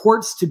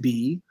purports to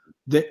be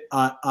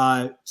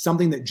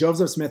something that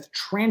Joseph Smith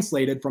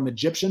translated from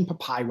Egyptian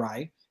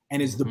papyri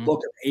and is the book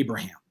of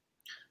Abraham.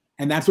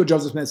 And that's what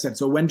Joseph Smith said.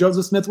 So when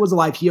Joseph Smith was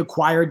alive, he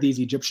acquired these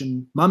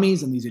Egyptian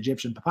mummies and these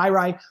Egyptian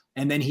papyri,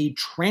 and then he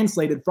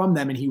translated from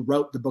them and he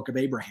wrote the book of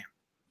Abraham.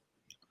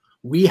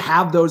 We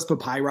have those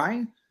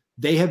papyri.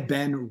 They have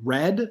been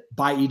read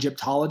by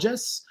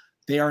Egyptologists.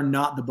 They are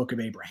not the book of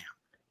Abraham.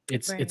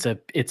 It's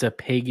a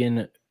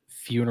pagan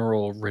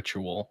funeral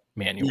ritual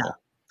manual.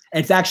 Yeah.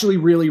 It's actually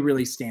really,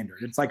 really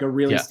standard. It's like a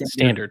really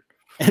standard.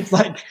 It's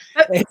like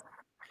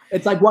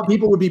what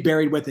people would be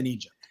buried with in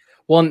Egypt.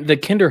 Well, and the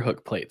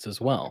Kinderhook plates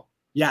as well.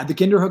 Yeah, the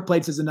Kinderhook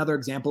plates is another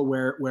example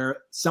where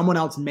someone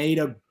else made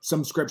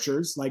some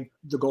scriptures, like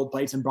the gold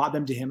plates, and brought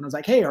them to him and was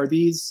like, hey, are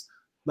these,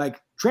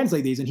 like,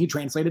 translate these? And he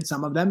translated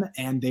some of them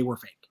and they were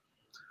fake.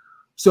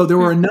 So there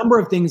were a number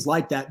of things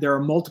like that. There are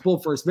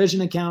multiple First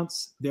Vision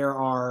accounts.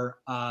 There's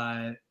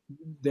the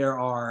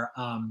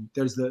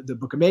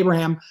Book of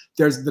Abraham.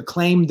 There's the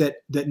claim that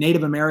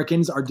Native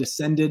Americans are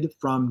descended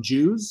from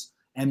Jews,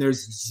 and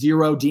there's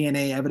zero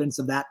DNA evidence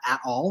of that at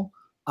all.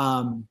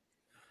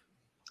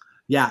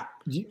 Yeah,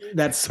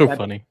 that's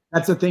funny.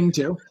 That's a thing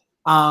too.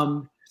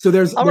 So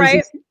there's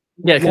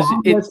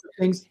because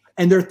things,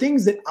 and there are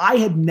things that I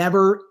had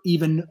never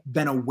even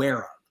been aware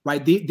of.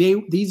 Right?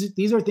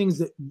 These are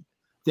things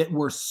that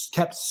were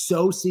kept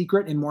so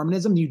secret in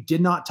Mormonism. You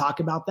did not talk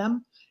about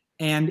them,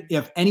 and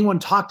if anyone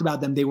talked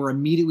about them, they were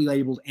immediately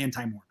labeled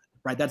anti-Mormon.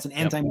 Right? That's an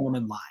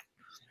anti-Mormon lie.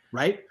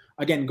 Right?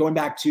 Again, going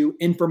back to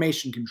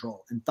information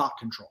control and thought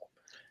control.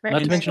 Right.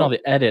 Not to mention all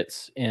the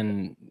edits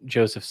in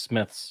Joseph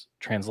Smith's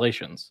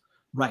translations.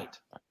 Right.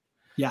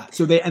 Yeah.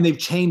 So they've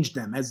changed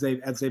them as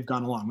they've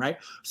gone along. Right.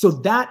 So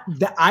that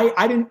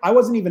I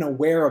wasn't even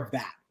aware of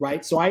that.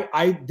 Right. So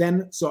I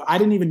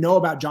didn't even know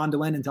about John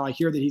DeLynn until I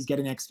hear that he's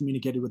getting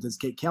excommunicated with his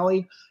Kate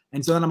Kelly.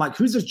 And so then I'm like,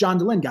 who's this John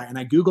DeLynn guy? And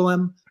I Google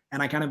him,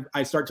 and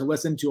I start to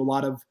listen to a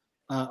lot of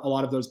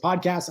those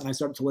podcasts, and I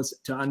start to listen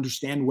to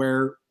understand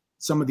where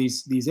some of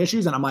these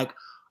issues. And I'm like,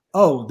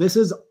 oh, this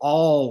is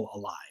all a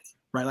lie.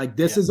 Right? Like,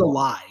 this is a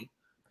lie.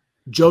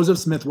 Joseph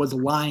Smith was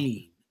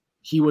lying.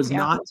 He was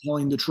not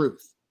telling the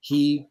truth.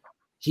 He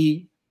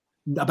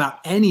about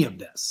any of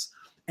this.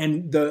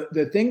 And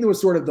the thing that was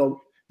sort of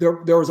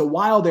there was a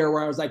while there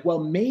where I was like, well,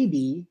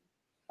 maybe,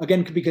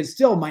 again, because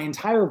still my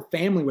entire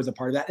family was a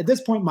part of that. At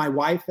this point, my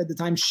wife at the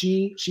time,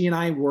 she and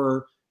I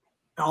were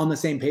on the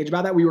same page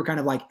about that. We were kind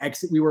of like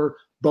we were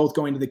both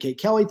going to the Kate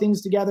Kelly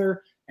things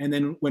together. And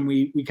then when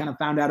we kind of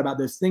found out about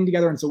this thing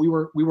together, and so we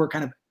were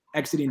kind of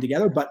exiting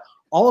together, but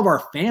all of our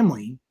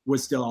family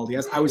was still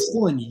LDS. I was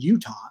still in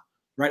Utah,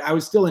 right? I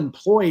was still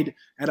employed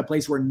at a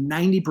place where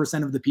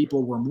 90% of the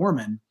people were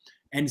Mormon.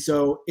 And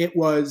so it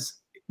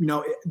was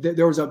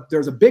there was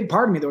a big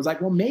part of me that was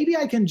like, well, maybe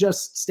I can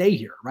just stay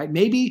here, right?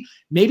 Maybe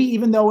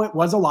even though it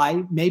was a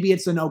lie, maybe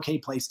it's an okay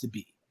place to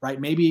be, right?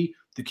 Maybe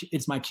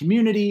it's my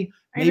community.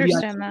 Maybe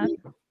I can be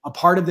a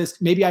part of this.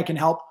 Maybe I can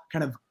help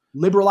kind of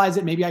liberalize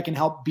it. Maybe I can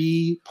help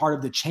be part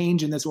of the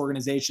change in this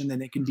organization,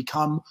 and it can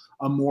become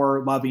a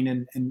more loving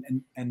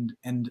and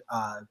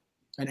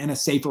a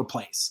safer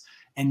place.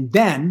 And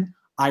then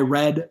I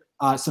read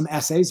some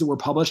essays that were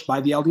published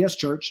by the LDS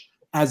Church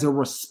as a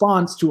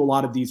response to a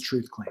lot of these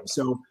truth claims.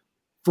 So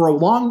for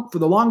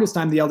the longest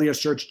time, the LDS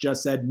Church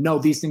just said, no,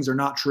 these things are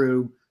not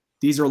true.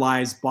 These are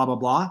lies, blah, blah,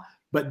 blah.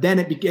 But then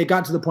it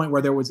got to the point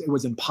where it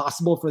was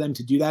impossible for them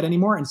to do that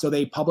anymore. And so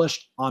they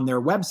published on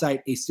their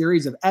website a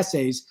series of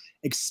essays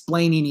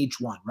explaining each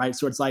one, right?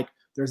 So it's like,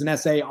 there's an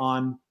essay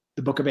on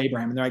the Book of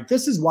Abraham. And they're like,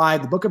 this is why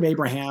the Book of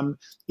Abraham,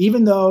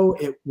 even though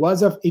it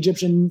was an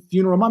Egyptian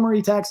funeral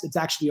mummery text, it's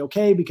actually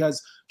okay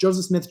because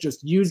Joseph Smith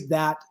just used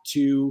that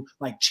to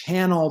like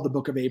channel the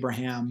Book of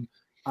Abraham,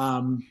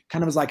 kind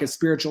of as like a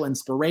spiritual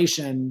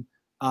inspiration.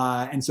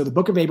 And so the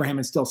Book of Abraham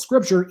is still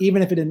scripture,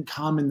 even if it didn't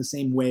come in the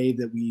same way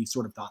that we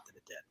sort of thought that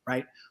it did,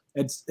 right?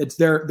 It's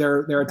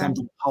their attempt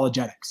at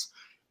apologetics.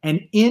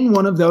 And in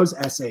one of those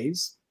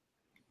essays,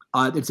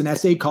 it's an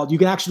essay called, you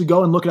can actually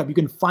go and look it up. You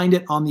can find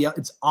it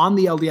it's on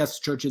the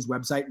LDS Church's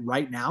website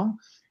right now.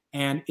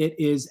 And it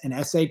is an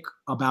essay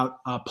about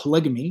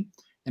polygamy.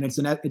 And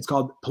it's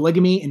called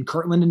Polygamy in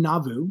Kirtland and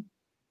Nauvoo.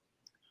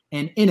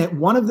 And in it,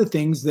 one of the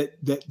things that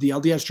the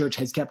LDS Church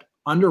has kept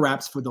under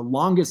wraps for the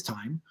longest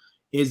time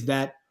is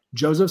that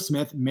Joseph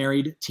Smith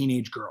married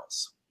teenage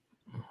girls.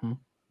 Mm-hmm.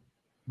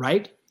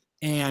 Right?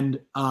 And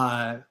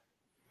I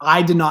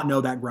did not know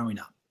that growing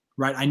up.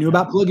 Right. I knew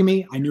about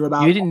polygamy. I knew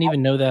about. You didn't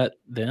even know that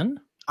then?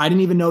 I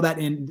didn't even know that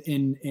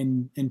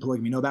in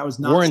polygamy. No, that was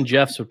not. Warren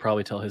Jeffs would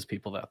probably tell his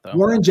people that, though.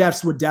 Warren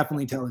Jeffs would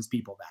definitely tell his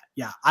people that.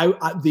 Yeah.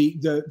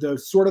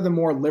 The sort of the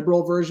more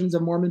liberal versions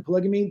of Mormon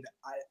polygamy,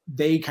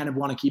 they kind of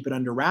want to keep it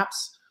under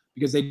wraps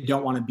because they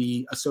don't want to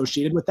be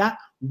associated with that.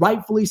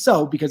 Rightfully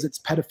so, because it's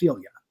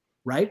pedophilia.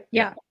 Right.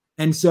 Yeah.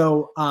 And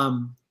so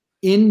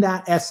in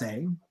that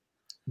essay,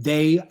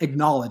 they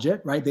acknowledge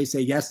it. Right. They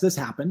say, yes, this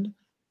happened.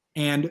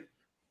 And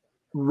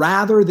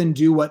rather than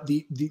do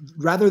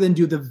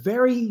the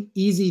very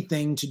easy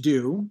thing to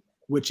do,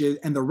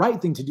 and the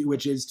right thing to do,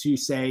 which is to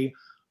say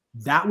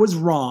that was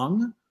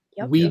wrong.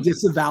 Yep, we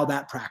disavow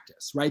that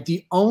practice, right?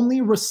 The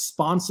only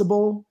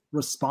responsible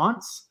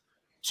response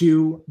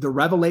to the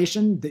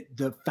revelation that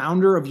the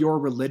founder of your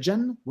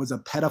religion was a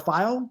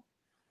pedophile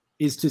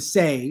is to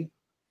say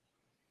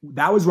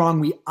that was wrong.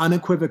 We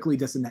unequivocally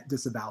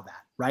disavow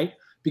that, right?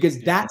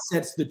 Because that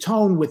sets the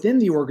tone within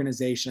the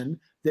organization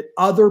that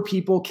other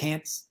people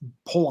can't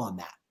pull on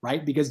that,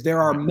 right? Because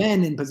there are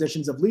men in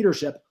positions of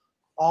leadership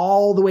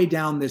all the way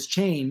down this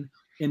chain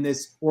in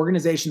this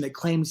organization that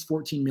claims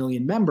 14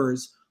 million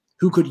members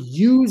who could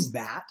use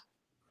that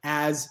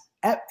as,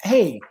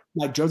 hey,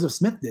 like Joseph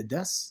Smith did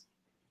this.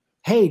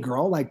 Hey,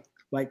 girl, like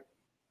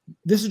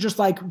this is just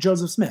like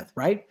Joseph Smith,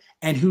 right?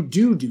 And who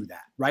do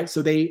that, right?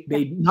 So they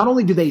not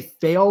only do they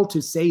fail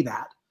to say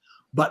that,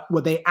 but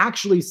what they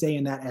actually say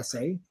in that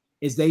essay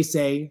is they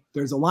say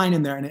there's a line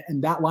in there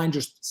and that line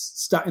just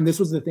stuck. And this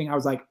was the thing I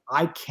was like,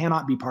 I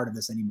cannot be part of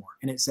this anymore.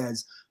 And it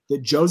says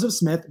that Joseph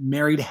Smith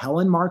married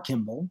Helen Mar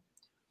Kimball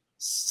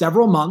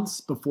several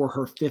months before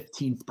her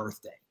 15th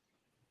birthday.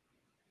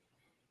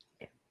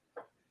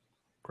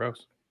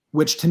 Gross.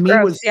 Which to me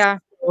was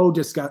so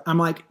disgusting. I'm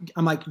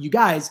like, you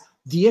guys,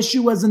 the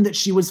issue wasn't that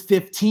she was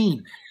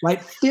 15.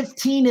 Like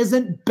 15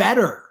 isn't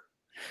better.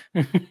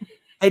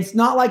 It's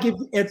not like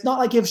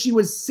if she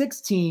was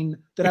 16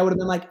 that I would have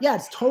been like, yeah,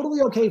 it's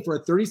totally okay for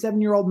a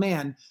 37-year-old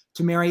man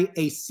to marry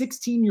a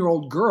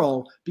 16-year-old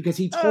girl because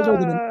he told her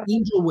that an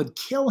angel would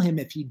kill him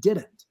if he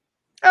didn't.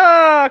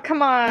 Oh,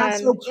 come on.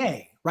 That's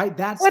okay, right?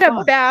 That's what fine.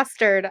 A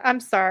bastard. I'm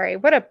sorry.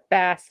 What a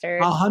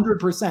bastard.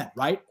 100%,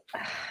 right?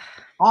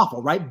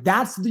 Awful, right?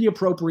 That's the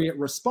appropriate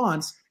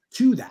response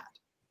to that,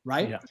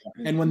 right? Yeah.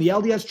 And when the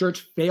LDS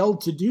Church failed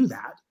to do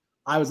that,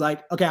 I was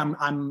like, okay,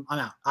 I'm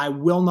out. I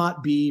will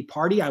not be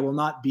party. I will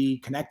not be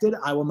connected.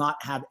 I will not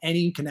have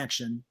any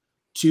connection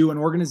to an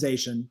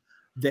organization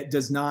that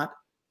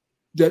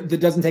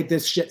doesn't take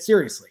this shit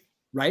seriously,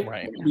 right?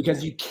 Right.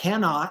 Because you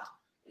cannot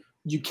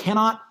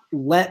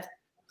let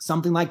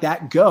something like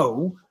that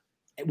go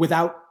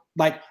without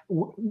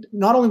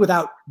not only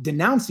without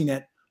denouncing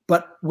it,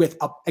 but with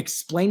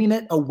explaining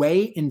it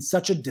away in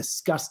such a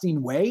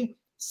disgusting way.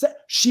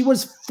 She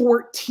was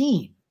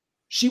 14.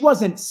 She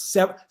wasn't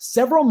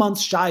several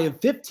months shy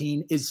of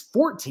 15 is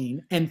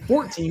 14, and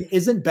 14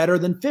 isn't better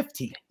than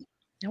 15.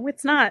 No,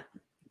 it's not.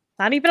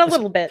 Not even a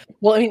little bit.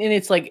 Well, I mean, and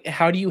it's like,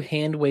 how do you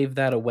hand wave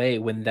that away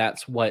when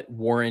that's what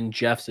Warren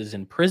Jeffs is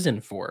in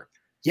prison for?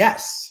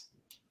 Yes.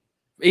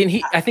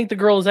 And I think the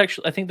girls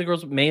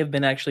may have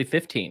been actually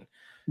 15.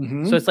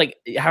 Mm-hmm. So it's like,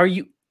 how are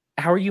you?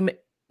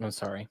 I'm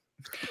sorry.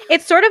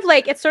 It's sort of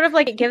like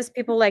it gives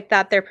people like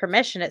that their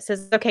permission. It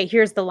says, okay,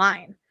 here's the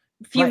line.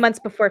 A few months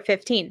before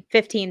 15.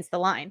 15's the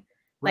line.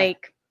 Right.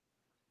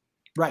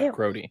 Like,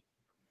 Grody.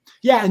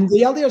 Yeah, and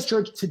the LDS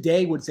Church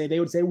today would say,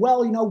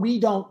 well, we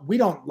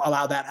don't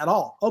allow that at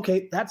all.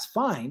 Okay, that's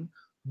fine,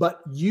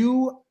 but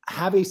you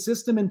have a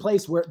system in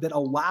place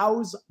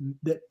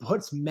that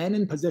puts men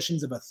in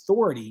positions of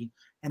authority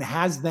and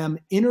has them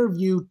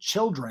interview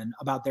children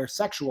about their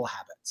sexual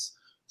habits.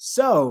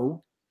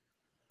 So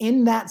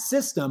in that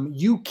system,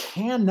 you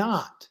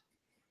cannot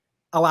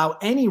allow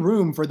any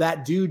room for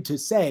that dude to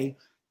say,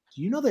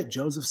 do you know that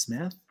Joseph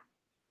Smith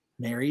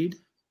married?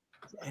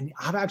 And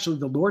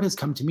the Lord has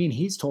come to me and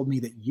he's told me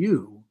that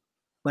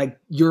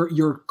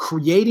you're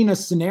creating a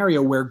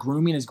scenario where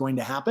grooming is going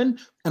to happen.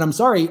 And I'm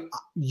sorry,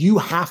 you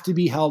have to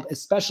be held,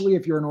 especially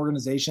if you're an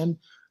organization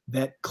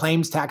that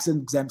claims tax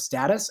exempt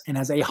status and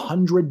has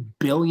 $100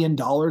 billion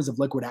of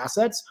liquid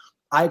assets.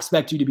 I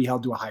expect you to be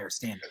held to a higher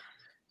standard.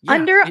 Yeah,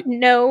 under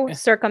no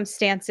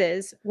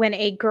circumstances, when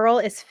a girl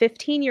is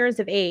 15 years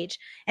of age,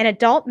 an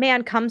adult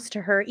man comes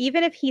to her,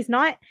 even if he's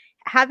not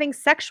having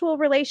sexual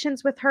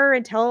relations with her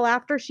until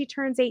after she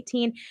turns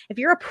 18, if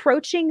you're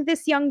approaching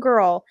this young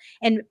girl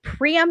and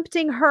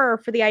preempting her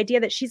for the idea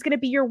that she's going to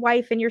be your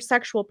wife and your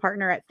sexual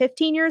partner at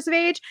 15 years of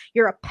age,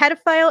 you're a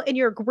pedophile and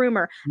you're a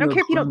groomer. I don't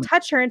care if you don't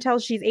touch her until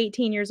she's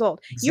 18 years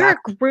old. Exactly. You're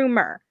a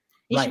groomer.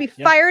 You should be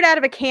fired out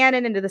of a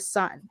cannon into the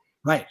sun.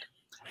 Right.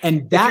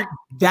 And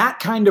that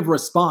kind of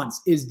response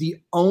is the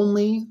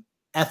only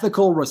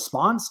ethical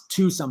response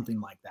to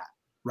something like that,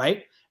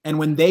 right? And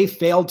when they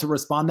failed to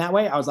respond that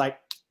way, I was like,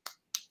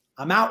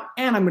 I'm out,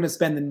 and I'm going to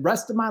spend the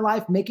rest of my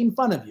life making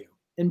fun of you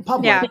in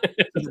public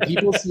so that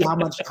people see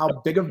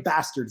how big of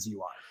bastards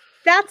you are.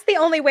 That's the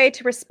only way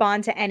to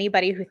respond to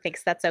anybody who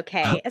thinks that's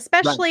okay,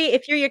 especially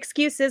if your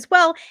excuse is,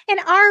 well, in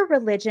our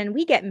religion,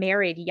 we get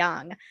married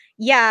young.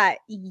 Yeah,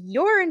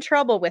 you're in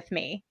trouble with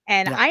me,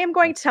 and I am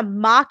going to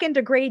mock and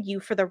degrade you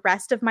for the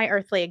rest of my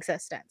earthly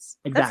existence.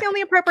 Exactly. That's the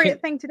only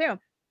appropriate thing to do.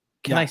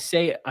 Can I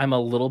say I'm a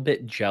little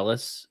bit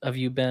jealous of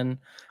you, Ben?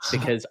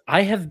 Because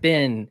I have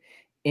been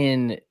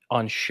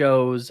on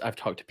shows, I've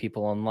talked to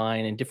people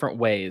online in different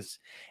ways,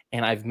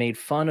 and I've made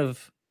fun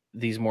of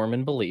these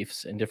Mormon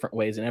beliefs in different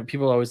ways. And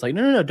people are always like,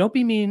 no, don't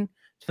be mean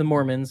to the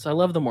Mormons. I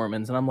love the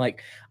Mormons. And I'm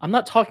like, I'm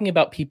not talking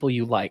about people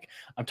you like.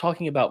 I'm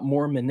talking about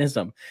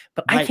Mormonism,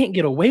 but I can't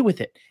get away with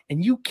it.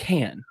 And you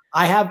can.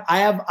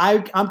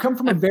 I'm come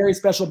from a very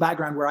special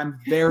background where I'm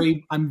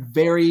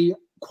very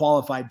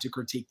qualified to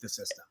critique the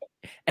system.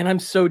 And I'm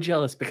so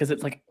jealous because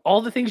it's like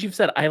all the things you've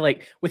said, I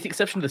like, with the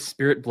exception of the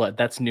spirit blood,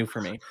 that's new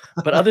for me.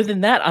 But other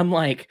than that, I'm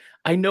like,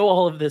 I know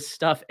all of this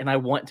stuff and I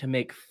want to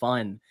make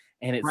fun.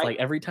 And it's like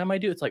every time I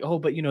do, it's like, oh,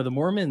 but the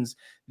Mormons,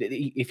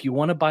 if you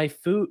want to buy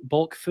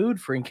bulk food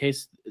for in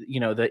case,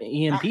 the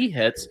EMP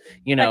hits,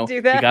 you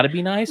got to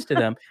be nice to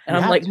them. And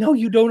I'm like, no,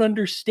 you don't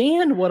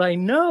understand what I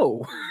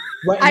know.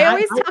 Right. I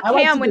always tell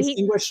Cam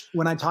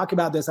when I talk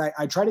about this,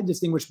 I try to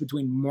distinguish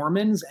between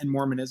Mormons and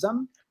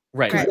Mormonism.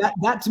 Right.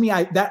 That to me,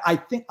 I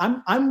think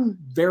I'm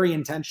very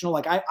intentional.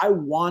 Like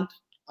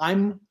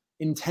I'm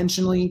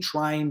intentionally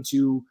trying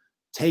to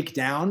take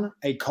down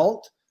a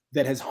cult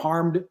that has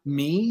harmed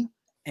me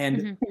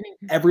and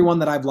everyone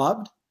that I've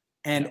loved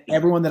and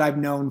everyone that I've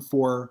known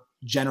for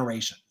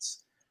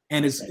generations,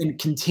 and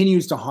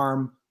continues to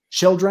harm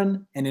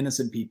children and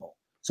innocent people.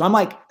 So I'm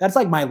like, that's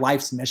like my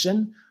life's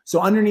mission.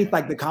 So underneath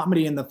like the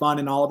comedy and the fun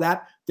and all of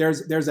that,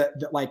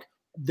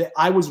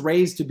 I was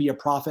raised to be a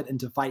prophet and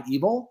to fight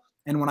evil.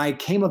 And when I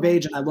came of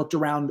age and I looked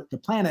around the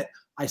planet,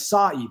 I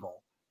saw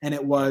evil, and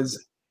it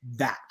was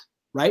that,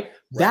 right?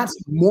 That's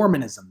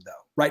Mormonism though.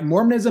 Right.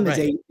 Mormonism is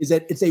a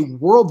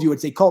worldview.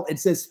 It's a cult.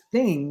 It's this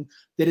thing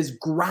that is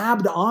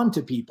grabbed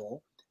onto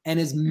people and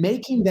is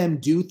making them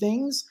do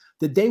things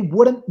that they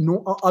wouldn't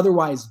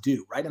otherwise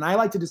do. Right. And I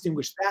like to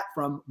distinguish that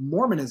from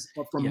Mormons.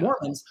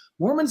 Mormons.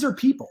 Mormons are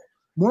people.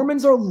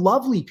 Mormons are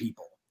lovely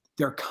people.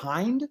 They're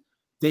kind.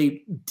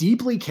 They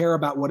deeply care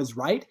about what is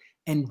right.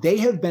 And they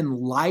have been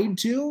lied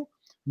to,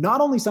 not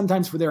only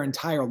sometimes for their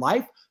entire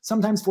life,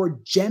 sometimes for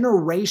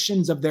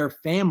generations of their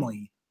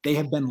family. They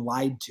have been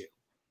lied to.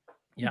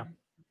 Yeah.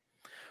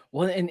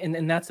 Well,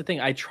 and that's the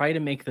thing. I try to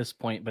make this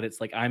point, but it's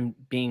like I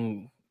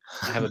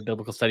have a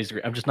biblical studies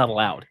degree. I'm just not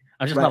allowed.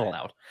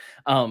 Not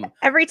allowed.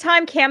 Every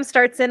time Cam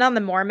starts in on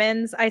the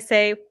Mormons, I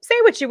say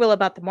what you will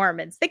about the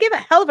Mormons. They give a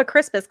hell of a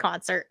Christmas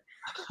concert.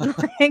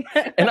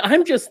 And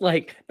I'm just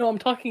like, no, I'm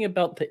talking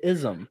about the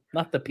ism,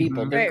 not the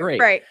people. They're great.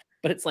 Right.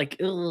 But it's like,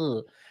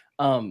 ugh.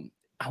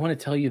 I want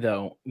to tell you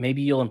though,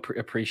 maybe you'll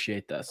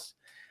appreciate this.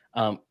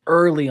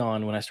 Early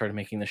on when I started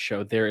making this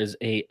show, there is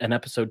an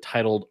episode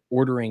titled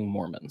Ordering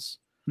Mormons.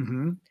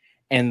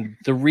 And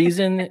the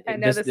reason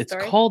it's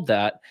called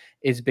that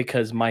is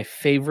because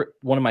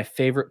one of my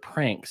favorite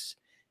pranks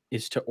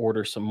is to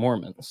order some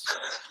Mormons.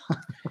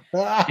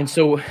 And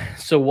so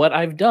what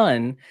I've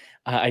done,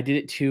 I did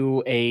it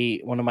to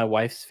one of my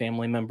wife's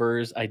family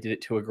members. I did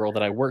it to a girl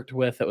that I worked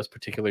with that was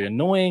particularly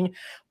annoying.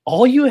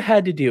 All you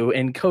had to do,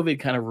 and COVID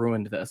kind of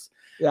ruined this,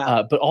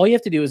 but all you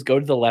have to do is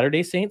go to the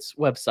Latter-day Saints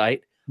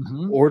website,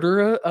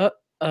 order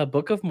a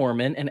Book of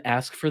Mormon, and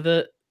ask for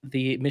the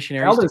the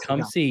missionaries to Elders come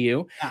come. see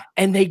you, Yeah.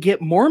 and they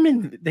get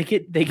Mormon. They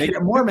get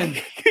Mormon.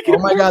 they get Oh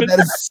my God, Mormons. that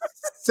is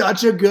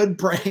such a good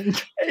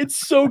prank. It's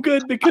so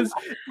good because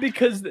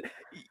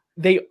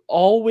they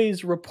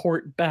always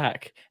report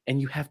back, and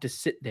you have to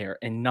sit there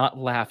and not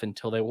laugh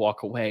until they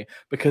walk away,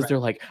 because Right. they're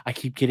like, I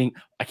keep getting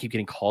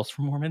calls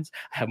from Mormons.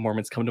 I have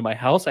Mormons come to my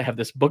house. I have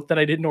this book that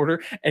I didn't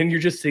order, and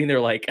you're just sitting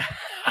there like.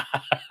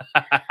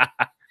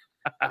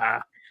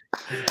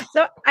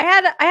 So I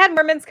had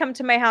Mormons come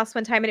to my house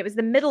one time, and it was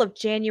the middle of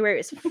January.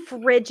 It was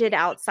frigid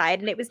outside,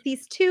 and it was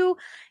these two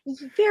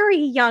very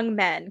young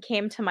men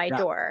came to my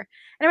door,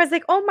 and I was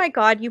like, "Oh my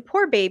God, you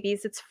poor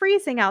babies! It's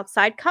freezing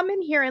outside. Come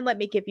in here and let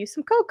me give you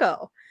some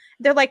cocoa."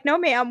 They're like, "No,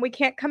 ma'am, we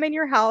can't come in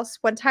your house.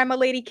 One time, a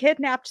lady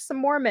kidnapped some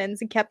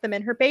Mormons and kept them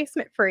in her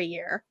basement for a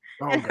year."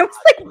 And I was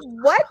like,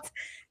 "What?"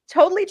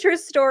 Totally true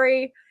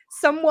story.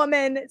 Some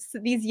woman,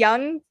 these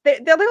young, they're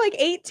like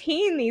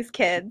 18. These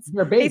kids,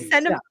 They're babies, they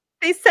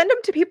send them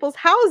to people's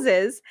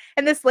houses.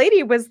 And this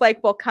lady was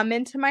like, "Well, come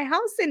into my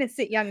house,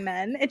 innocent young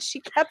men." And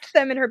she kept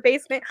them in her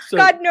basement. So,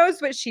 God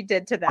knows what she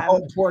did to them.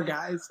 Oh, poor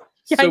guys.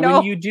 Yeah, so I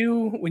know.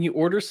 when you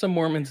order some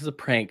Mormons as a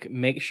prank,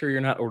 make sure you're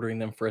not ordering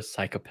them for a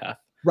psychopath.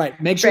 Right.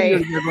 Make sure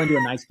Right. you're going to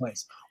a nice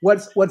place.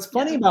 What's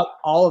funny about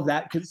all of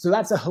that, so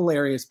that's a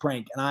hilarious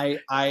prank. And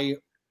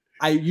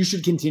you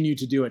should continue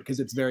to do it because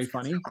it's very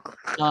funny.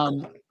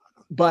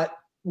 But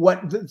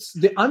what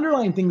the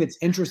underlying thing that's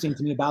interesting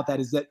to me about that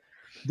is that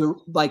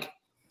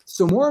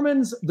so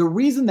Mormons, the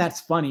reason that's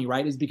funny,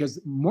 right, is because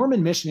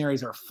Mormon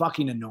missionaries are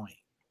fucking annoying.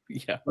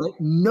 Yeah. Right?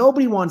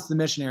 Nobody wants the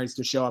missionaries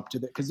to show up to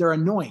because they're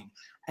annoying.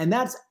 And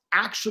that's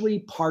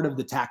actually part of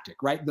the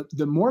tactic, right?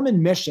 The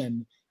Mormon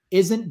mission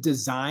isn't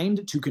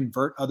designed to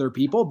convert other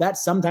people.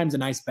 That's sometimes a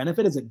nice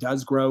benefit as it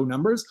does grow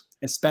numbers,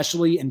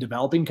 especially in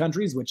developing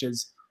countries, which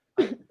is,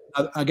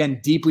 again,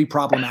 deeply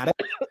problematic.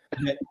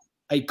 That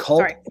a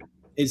cult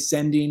is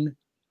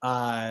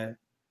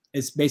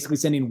basically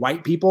sending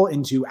white people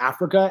into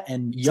Africa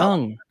and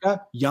young and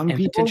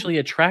people, potentially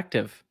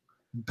attractive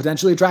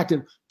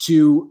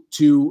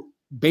to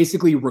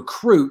basically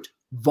recruit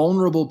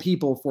vulnerable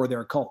people for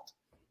their cult.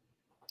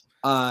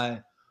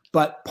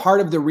 But part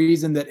of the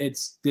reason that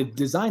it's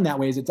designed that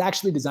way is it's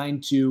actually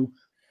designed to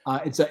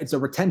it's a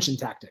retention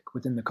tactic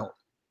within the cult.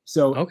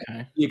 So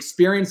the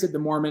experience that the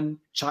Mormon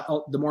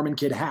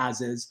kid has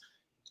is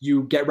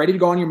you get ready to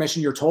go on your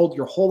mission. You're told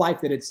your whole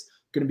life that it's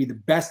going to be the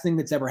best thing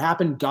that's ever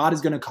happened. God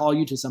is going to call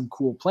you to some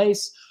cool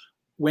place.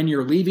 When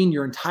you're leaving,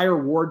 your entire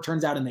ward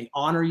turns out and they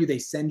honor you. They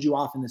send you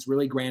off in this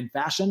really grand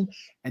fashion.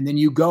 And then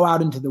you go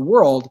out into the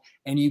world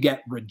and you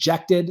get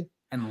rejected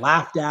and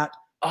laughed at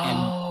and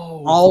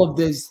all of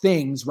these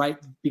things, right?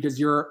 Because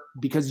you're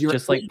just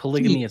 18, like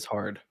polygamy is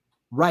hard.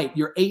 Right.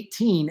 You're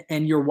 18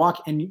 and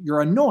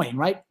you're annoying,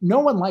 right? No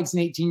one likes an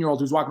 18-year-old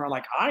who's walking around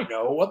like, I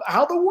know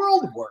how the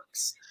world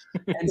works.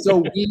 And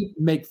so we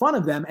make fun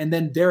of them. And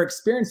then their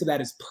experience of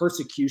that is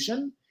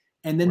persecution.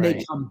 And then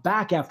they come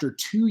back after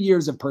 2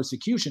 years of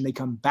persecution. They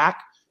come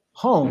back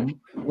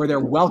home where they're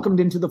welcomed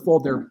into the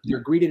fold. They're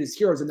greeted as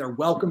heroes and they're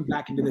welcomed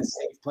back into this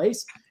safe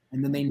place.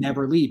 And then they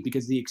never leave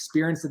because the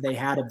experience that they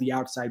had of the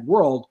outside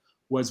world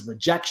was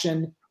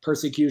rejection,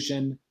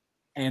 persecution,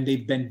 and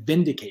they've been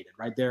vindicated,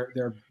 right?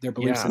 Their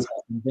beliefs have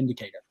been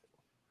vindicated.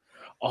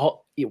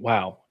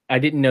 Wow. I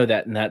didn't know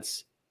that. And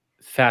that's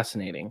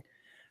fascinating.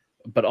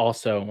 But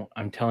also,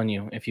 I'm telling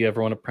you, if you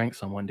ever want to prank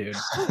someone, dude,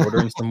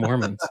 order some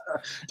Mormons.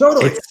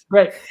 Totally. It's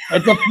great.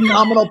 It's a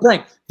phenomenal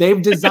prank.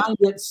 They've designed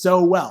it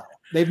so well.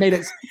 They've made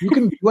it, you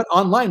can do it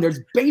online.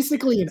 There's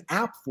basically an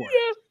app for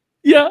it.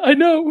 Yeah, I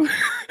know.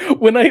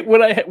 When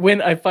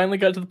I finally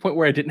got to the point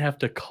where I didn't have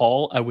to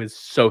call, I was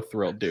so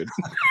thrilled, dude.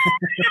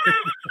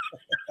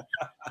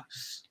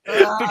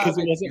 Because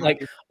it wasn't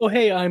like, oh,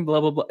 hey, I'm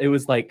blah, blah, blah. It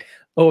was like,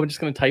 oh, I'm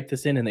just going to type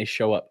this in and they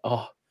show up.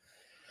 Oh,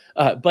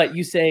 but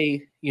you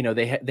say,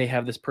 they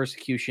have this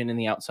persecution in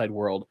the outside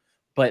world,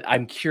 but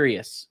I'm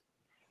curious,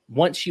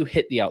 once you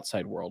hit the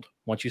outside world,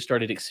 once you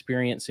started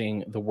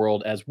experiencing the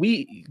world as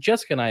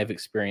Jessica and I have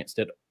experienced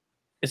it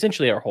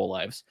essentially our whole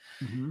lives,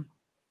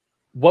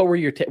 what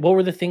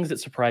were the things that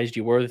surprised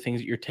you? What were the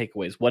things that your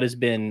takeaways? What has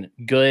been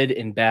good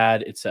and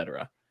bad,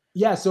 etc.?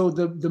 Yeah. So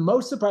the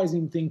most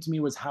surprising thing to me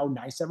was how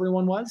nice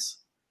everyone was.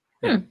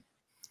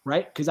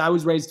 Right. Because I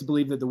was raised to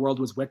believe that the world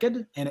was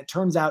wicked, and it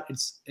turns out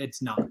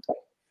it's not.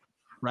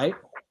 Right.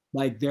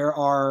 Like there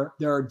are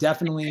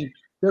definitely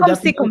there are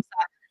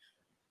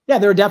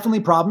definitely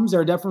problems.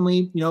 There are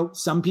definitely,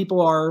 some people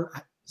are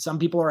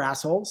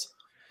assholes.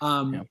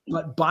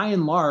 But by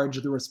and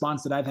large, the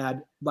response that I've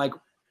had, like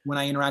when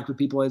I interact with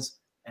people, is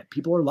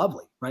people are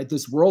lovely, right?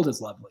 This world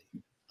is lovely.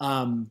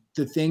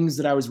 The things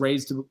that I was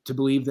raised to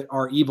believe that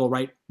are evil,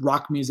 right?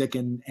 Rock music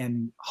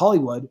and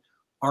Hollywood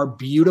are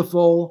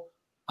beautiful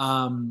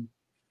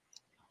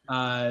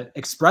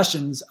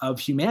expressions of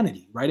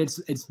humanity, right?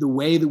 It's the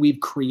way that we've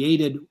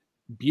created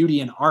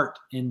beauty and art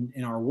in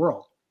our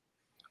world.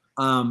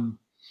 I'm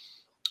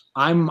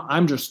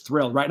just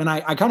thrilled, right? And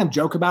I kind of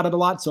joke about it a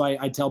lot. So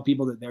I tell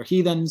people that they're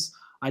heathens.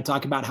 I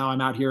talk about how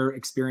I'm out here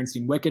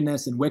experiencing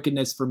wickedness, and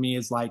wickedness for me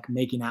is like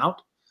making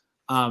out.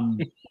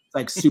 It's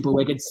like super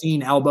wicked.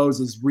 Seeing elbows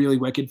is really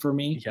wicked for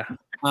me. Yeah.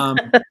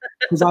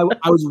 Because I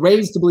was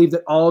raised to believe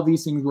that all of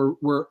these things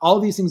were all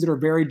of these things that are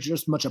very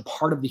just much a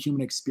part of the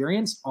human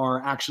experience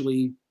were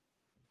actually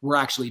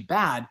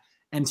bad.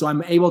 And so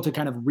I'm able to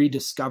kind of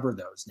rediscover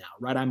those now,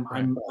 right?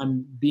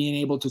 I'm being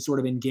able to sort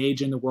of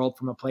engage in the world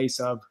from a place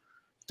of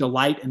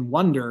delight and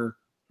wonder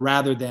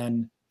rather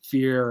than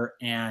fear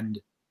and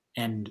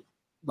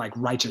like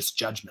righteous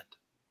judgment.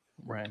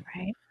 Right.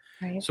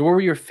 Right. So what were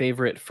your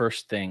favorite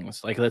first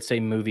things? Like, let's say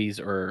movies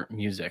or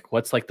music.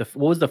 What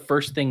was the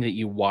first thing that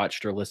you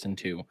watched or listened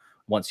to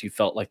once you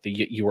felt like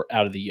you were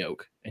out of the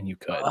yoke and you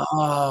could?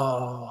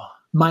 Oh,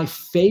 my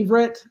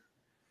favorite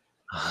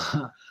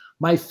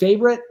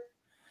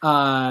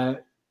band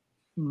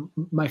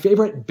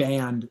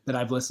that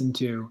I've listened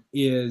to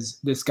is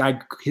this guy.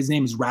 His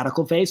name is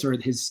Radical Face, or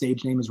his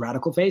stage name is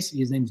Radical Face.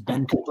 His name's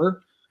Ben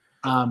Cooper.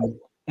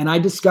 And I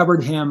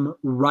discovered him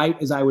right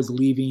as I was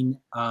leaving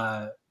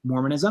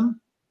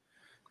Mormonism.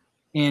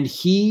 And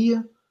he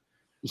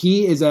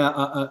is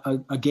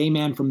a gay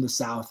man from the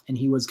South, and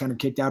he was kind of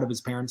kicked out of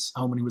his parents'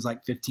 home when he was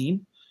like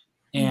 15.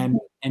 And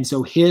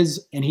so he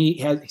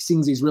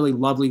sings these really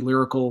lovely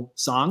lyrical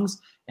songs,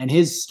 and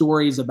his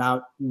stories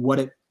about what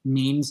it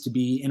means to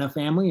be in a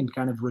family and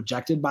kind of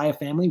rejected by a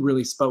family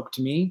really spoke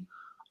to me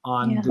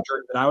on the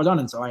journey that I was on.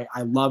 And so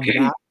I loved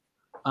that.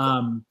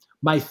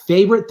 My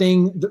favorite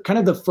thing, kind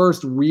of the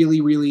first really,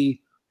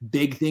 really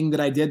big thing that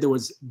I did that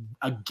was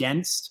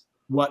against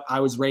what I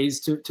was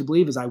raised to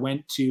believe, is I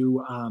went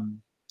to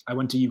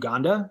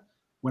Uganda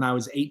when I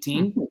was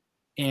 18,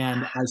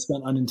 and I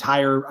spent an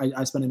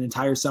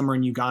entire summer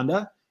in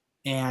Uganda.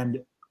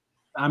 And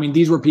I mean,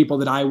 these were people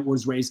that I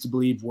was raised to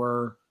believe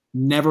were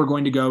never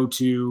going to go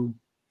to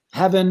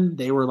heaven.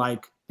 They were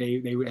like,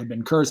 they had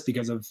been cursed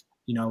because of,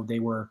 they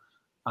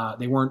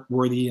weren't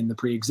worthy in the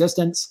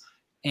pre-existence.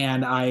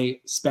 And I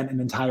spent an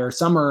entire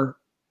summer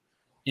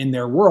in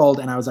their world,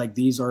 and I was like,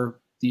 these are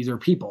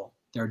people.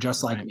 They're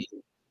just like me.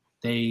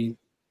 And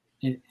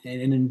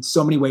in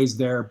so many ways,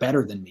 they're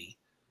better than me.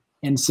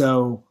 And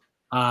so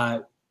I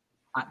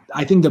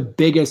think the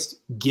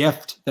biggest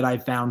gift that I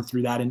found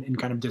through that and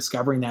kind of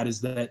discovering that is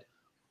that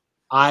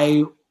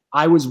I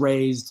was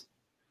raised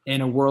in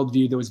a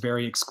worldview that was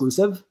very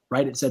exclusive,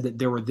 right? It said that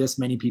there were this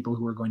many people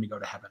who were going to go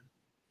to heaven.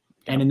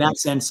 And in that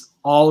sense,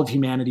 all of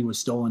humanity was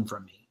stolen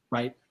from me,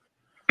 right?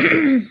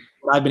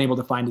 What I've been able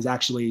to find is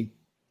actually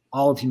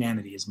all of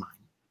humanity is mine.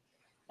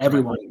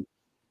 Everyone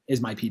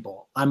is my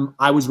people.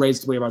 I was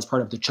raised to believe I was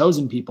part of the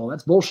chosen people.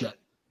 That's bullshit.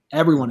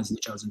 Everyone is the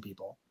chosen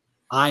people.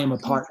 I'm a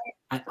part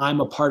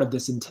of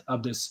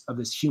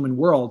this human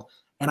world,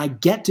 and I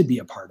get to be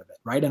a part of it,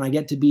 right? And I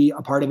get to be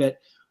a part of it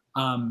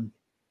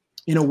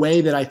in a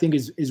way that I think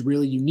is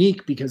really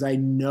unique, because I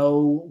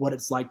know what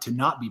it's like to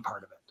not be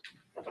part of it.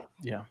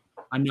 Yeah.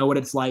 I know what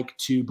it's like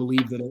to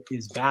believe that it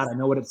is bad. I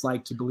know what it's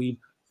like to believe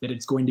that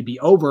it's going to be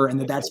over and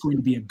that that's going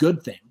to be a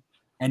good thing.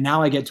 And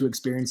now I get to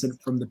experience it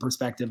from the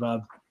perspective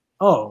of,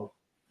 oh,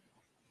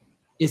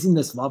 isn't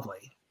this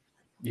lovely?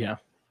 Yeah.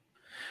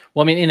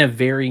 Well, I mean, in a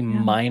very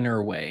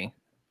minor way,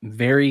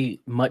 very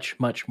much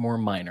more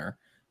minor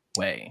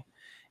way.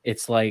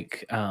 It's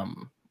like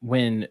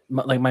when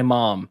my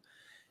mom,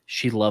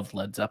 she loved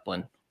Led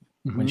Zeppelin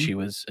when she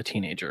was a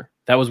teenager.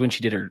 That was when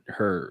she did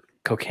her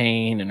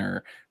cocaine and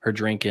her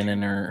drinking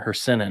and her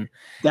sinning.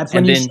 That's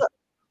when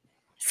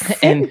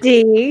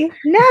Cindy,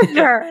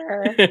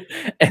 never.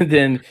 And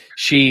then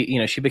she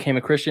became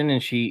a Christian,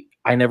 and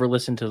I never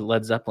listened to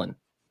Led Zeppelin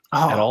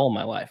at all in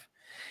my life.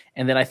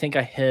 And then I think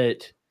I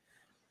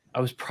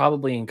was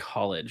probably in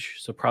college,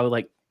 so probably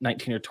like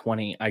 19 or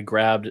 20. I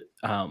grabbed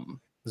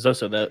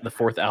Zoso, the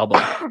fourth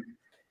album,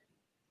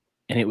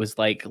 and it was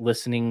like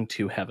listening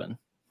to heaven.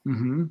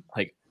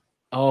 Like,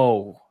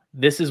 oh,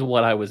 this is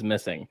what I was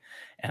missing.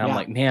 And I'm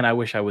like, man, I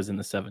wish I was in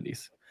the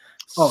 70s.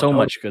 So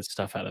much good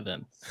stuff out of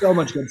then. So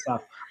much good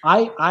stuff.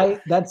 I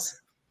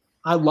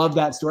love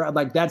that story.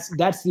 Like that's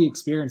the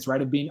experience,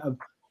 right?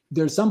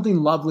 There's something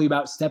lovely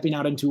about stepping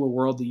out into a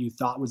world that you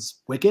thought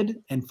was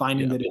wicked and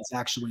finding that it's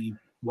actually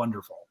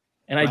wonderful.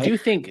 And I do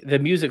think the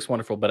music's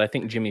wonderful, but I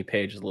think Jimmy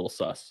Page is a little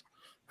sus.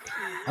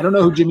 I don't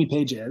know who Jimmy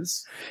Page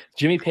is.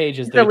 Jimmy Page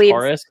is the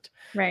guitarist.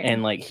 Right.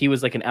 And like he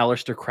was like an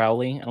Aleister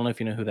Crowley. I don't know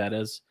if you know who that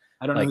is.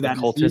 I don't know who that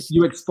is.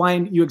 You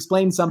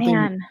explained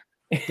something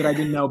that I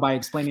didn't know by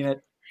explaining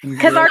it.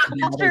 Because our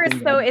culture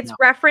is it's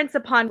reference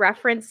upon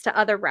reference to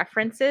other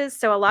references.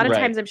 So a lot of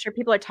times I'm sure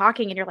people are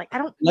talking and you're like, I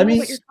don't know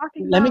what you're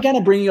talking about. Let me kind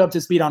of bring you up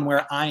to speed on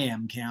where I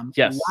am, Cam.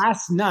 Yes.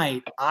 Last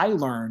night, I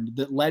learned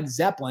that Led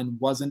Zeppelin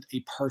wasn't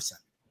a person.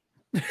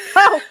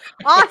 Oh,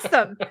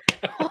 awesome.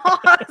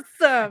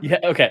 Awesome. Yeah.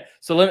 Okay.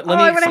 So let me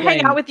I want to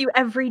hang out with you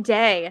every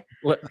day.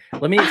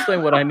 Let me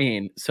explain what I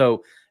mean.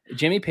 So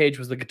Jimmy Page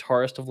was the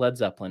guitarist of Led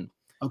Zeppelin.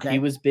 Okay. He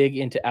was big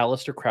into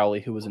Aleister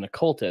Crowley, who was an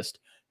occultist,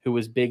 who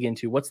was big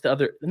into it's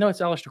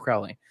Aleister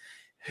Crowley,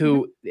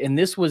 who, and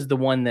this was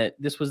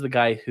the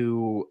guy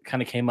who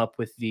kind of came up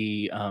with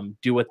the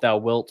do what thou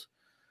wilt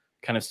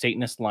kind of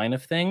Satanist line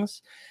of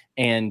things,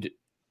 and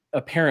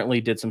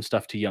apparently did some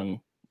stuff to young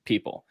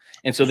people.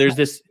 And so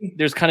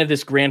there's kind of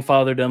this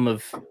grandfatherdom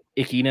of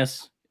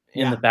ickiness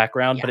in the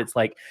background, but it's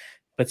like,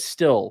 but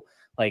still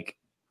like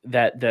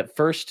that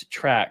first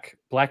track,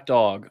 Black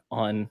Dog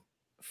on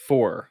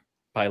 4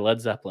 by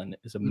Led Zeppelin,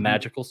 is a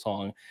magical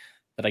song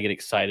that I get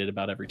excited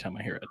about every time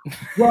I hear it.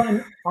 Well,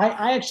 and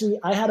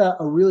I had a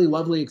really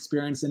lovely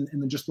experience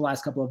in just the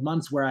last couple of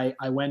months where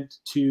I went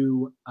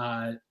to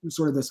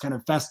sort of this kind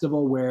of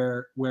festival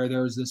where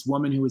there was this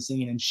woman who was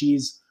singing, and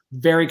she's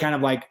very kind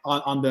of like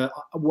on the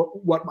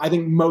what I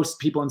think most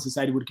people in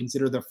society would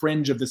consider the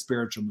fringe of the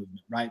spiritual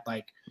movement, right?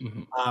 Like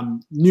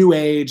new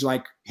age,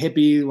 like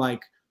hippie,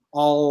 like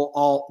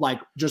all like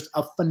just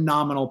a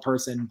phenomenal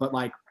person, but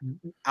like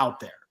out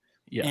there.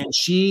 Yeah. And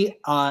she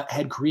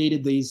had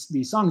created these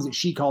songs that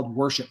she called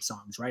worship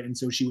songs, right? And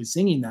so she was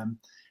singing them,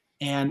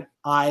 and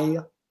I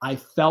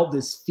felt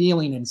this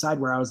feeling inside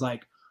where I was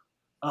like,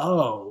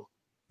 oh,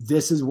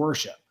 this is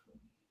worship.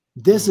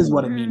 This is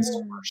what it means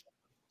to worship,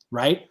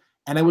 right?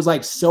 And it was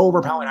like so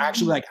overpowering.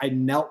 I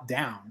knelt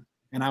down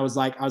and I was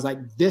like,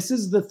 this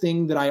is the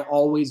thing that I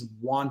always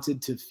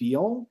wanted to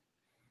feel,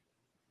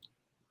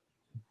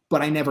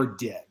 but I never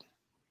did.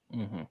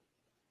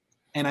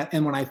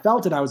 And when I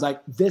felt it, I was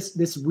like,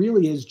 this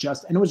really is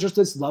just, and it was just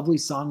this lovely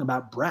song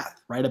about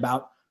breath, right?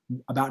 About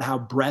how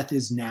breath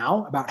is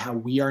now, about how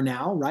we are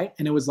now, right?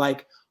 And it was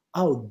like,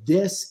 oh,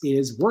 this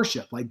is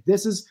worship. Like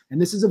this is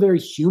a very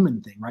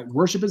human thing, right?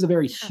 Worship is a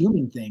very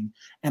human thing.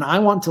 And I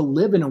want to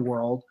live in a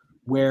world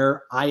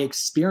where I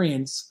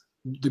experience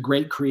the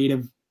great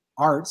creative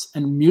arts,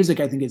 and music,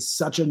 I think, is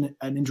such an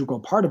integral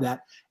part of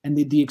that. And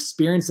the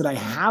experience that I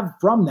have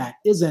from that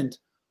isn't,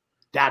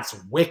 that's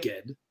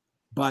wicked,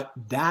 but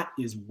that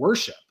is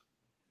worship.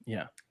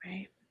 Yeah.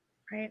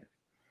 Right.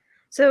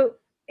 So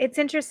it's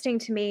interesting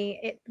to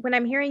me when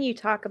I'm hearing you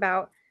talk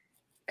about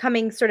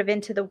coming sort of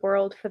into the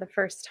world for the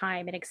first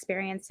time and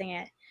experiencing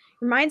it,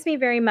 reminds me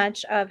very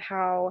much of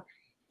how,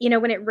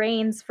 when it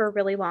rains for a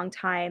really long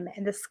time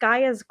and the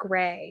sky is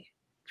gray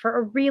for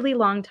a really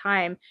long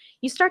time,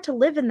 you start to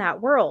live in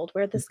that world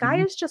where the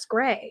sky is just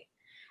gray.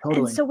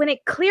 Totally. And so when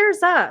it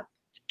clears up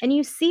and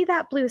you see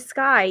that blue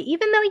sky,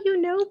 even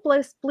though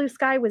blue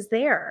sky was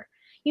there,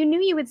 you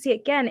knew you would see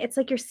it again. It's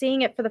like you're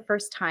seeing it for the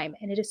first time,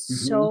 and it is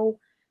so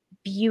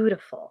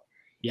beautiful.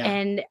 Yeah.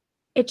 And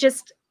it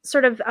just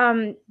sort of,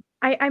 I'm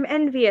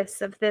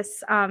envious of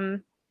this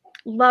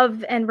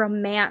love and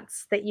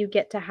romance that you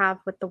get to have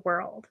with the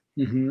world.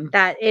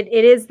 That it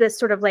is this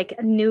sort of like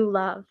a new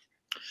love.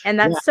 And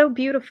that's so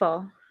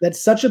beautiful. That's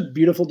such a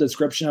beautiful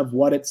description of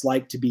what it's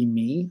like to be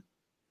me.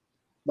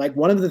 Like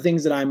one of the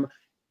things that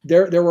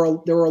there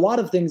were a lot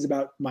of things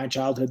about my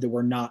childhood that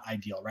were not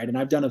ideal, right? And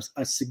I've done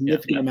a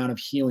significant amount of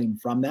healing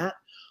from that.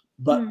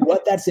 But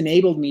what that's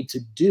enabled me to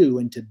do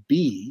and to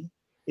be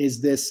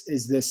is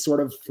this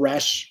sort of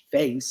fresh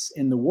face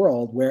in the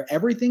world where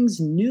everything's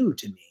new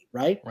to me,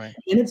 right? And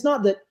it's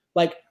not that,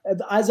 like,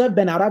 as I've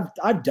been out,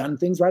 I've done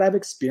things, right? I've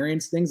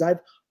experienced things. I've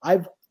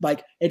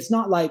like, it's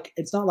not like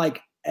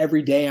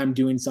every day I'm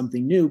doing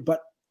something new,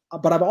 but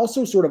I've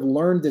also sort of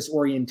learned this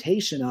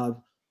orientation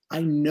of,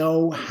 I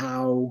know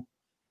how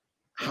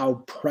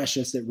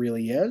precious it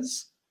really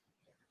is,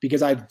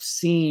 because I've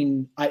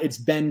seen it's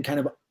been kind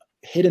of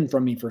hidden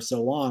from me for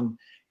so long.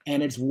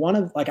 And it's one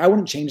of, like, I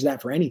wouldn't change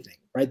that for anything,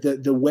 right?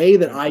 The way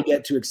that I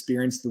get to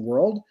experience the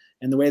world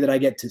and the way that I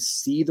get to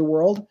see the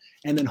world,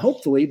 and then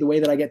hopefully the way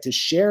that I get to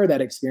share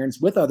that experience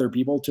with other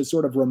people to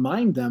sort of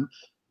remind them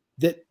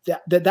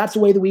that's the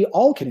way that we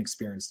all can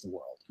experience the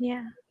world.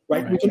 Yeah.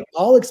 Right. We can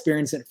all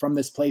experience it from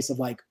this place of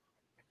like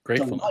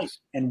gratefulness delight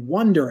and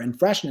wonder and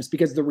freshness,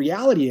 because the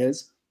reality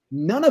is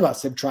none of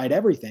us have tried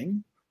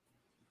everything.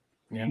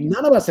 Yeah.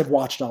 None of us have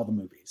watched all the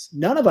movies.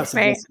 None of us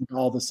have listened to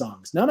all the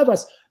songs. None of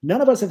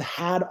us have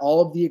had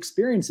all of the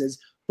experiences,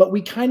 but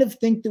we kind of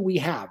think that we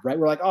have, right?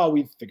 We're like, oh,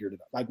 we've figured it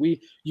out. Like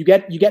you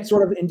get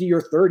sort of into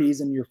your 30s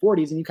and your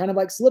 40s and you kind of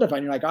like solidify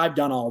and you're like, I've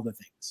done all the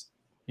things.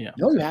 Yeah.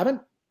 No, you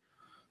haven't.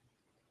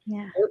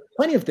 Yeah. There are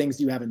plenty of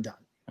things you haven't done.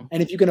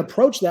 And if you can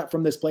approach that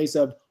from this place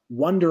of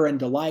wonder and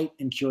delight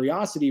and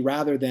curiosity,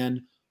 rather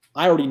than,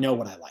 I already know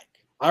what I like.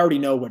 I already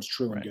know what's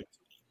true and good for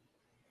me.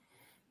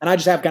 And I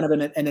just have kind of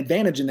an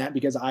advantage in that,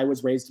 because I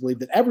was raised to believe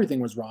that everything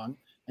was wrong.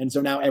 And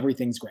so now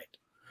everything's great.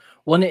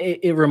 Well,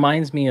 it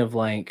reminds me of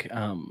like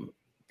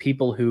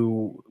people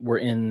who were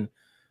in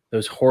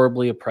those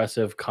horribly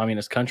oppressive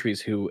communist countries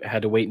who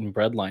had to wait in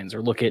bread lines,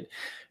 or look at,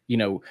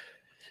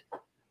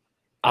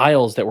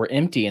 aisles that were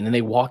empty. And then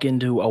they walk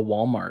into a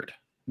Walmart,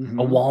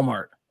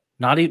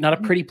 not a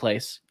pretty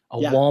place,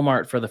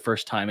 Walmart for the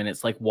first time. And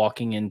it's like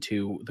walking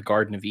into the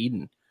Garden of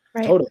Eden.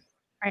 Right. Totally.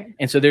 Right.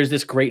 And so there's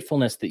this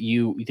gratefulness that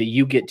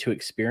you get to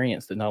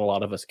experience that not a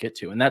lot of us get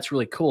to. And that's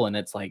really cool. And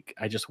it's like,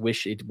 I just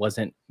wish it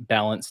wasn't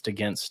balanced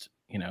against,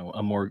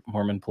 a more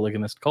Mormon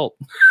polygamist cult.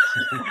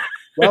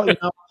 Well,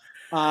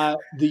 the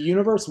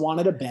universe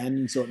wanted a bend,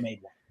 and so it made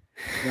one.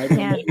 Right?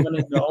 Yeah.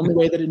 The only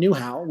way that it knew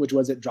how, which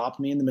was it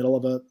dropped me in the middle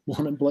of a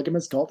Mormon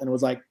polygamist cult, and it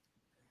was like,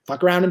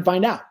 fuck around and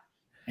find out.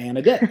 And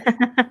I did.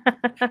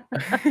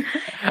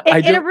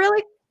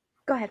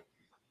 Go ahead.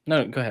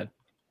 No, go ahead.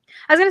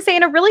 I was going to say,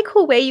 in a really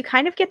cool way, you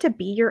kind of get to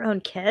be your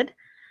own kid.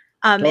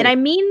 And I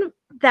mean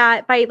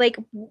that by like,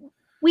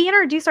 we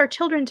introduce our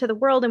children to the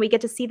world and we get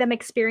to see them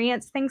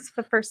experience things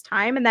for the first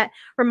time. And that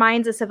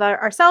reminds us of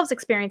ourselves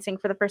experiencing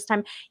for the first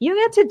time. You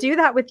get to do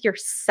that with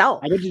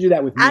yourself. I get to do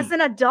that with me. As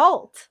an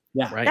adult.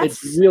 Yeah, right.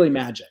 It's really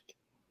magic.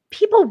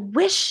 People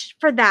wish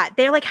for that.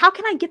 They're like, how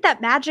can I get that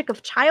magic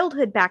of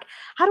childhood back?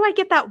 How do I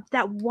get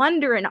that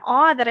wonder and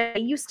awe that I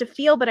used to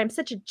feel, but I'm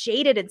such a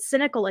jaded and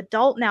cynical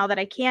adult now that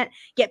I can't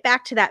get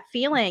back to that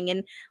feeling?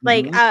 And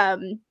like,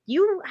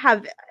 you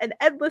have an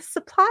endless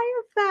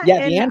supply of that. Yeah,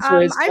 and, the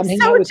answer is I'm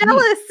so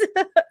jealous.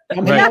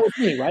 Come hang out with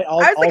me, right? I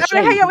was like, I'm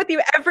gonna hang out with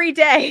you every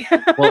day.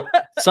 Well,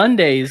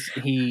 Sundays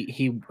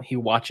he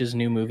watches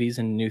new movies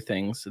and new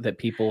things that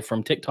people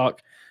from TikTok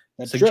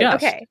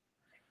suggest. Okay.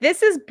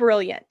 This is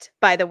brilliant,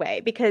 by the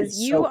way, because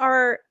you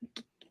are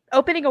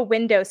opening a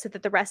window so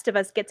that the rest of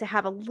us get to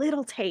have a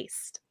little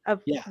taste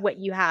of what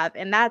you have.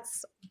 And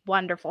that's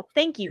wonderful.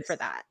 Thank you for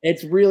that.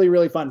 It's really,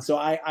 really fun. So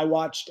I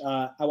watched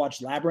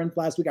Labyrinth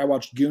last week. I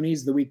watched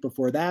Goonies the week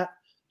before that.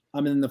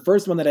 And then the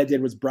first one that I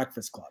did was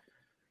Breakfast Club,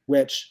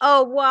 which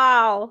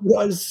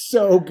was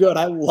so good.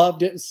 I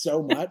loved it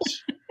so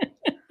much.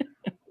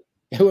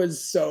 It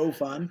was so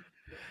fun.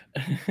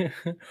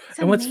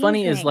 And what's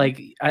funny is like,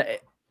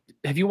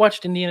 have you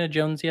watched Indiana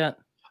Jones yet?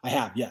 I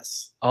have,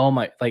 yes. Oh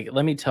my, like,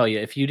 let me tell you,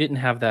 if you didn't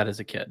have that as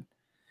a kid,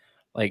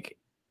 like,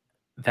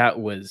 that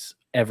was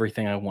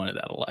everything I wanted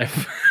out of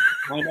life.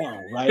 I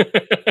know, right?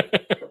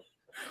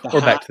 Or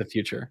Back to the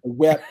Future. The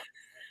whip.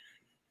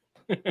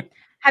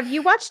 Have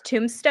you watched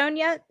Tombstone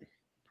yet?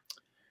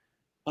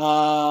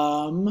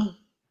 I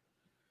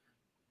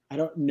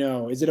don't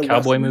know. Is it a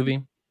cowboy Western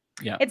movie?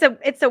 Yeah.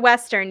 It's a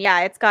Western.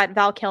 Yeah. It's got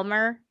Val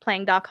Kilmer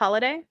playing Doc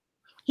Holliday.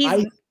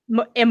 He's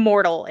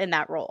immortal in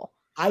that role.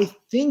 I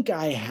think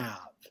I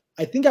have.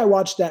 I think I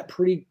watched that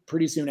pretty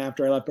soon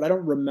after I left, but I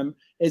don't remember.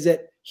 Is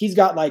it he's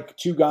got like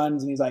 2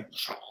 guns and he's like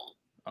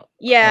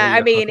yeah,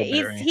 I mean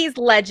he's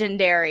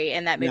legendary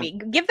in that movie.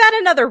 Yeah. Give that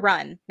another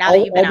run now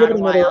that you've been out a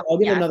while. I'll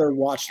give it another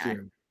watch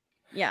through.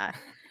 Yeah.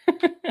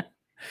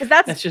 Because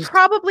that's just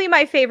probably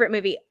my favorite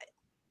movie.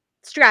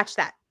 Scratch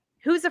that.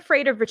 Who's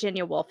Afraid of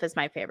Virginia Woolf is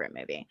my favorite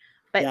movie.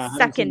 But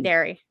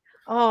secondary.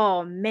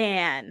 Oh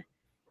man.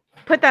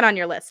 Put that on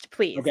your list,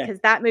 please, because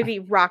that movie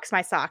rocks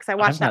my socks. I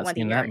watched that one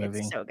year.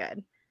 It's so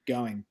good.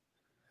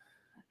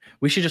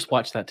 We should just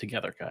watch that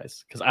together,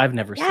 guys, because I've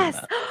never seen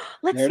that.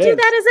 Let's do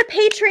that as a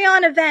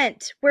Patreon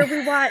event where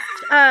we watch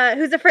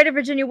Who's Afraid of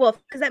Virginia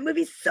Woolf, because that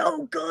movie's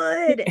so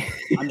good.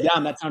 I'm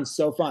down. That sounds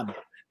so fun.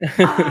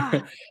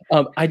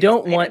 I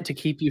don't want to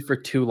keep you for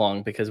too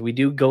long because we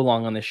do go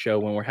long on this show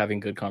when we're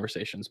having good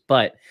conversations.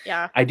 But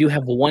I do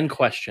have one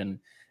question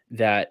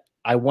that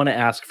I want to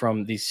ask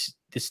from the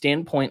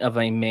standpoint of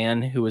a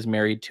man who is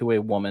married to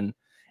a woman,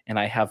 and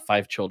I have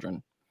 5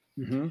 children.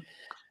 Mm-hmm.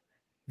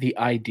 The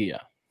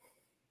idea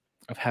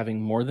of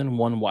having more than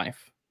one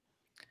wife,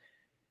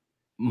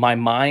 my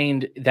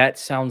mind, that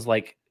sounds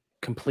like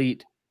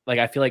complete, like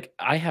I feel like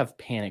I have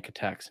panic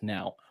attacks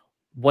now.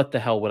 What the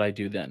hell would I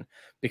do then?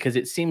 Because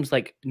it seems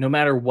like no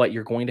matter what,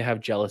 you're going to have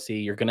jealousy,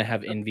 you're going to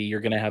have envy,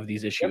 you're going to have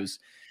these issues.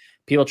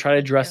 People try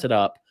to dress it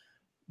up.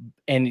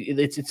 And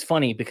it's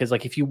funny because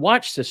like if you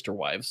watch Sister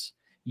Wives,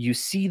 you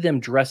see them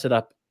dress it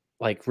up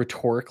like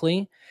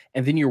rhetorically,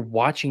 and then you're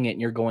watching it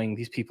and you're going,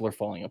 these people are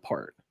falling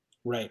apart.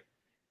 Right.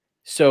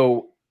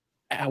 So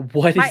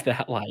what is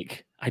that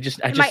like? I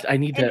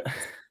need to.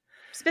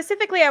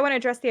 Specifically, I want to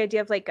address the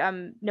idea of like,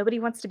 nobody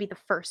wants to be the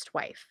first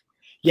wife.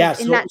 Yeah.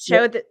 In that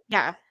show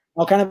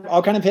I'll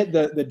kind of hit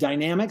the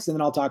dynamics, and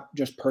then I'll talk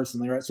just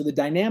personally, right? So the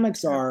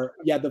dynamics are,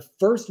 the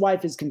first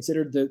wife is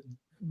considered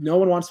no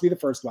one wants to be the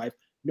first wife.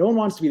 No one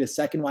wants to be the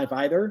second wife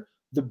either.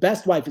 The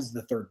best wife is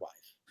the third wife.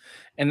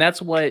 And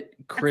that's what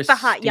Chris, the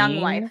hot young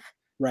wife,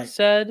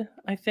 said.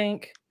 I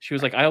think she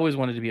was like, I always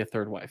wanted to be a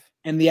third wife.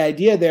 And the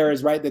idea there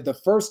is right that the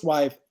first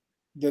wife,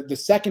 the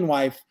second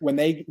wife, when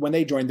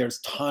they join, there's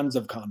tons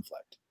of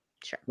conflict,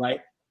 right?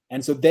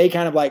 And so they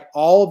kind of like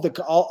all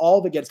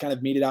of it gets kind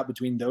of meted out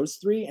between those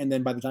 3, and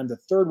then by the time the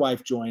third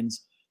wife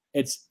joins,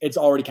 it's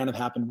already kind of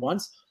happened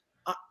once.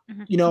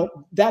 You know,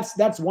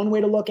 that's one way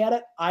to look at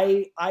it.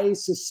 I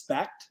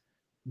suspect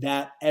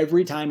that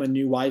every time a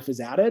new wife is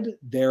added,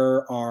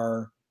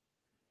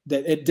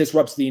 that it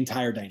disrupts the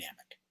entire dynamic.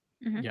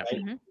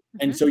 Right?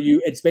 And so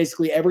it's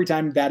basically every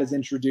time that is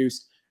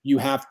introduced,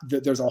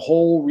 there's a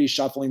whole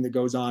reshuffling that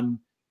goes on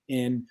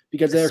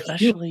because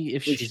especially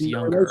if she's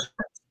younger.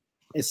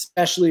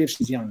 Especially if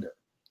she's younger.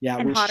 Yeah,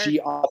 and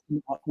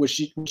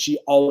which she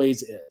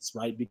always is,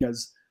 right?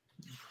 Because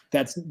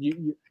that's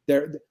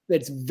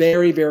it's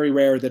very, very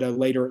rare that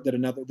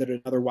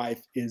another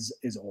wife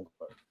is older,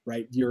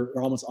 right? You're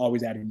almost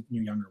always adding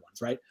new younger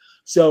ones, right?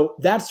 So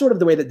that's sort of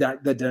the way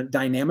that the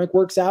dynamic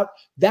works out.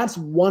 That's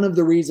one of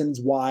the reasons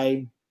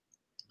why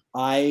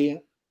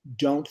I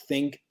don't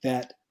think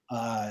that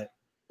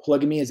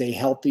polygamy is a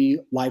healthy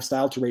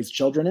lifestyle to raise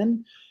children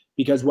in,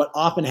 because what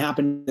often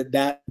happens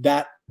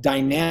that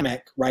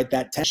dynamic, right,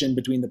 that tension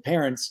between the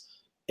parents,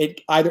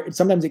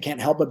 sometimes it can't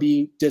help but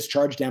be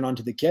discharged down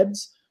onto the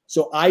kids.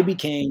 So I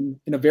became,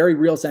 in a very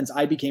real sense,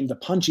 I became the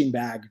punching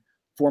bag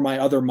for my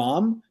other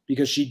mom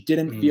because she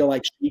didn't feel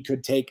like she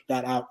could take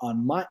that out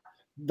on my,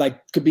 like,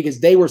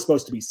 because they were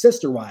supposed to be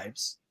sister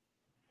wives.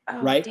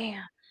 Oh, right.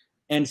 Damn.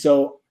 And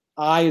so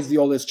I, as the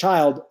oldest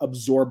child,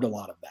 absorbed a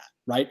lot of that.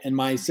 Right. And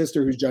my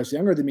sister, who's just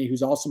younger than me,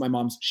 who's also my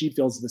mom's, she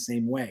feels the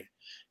same way.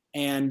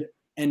 And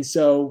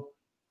so,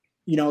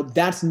 you know,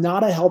 that's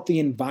not a healthy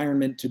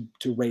environment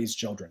to raise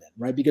children in,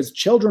 right? Because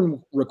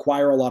children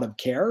require a lot of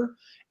care,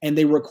 and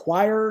they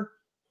require,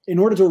 in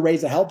order to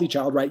raise a healthy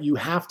child, right, you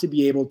have to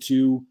be able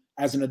to,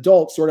 as an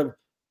adult, sort of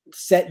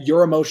set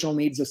your emotional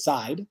needs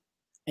aside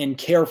and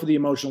care for the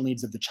emotional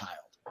needs of the child,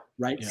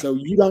 right? Yeah. So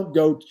you don't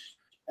go,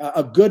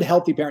 a good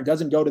healthy parent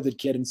doesn't go to the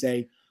kid and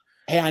say,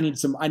 hey, I need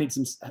some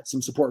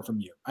support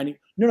from you.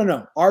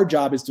 No. Our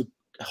job is to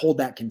hold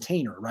that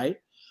container, right?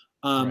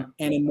 Right.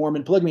 And in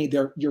Mormon polygamy,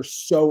 you're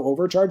so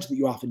overcharged that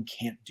you often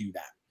can't do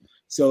that.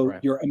 So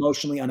you're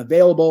emotionally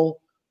unavailable.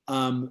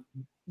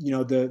 You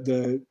know,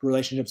 the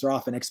relationships are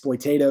often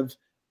exploitative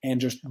and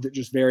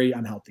just very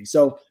unhealthy.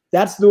 So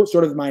that's the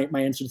sort of my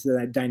answer to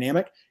that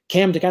dynamic.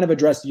 Cam, to kind of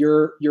address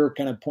your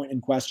kind of point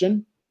in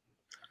question,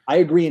 I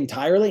agree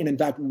entirely. And in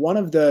fact,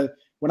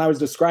 when I was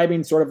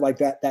describing sort of like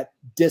that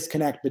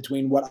disconnect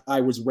between what I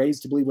was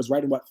raised to believe was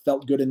right and what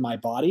felt good in my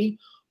body,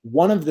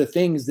 one of the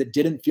things that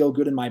didn't feel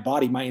good in my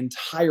body my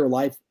entire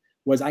life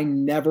was I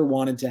never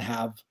wanted to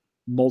have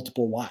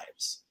multiple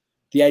wives.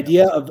 The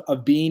idea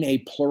of being a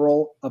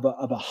plural of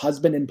a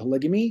husband in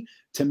polygamy,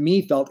 to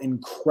me, felt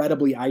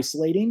incredibly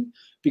isolating,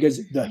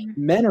 because the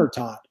men are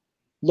taught,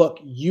 look,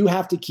 you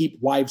have to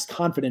keep wives'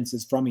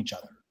 confidences from each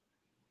other.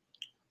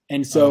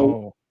 And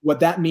so what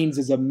that means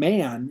as a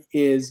man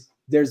is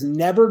there's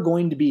never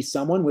going to be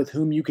someone with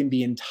whom you can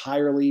be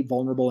entirely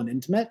vulnerable and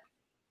intimate,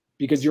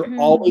 because you're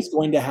always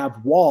going to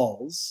have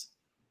walls.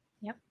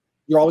 Yep.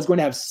 You're always going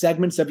to have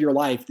segments of your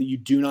life that you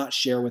do not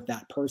share with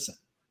that person.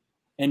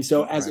 And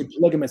so as a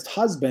polygamist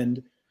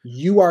husband,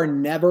 you are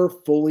never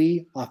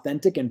fully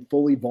authentic and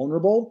fully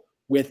vulnerable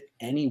with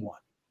anyone.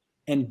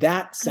 And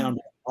that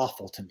sounded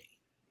awful to me.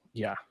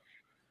 Yeah.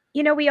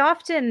 You know, we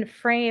often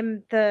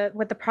frame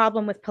the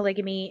problem with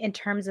polygamy in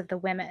terms of the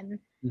women,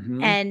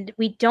 and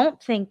we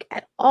don't think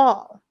at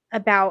all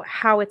about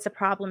how it's a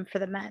problem for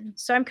the men.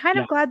 So I'm kind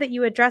of glad that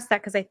you addressed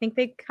that, because I think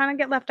they kind of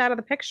get left out of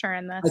the picture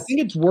in this. I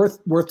think it's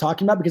worth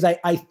talking about, because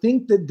I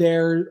think that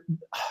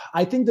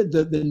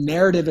the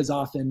narrative is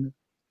often,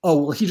 oh,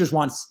 well, he just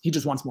wants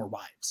more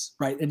wives,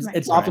 right?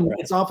 It's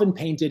often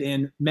painted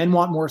in men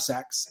want more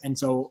sex, and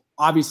so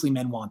obviously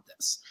men want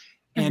this.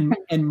 And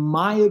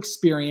my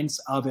experience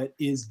of it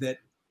is that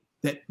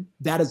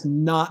is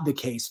not the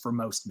case for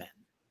most men,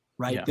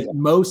 right? Yeah.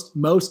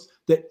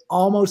 That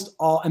almost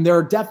all, and there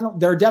are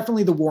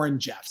definitely the Warren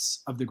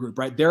Jeffs of the group,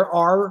 right? There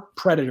are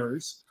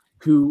predators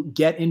who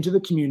get into the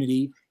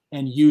community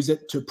and use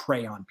it to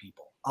prey on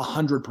people,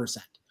 100%.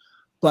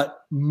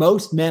 But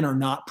most men are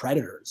not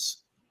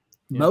predators.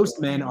 Yeah.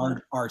 Most men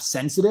are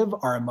sensitive,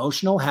 are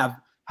emotional, have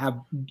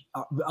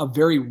a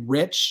very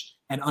rich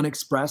and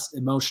unexpressed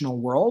emotional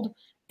world,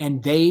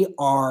 and they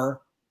are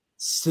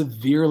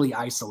severely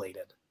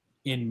isolated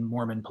in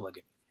Mormon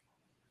polygamy.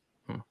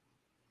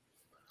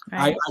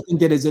 Right. I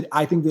think that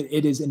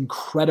it is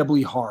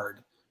incredibly hard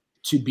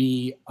to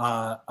be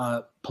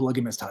a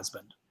polygamist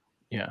husband.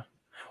 Yeah.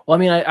 Well, I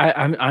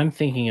mean, I'm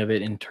thinking of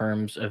it in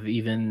terms of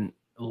even,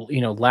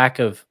 you know, lack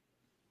of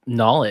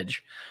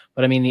knowledge,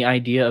 but I mean, the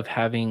idea of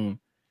having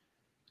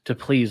to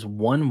please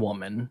one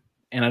woman,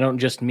 and I don't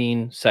just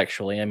mean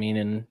sexually, I mean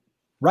in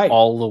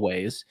all the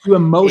ways, to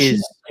emotionally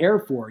care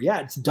for. Yeah,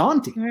 it's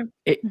daunting.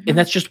 And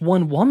that's just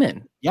one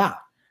woman. Yeah.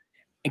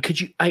 And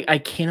could you, I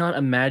cannot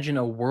imagine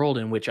a world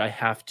in which I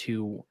have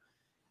to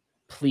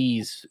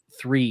please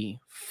 3,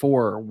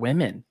 4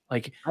 women.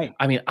 Like,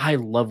 I mean, I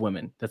love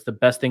women. That's the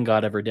best thing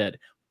God ever did.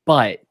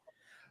 But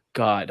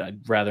God,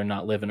 I'd rather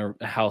not live in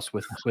a house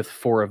with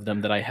 4 of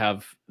them that I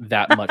have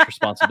that much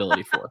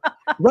responsibility for.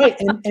 Right.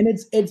 And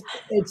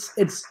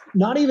it's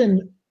not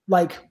even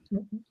like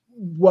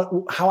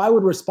how I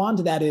would respond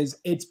to that is,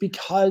 it's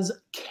because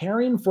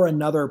caring for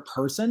another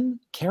person,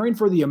 caring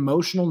for the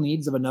emotional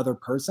needs of another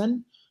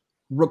person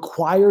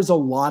requires a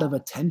lot of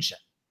attention.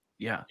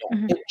 Yeah.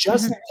 It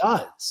just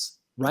does,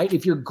 right?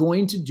 If you're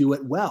going to do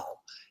it well.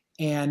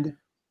 And,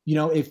 you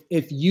know,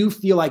 if you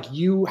feel like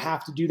you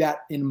have to do that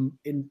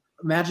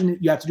imagine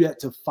you have to do that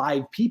to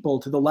 5 people,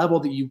 to the level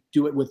that you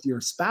do it with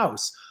your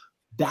spouse,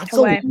 that's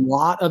a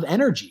lot of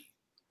energy.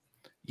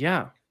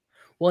 Yeah.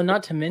 Well, and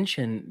not to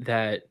mention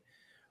that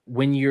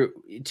when you're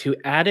to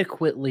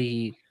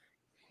adequately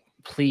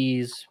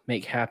please,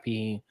 make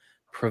happy,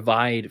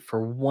 provide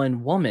for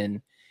one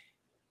woman,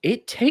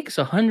 it takes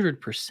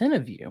 100%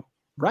 of you.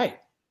 Right.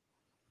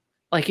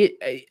 Like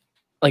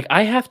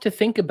I have to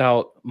think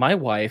about my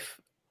wife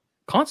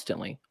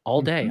constantly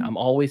all day. I'm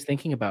always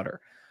thinking about her.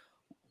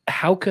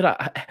 How could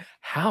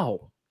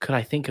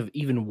I think of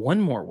even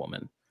one more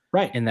woman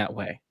in that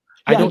way?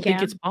 Yeah, I don't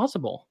think it's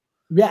possible.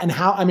 Yeah. And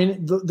how, I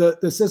mean,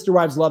 the sister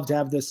wives love to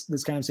have this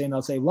kind of saying,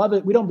 they'll say, love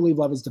it. We don't believe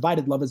love is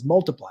divided. Love is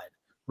multiplied.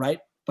 Right.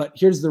 But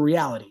here's the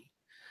reality.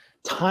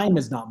 time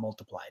is not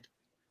multiplied.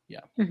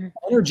 Yeah.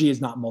 Energy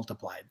is not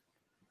multiplied.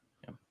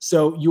 Yeah.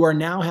 So you are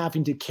now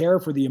having to care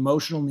for the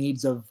emotional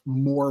needs of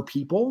more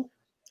people.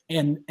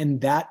 And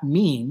that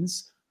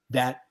means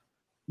that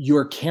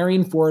you're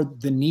caring for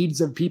the needs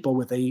of people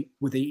with a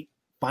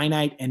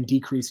finite and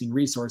decreasing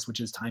resource, which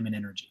is time and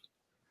energy.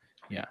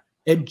 Yeah.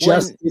 It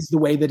just is the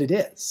way that it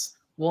is.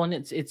 Well,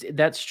 and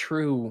that's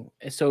true.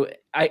 So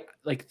I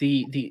like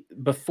the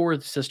before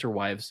the sister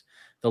wives,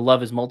 the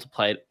love is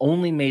multiplied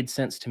only made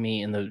sense to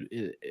me in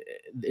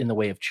the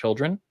way of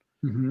children.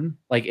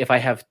 Like if I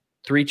have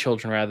 3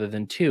 children rather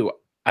than 2,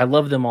 I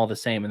love them all the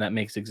same, and that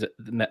makes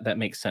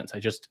sense.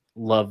 I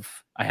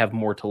have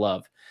more to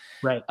love.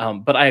 Right.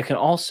 But I can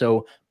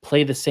also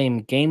play the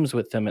same games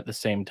with them at the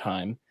same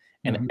time,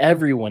 and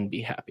everyone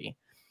be happy.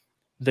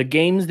 The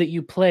games that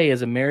you play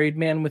as a married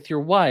man with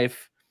your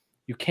wife,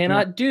 you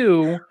cannot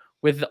do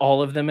with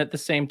all of them at the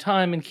same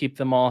time and keep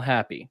them all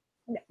happy.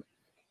 No.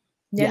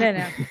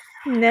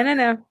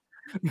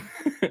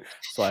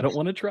 So I don't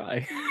want to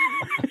try.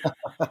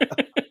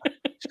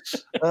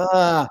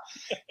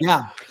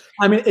 Yeah.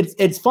 I mean,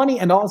 it's funny,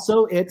 and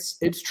also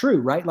it's true,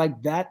 right?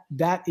 Like that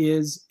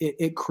is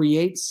it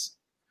creates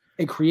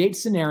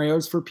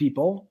scenarios for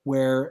people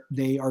where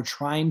they are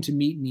trying to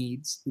meet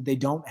needs that they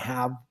don't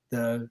have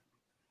that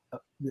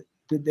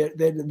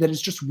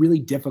it's just really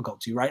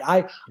difficult to,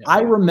 right? I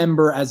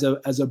remember as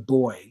a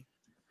boy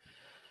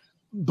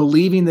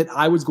believing that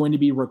I was going to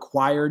be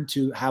required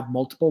to have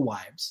multiple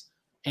wives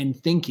and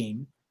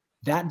thinking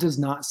that does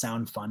not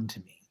sound fun to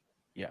me.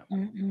 Yeah.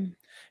 And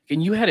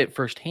you had it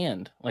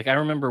firsthand. Like I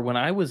remember when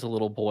I was a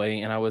little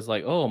boy and I was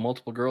like, oh,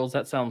 multiple girls,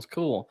 that sounds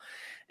cool.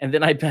 And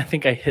then I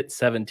think I hit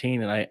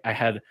 17 and I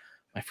had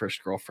my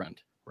first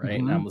girlfriend, right?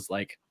 And I was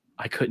like,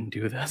 I couldn't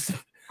do this.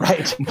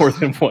 Right. More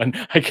than one.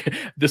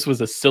 This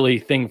was a silly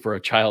thing for a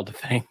child to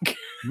think.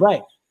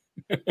 Right.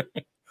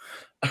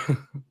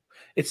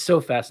 It's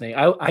so fascinating.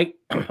 I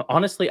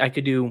honestly, I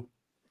could do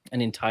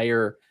an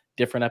entire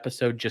different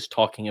episode just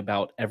talking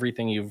about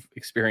everything you've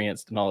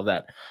experienced and all of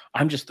that.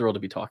 I'm just thrilled to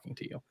be talking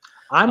to you.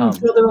 I'm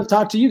thrilled to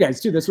talk to you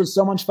guys too. This was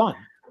so much fun.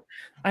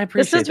 I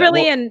appreciate this was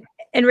really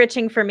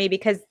enriching for me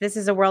because this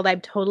is a world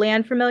I'm totally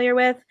unfamiliar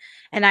with.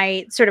 And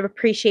I sort of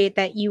appreciate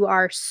that you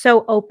are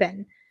so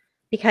open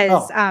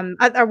because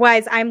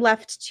otherwise I'm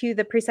left to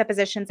the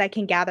presuppositions I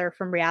can gather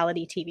from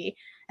reality TV.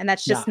 And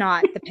that's just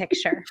not the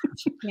picture,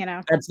 you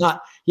know? That's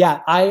not,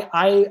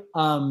 I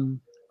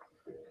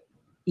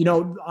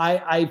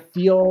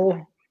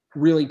feel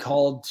really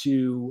called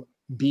to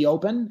be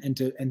open and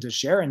to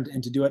share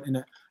and to do it.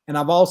 And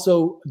I've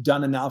also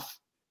done enough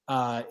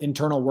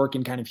internal work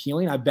and kind of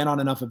healing. I've been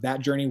on enough of that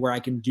journey where I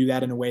can do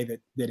that in a way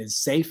that is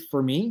safe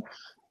for me.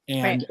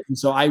 And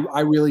so I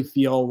really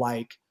feel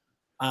like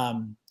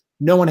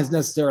no one has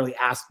necessarily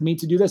asked me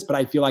to do this, but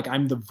I feel like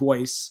I'm the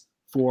voice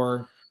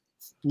for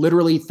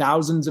literally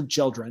thousands of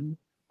children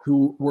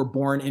who were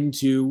born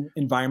into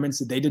environments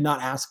that they did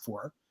not ask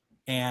for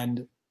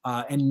and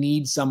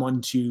need someone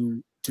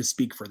to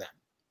speak for them.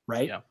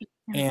 Right. Yeah.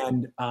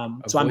 And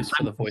so I'm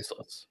for the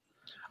voiceless.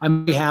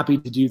 I'm really happy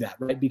to do that.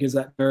 Right. Because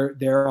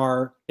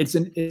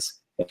it's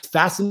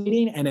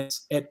fascinating. And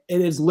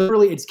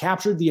it's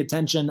captured the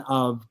attention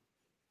of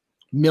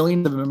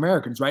millions of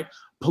Americans. Right.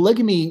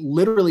 Polygamy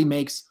literally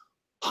makes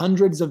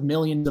hundreds of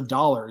millions of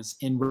dollars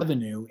in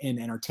revenue, in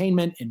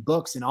entertainment, in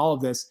books, and all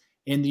of this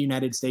in the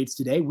United States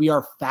today. We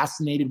are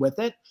fascinated with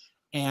it.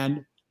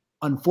 And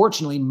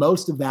unfortunately,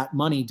 most of that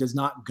money does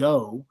not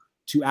go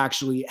to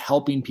actually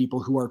helping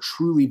people who are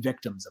truly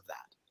victims of that.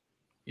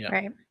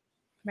 Yeah.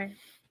 Right.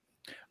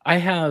 I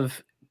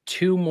have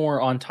 2 more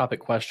on-topic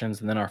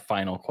questions and then our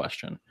final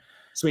question.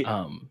 Sweet.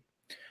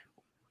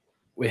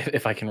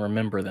 If I can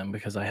remember them,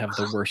 because I have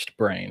the worst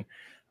brain.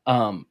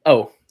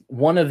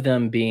 One of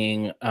them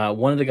being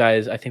one of the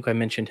guys, I think I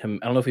mentioned him.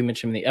 I don't know if we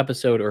mentioned him in the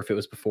episode or if it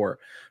was before,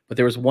 but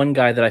there was one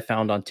guy that I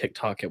found on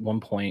TikTok at one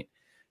point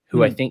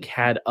who I think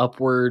had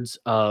upwards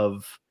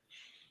of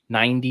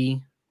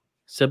 90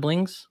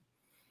 siblings.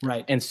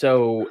 Right. And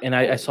so, and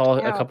I saw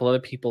a couple other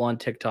people on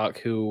TikTok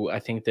who I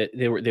think that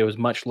there was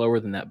much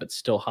lower than that, but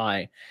still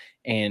high.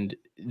 And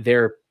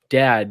their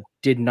dad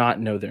did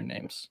not know their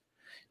names.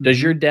 Does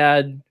your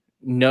dad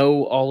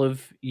know all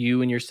of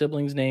you and your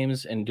siblings'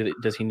 names, and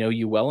does he know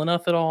you well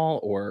enough at all?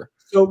 Or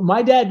so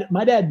my dad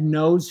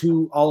knows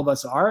who all of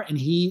us are, and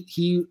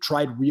he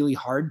tried really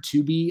hard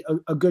to be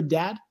a good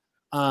dad.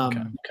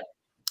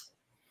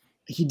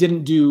 He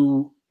didn't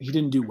do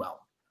well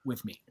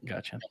with me.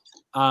 Gotcha.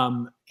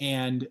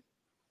 And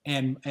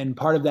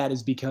part of that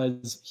is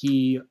because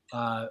he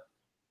the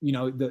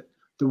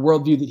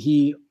worldview that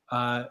he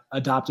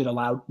adopted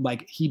allowed,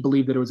 like, he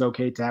believed that it was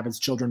okay to have his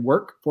children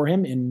work for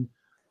him in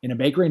a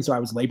bakery. And so I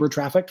was labor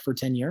trafficked for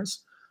 10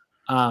 years.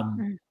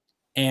 And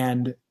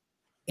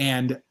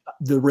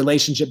the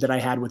relationship that I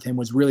had with him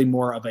was really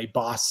more of a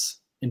boss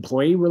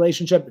employee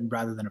relationship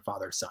rather than a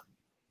father son.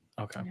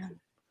 Okay.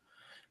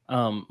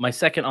 Yeah. My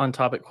second on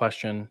topic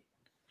question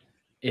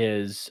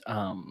is,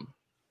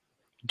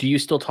 do you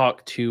still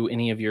talk to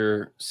any of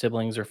your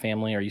siblings or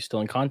family? Are you still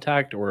in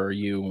contact, or are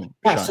you?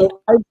 Yeah. shunned?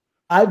 So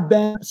I've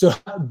been, so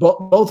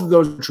both of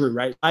those are true,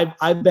 right?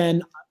 I've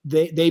been,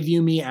 they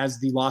view me as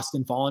the lost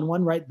and fallen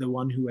one, right? The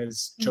one who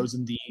has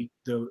chosen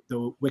the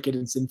wicked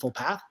and sinful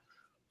path.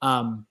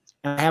 And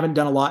I haven't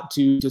done a lot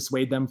to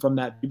dissuade them from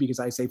that view because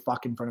I say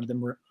fuck in front of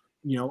them,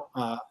 you know,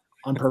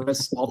 on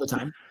purpose all the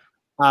time.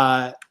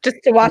 Just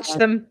to watch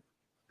them.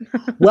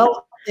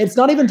 Well, it's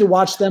not even to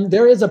watch them.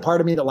 There is a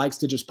part of me that likes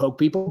to just poke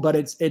people, but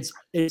it's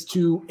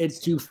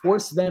to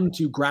force them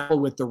to grapple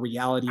with the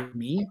reality of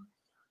me,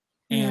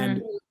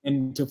 and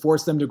to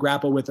force them to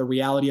grapple with the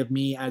reality of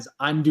me as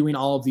I'm doing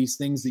all of these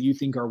things that you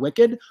think are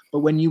wicked. But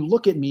when you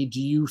look at me, do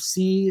you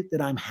see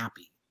that I'm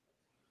happy?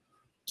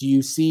 Do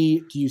you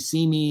see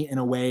me in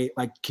a way,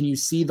 like, can you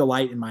see the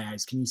light in my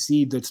eyes? Can you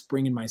see the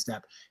spring in my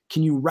step?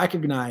 Can you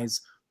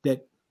recognize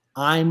that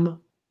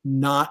I'm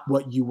not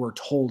what you were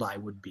told I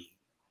would be?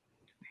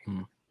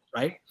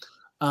 Right.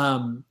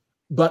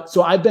 But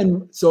so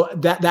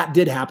that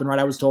did happen, right?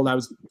 I was told I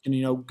was,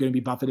 you know, going to be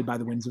buffeted by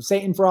the winds of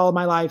Satan for all of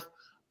my life,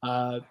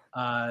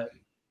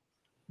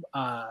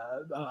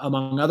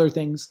 among other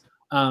things.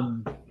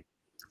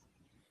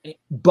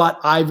 But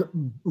I've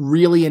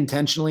really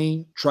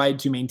intentionally tried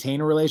to maintain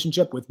a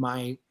relationship with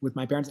my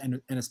parents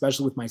and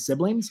especially with my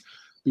siblings,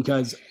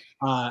 because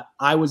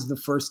I was the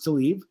first to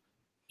leave,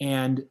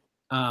 and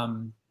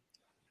it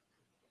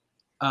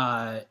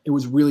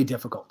was really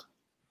difficult.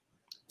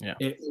 Yeah,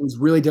 it was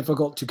really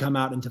difficult to come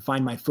out and to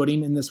find my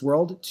footing in this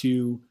world,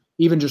 to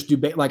even just do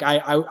like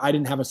I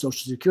didn't have a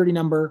social security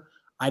number.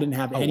 I didn't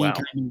have any kind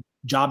of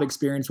job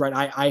experience, right?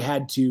 I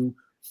had to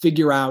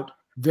figure out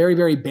very,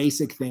 very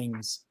basic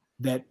things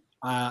that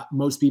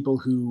most people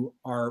who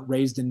are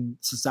raised in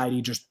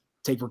society just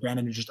take for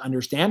granted and just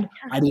understand.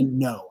 I didn't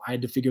know. I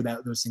had to figure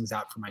those things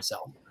out for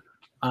myself.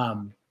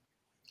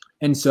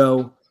 And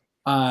so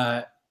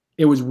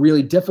it was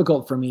really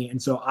difficult for me.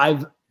 And so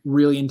I've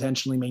really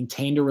intentionally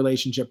maintained a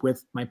relationship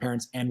with my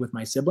parents and with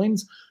my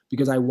siblings,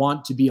 because I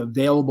want to be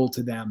available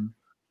to them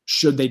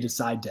should they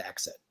decide to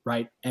exit,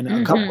 right? And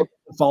a couple of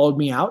people followed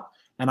me out,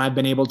 and I've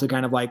been able to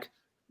kind of like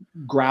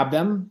grab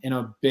them in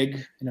a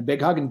big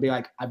hug and be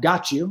like, I've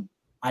got you.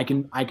 I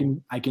can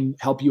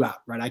help you out,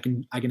 right? I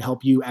can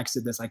help you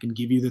exit this. I can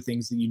give you the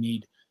things that you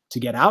need to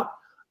get out.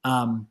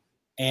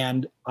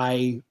 And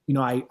I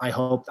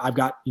hope I've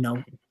got,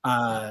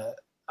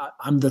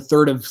 I'm the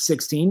third of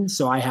 16.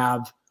 So I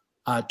have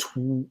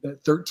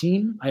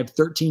 13. I have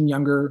 13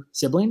 younger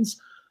siblings,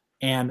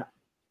 and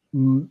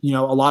a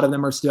lot of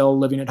them are still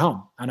living at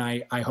home, and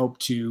I hope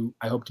to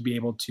be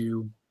able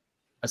to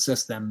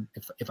assist them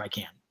if I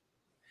can.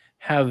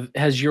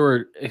 Has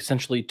your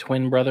essentially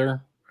twin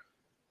brother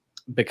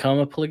become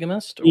a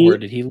polygamist, or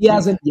did he? He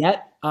hasn't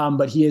yet,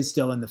 but he is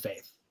still in the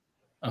faith.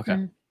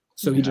 Okay.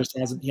 So he just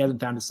hasn't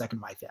found his second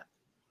wife yet.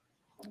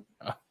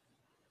 Oh.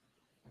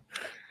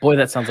 Boy,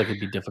 that sounds like it'd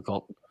be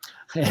difficult.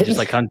 Just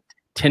like on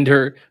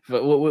Tinder.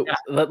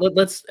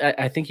 Let's.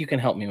 I think you can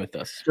help me with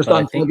this. Just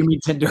on polygamy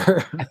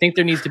Tinder. I think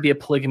there needs to be a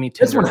polygamy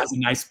Tinder. This one has a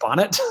nice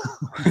bonnet.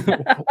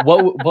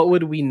 What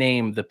would we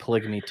name the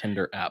polygamy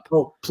Tinder app?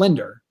 Oh,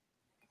 Plinder.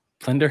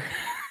 Plinder.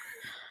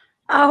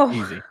 Oh,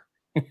 easy.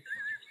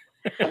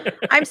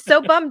 I'm so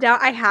bummed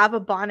out. I have a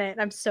bonnet.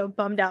 I'm so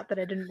bummed out that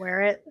I didn't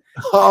wear it.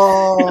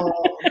 Oh,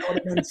 that would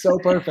have been so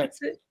perfect.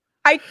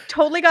 I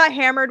totally got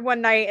hammered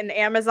one night and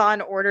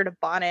Amazon ordered a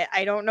bonnet.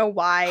 I don't know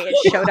why.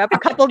 It showed up a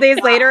couple days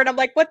later and I'm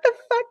like, what the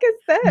fuck is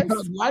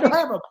this? Why do I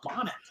have a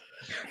bonnet?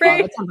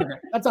 Right?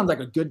 That sounds like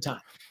a good time.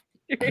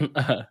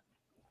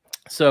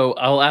 So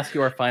I'll ask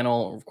you our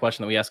final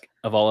question that we ask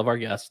of all of our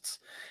guests.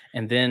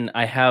 And then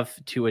I have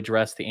to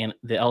address the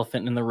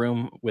elephant in the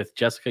room with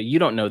Jessica. You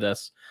don't know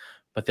this,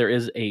 but there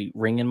is a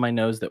ring in my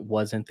nose that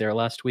wasn't there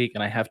last week,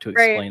 and I have to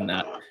explain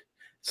that.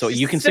 So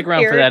you can stick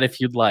around for that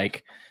if you'd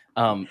like.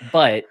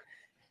 But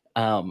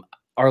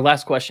our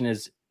last question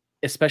is,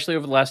 especially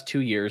over the last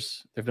 2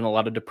 years, there have been a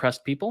lot of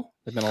depressed people.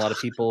 There have been a lot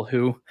of people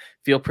who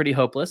feel pretty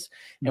hopeless.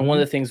 And one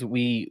of the things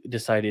we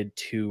decided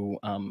to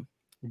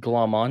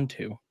glom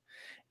onto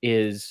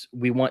is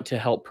we want to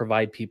help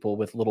provide people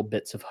with little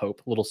bits of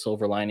hope, little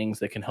silver linings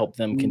that can help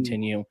them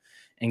continue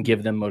and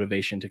give them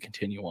motivation to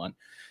continue on.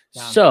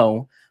 Yeah.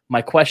 So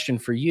my question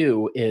for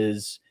you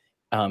is,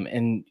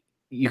 and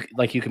you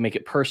can make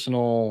it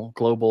personal,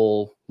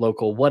 global,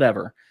 local,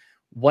 whatever.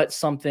 What's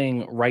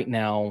something right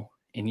now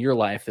in your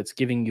life that's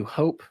giving you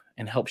hope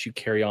and helps you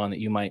carry on that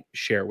you might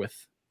share with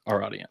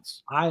our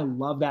audience? I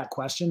love that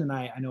question, and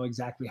I know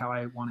exactly how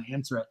I want to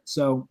answer it.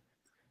 So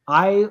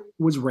I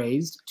was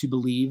raised to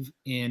believe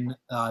in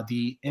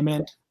the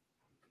imminent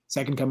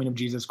second coming of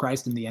Jesus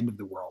Christ and the end of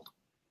the world,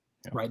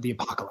 right? The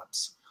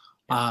apocalypse.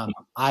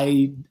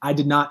 I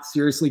did not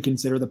seriously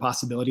consider the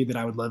possibility that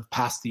I would live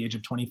past the age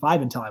of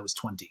 25 until I was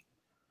 20.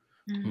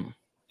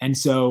 And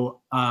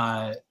so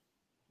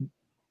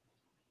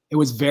it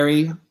was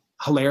very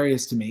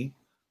hilarious to me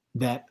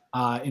that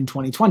in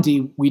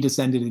 2020, we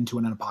descended into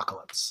an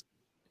apocalypse.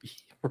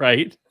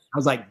 Right. I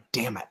was like,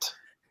 damn it.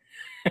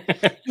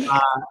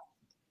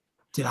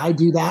 Did I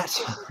do that?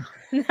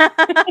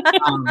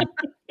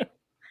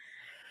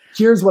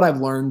 Here's what I've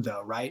learned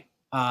though, right?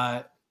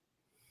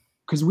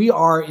 because we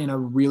are in a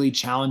really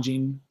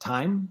challenging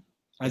time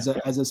as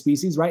a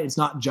species, right? It's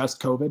not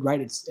just COVID, right?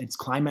 It's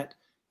climate,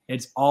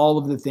 it's all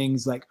of the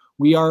things. Like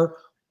we are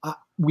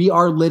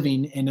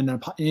living in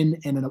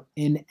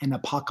an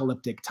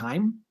apocalyptic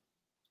time.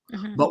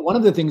 Mhm. But one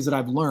of the things that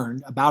I've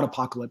learned about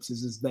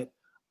apocalypses is that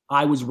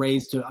I was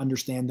raised to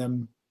understand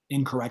them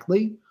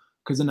incorrectly,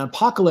 because an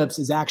apocalypse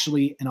is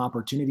actually an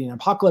opportunity. An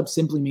apocalypse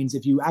simply means,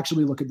 if you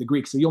actually look at the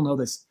Greek, so you'll know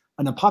this,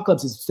 an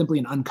apocalypse is simply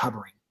an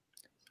uncovering.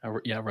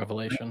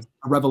 Revelation. Right?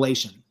 A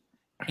revelation.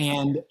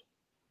 And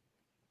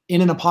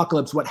in an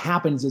apocalypse, what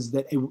happens is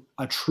that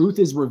a truth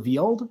is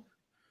revealed,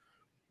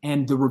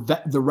 and the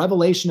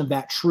revelation of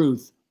that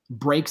truth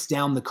breaks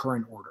down the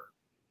current order.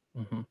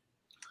 Mm-hmm.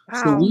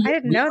 Wow, So I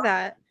didn't know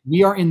that.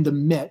 We are in the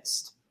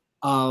midst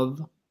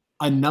of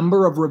a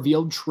number of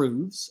revealed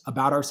truths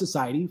about our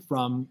society,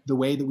 from the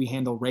way that we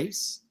handle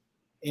race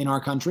in our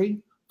country,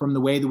 from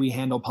the way that we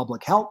handle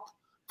public health,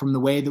 from the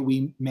way that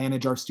we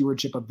manage our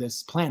stewardship of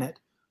this planet.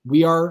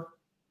 We are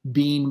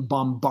being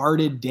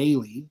bombarded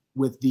daily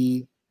with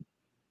the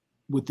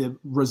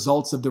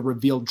results of the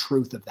revealed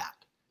truth of that.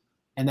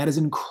 And that is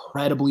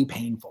incredibly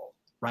painful,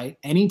 right?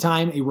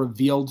 Anytime a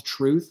revealed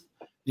truth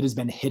that has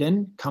been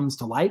hidden comes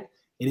to light,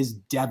 it is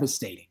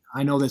devastating.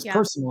 I know this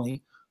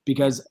personally,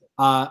 because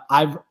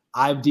I've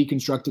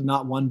deconstructed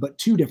not one, but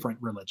two different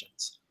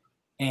religions.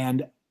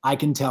 And I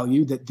can tell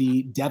you that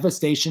the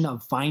devastation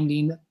of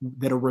finding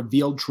that a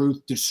revealed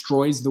truth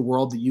destroys the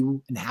world that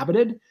you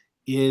inhabited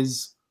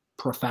is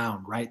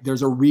profound, right?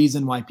 There's a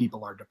reason why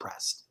people are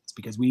depressed. It's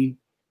because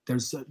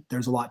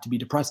there's a lot to be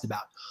depressed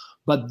about.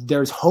 But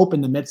there's hope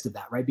in the midst of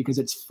that, right? Because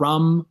it's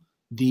from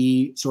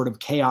the sort of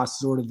chaos,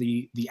 sort of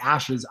the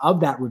ashes of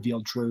that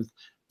revealed truth,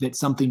 that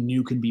something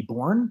new can be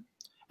born.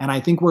 And I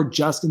think we're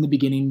just in the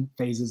beginning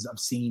phases of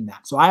seeing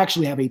that. So I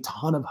actually have a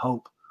ton of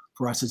hope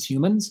for us as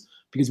humans,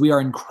 because we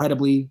are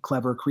incredibly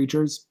clever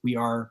creatures. We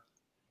are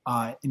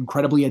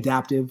incredibly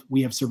adaptive.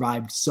 We have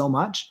survived so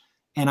much.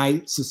 And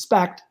I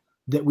suspect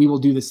that we will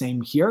do the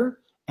same here,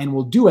 and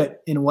we'll do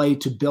it in a way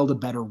to build a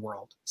better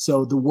world.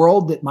 So the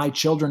world that my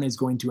children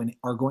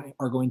are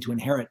going to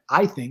inherit,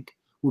 I think,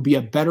 will be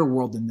a better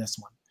world than this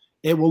one.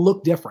 It will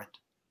look different,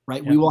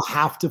 right? We will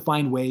have to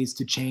find ways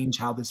to change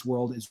how this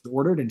world is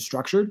ordered and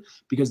structured,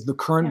 because the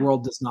current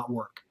world does not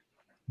work.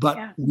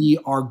 But we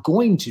are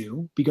going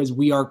to, because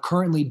we are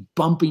currently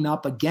bumping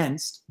up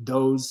against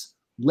those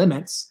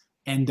limits,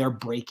 and they're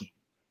breaking.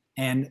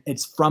 And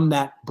it's from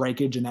that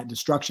breakage and that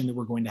destruction that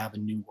we're going to have a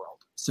new world.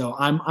 So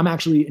I'm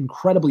actually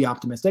incredibly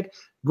optimistic.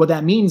 What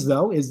that means,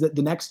 though, is that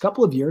the next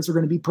couple of years are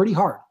going to be pretty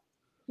hard.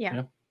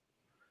 Yeah.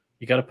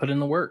 You got to put in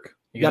the work.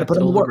 You got to put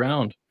till in the the work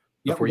ground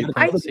before you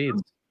plant the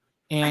seeds.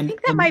 And I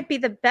think that might be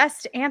the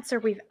best answer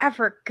we've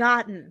ever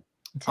gotten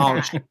to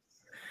that.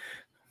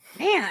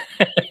 Man.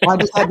 Well, I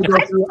just had to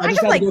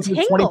go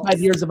through 25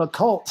 years of a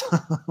cult.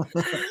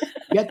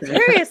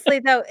 Seriously,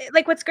 though,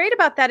 like, what's great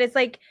about that is,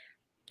 like,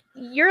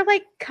 you're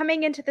like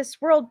coming into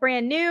this world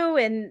brand new,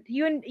 and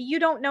you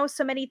don't know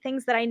so many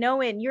things that I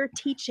know, and you're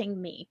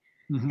teaching me.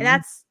 Mm-hmm. And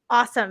that's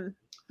awesome.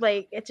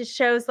 Like, it just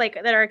shows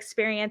like that our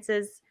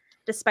experiences,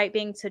 despite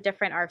being so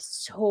different, are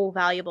so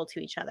valuable to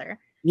each other.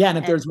 Yeah, and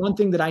if there's one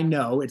thing that I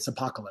know, it's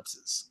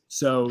apocalypses.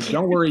 So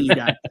don't worry, you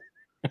guys.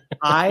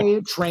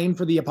 I trained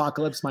for the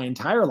apocalypse my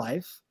entire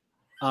life.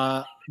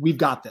 We've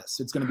got this.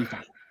 It's going to be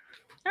fine.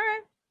 All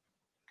right.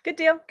 Good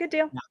deal. Good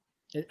deal.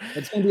 Yeah.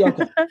 It's going to be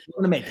okay.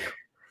 We're going to make it.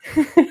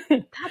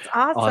 That's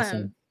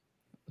awesome.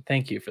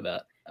 Thank you for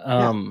that.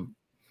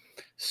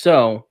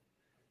 So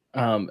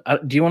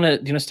do you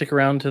want to stick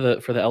around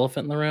for the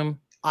elephant in the room?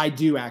 I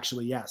do,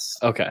 actually. Yes.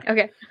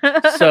 Okay.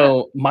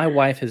 So my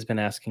wife has been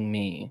asking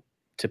me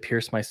to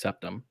pierce my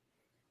septum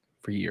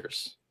for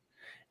years,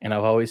 and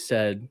I've always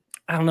said,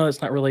 I don't know,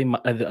 it's not really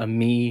a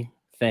me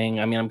thing.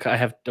 I mean, I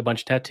have a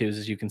bunch of tattoos,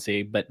 as you can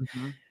see, but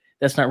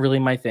that's not really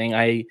my thing.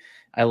 I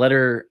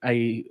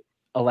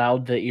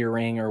allowed the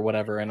earring or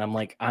whatever, and I'm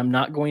like, I'm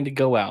not going to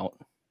go out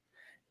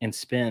and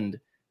spend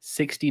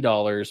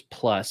 $60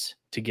 plus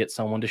to get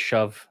someone to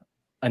shove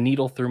a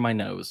needle through my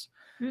nose,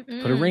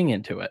 put a ring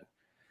into it.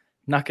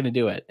 I'm not going to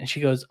do it. And she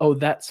goes, oh,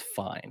 that's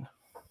fine.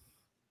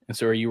 And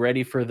so are you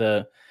ready for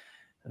the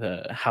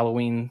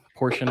Halloween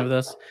portion of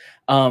this?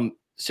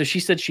 So she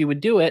said she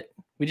would do it.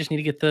 We just need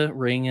to get the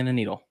ring and a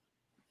needle.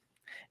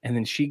 And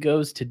then she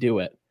goes to do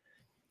it,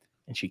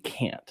 and she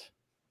can't.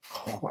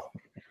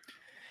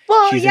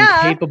 Well, she's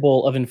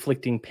incapable of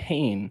inflicting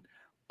pain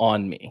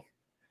on me.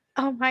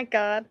 Oh my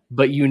God.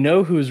 But you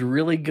know who's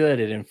really good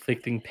at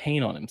inflicting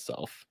pain on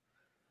himself?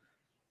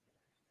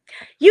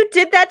 You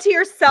did that to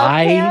yourself,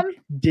 Pam? I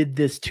did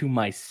this to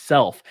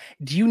myself.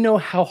 Do you know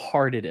how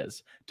hard it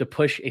is to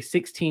push a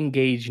 16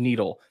 gauge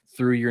needle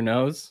through your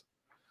nose?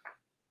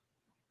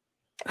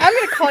 I'm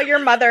going to call your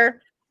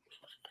mother.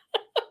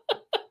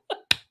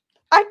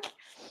 I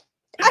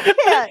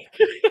can't.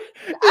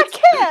 I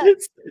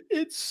can't.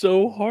 It's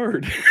so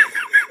hard.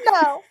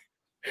 No.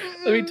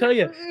 Let me tell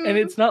you. And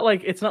it's not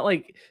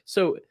like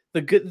so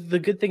the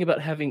good thing about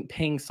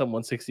paying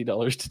someone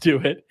 $60 to do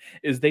it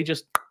is they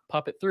just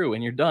pop it through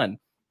and you're done.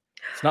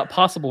 It's not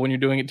possible when you're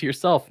doing it to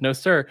yourself. No,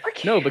 sir.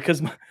 Okay. No,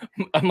 because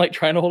I'm like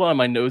trying to hold on.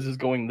 My nose is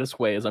going this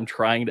way as I'm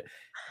trying to.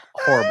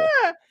 Horrible.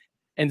 Ah!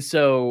 And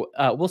so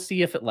we'll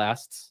see if it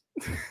lasts.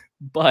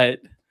 But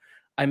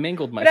I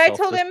mangled What I myself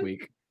told this him-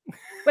 week.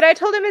 What I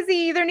told him is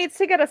he either needs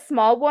to get a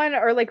small one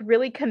or like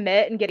really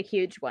commit and get a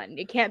huge one.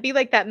 It can't be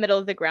like that middle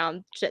of the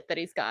ground shit that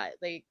he's got.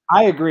 Like,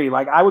 I agree.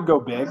 Like I would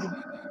go big.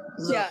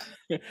 yeah,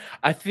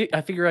 I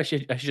figure I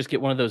should just get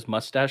one of those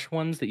mustache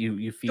ones that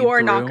you feed door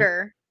through.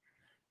 knocker.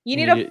 You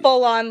need You a get-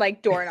 full on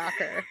like door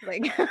knocker.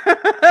 Like,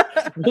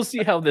 We'll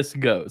see how this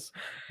goes.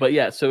 But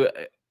yeah, so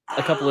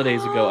a couple of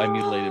days ago I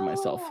mutilated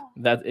myself.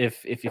 That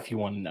if you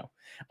want to know.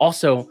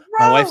 Also,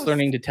 my wife's Gross.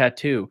 learning to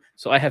tattoo,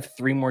 so I have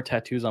 3 more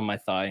tattoos on my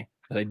thigh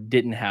that I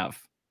didn't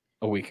have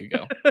a week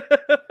ago.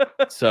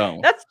 So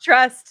That's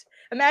trust.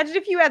 Imagine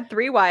if you had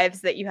 3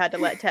 wives that you had to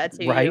let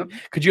tattoo right? you.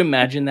 Could you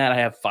imagine that? I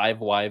have 5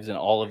 wives and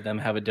all of them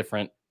have a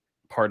different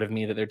part of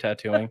me that they're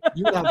tattooing.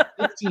 You would have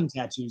 15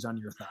 tattoos on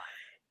your thigh.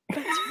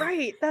 That's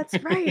right.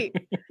 That's right.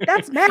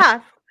 That's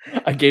math.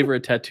 I gave her a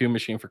tattoo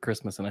machine for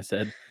Christmas and I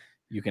said,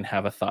 "You can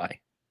have a thigh."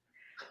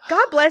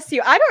 God bless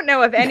you. I don't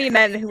know of any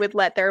men who would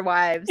let their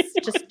wives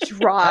just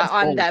draw That's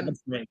on bold. them.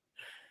 That's big.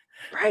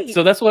 Right.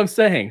 So that's what I'm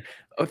saying.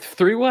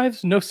 3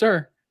 wives? No,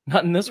 sir.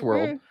 Not in this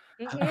world.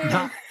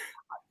 Mm-mm.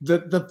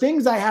 The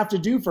things I have to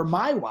do for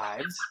my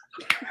wives,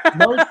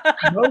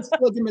 most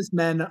polygamous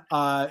men,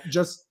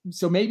 just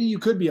so maybe you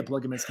could be a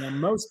polygamous man.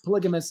 Most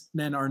polygamous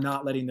men are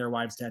not letting their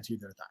wives tattoo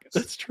their thighs.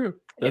 That's true.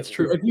 That's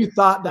true. If you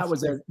thought that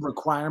was a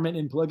requirement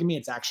in polygamy,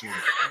 it's actually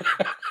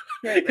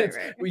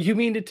Right. You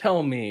mean to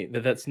tell me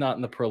that that's not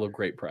in the Pearl of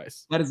Great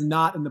Price? that is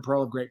not in the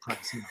Pearl of Great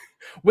Price. No.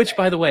 Which,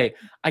 by the way,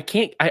 I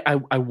can't.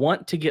 I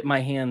want to get my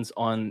hands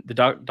on the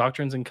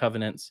Doctrines and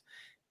Covenants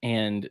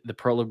and the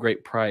Pearl of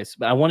Great Price,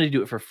 but I wanted to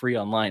do it for free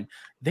online.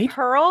 They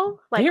Pearl?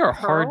 Like they are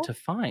pearl? hard to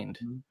find.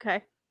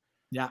 Okay.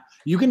 Yeah,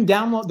 you can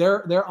download.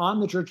 They're on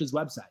the church's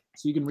website,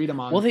 so you can read them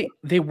on. Well,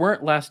 they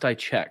weren't last I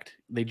checked.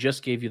 They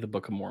just gave you the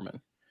Book of Mormon,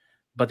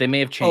 but they may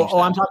have changed. Oh,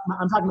 that.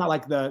 I'm talking about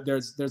like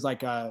there's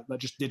like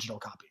just digital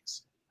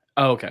copies.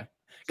 Oh, okay.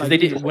 Because Like they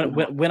you did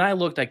just when I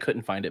looked, I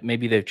couldn't find it.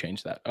 Maybe they've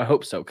changed that. I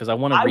hope so, because I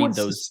want to I read would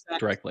those suspect-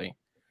 directly.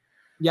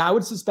 Yeah, I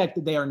would suspect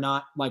that they are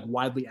not like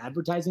widely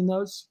advertising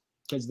those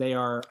because they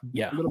are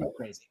Yeah, a little bit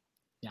crazy.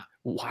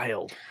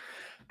 wild.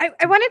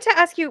 I wanted to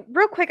ask you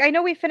real quick. I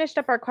know we finished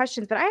up our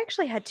questions, but I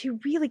actually had 2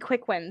 really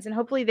quick ones, and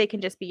hopefully they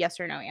can just be yes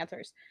or no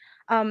answers.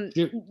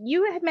 Shoot.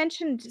 You had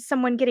mentioned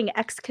someone getting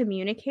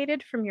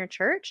excommunicated from your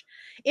church.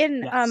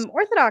 In Yes.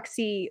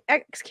 Orthodoxy,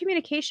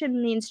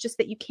 excommunication means just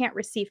that you can't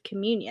receive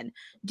communion.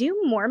 Do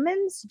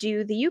Mormons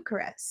do the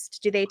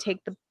Eucharist? Do they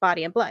take the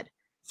body and blood?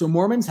 So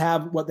Mormons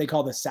have what they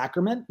call the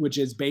sacrament, which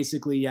is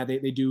basically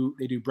they do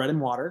bread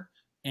and water,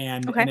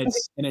 and Okay. and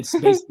it's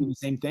basically the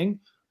same thing.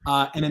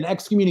 And an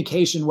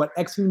excommunication, what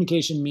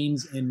excommunication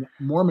means in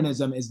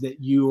Mormonism is that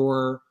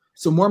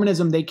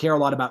Mormonism, they care a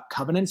lot about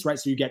covenants, right?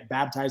 So you get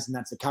baptized and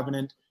that's a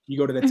covenant. You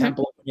go to the Mhm.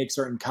 temple and make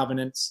certain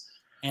covenants,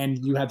 and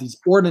you have these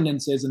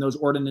ordinances, and those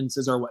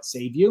ordinances are what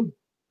save you.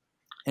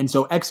 And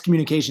so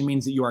excommunication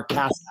means that you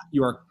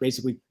are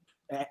basically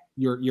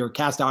you're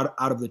cast out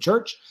of the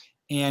church,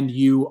 and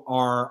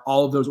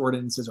all of those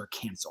ordinances are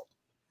canceled.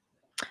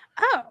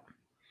 Oh,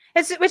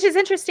 which is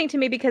interesting to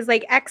me because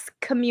like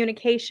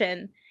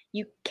excommunication,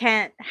 you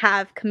can't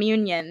have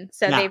communion,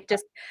 so Yeah.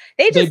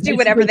 they just do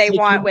whatever they basically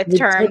want with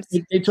terms.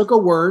 They took a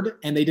word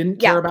and they didn't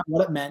care Yeah. about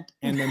what it meant,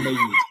 and then they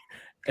used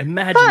it.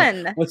 Imagine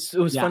Fun. it was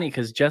Yeah. funny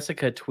because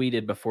Jessica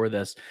tweeted before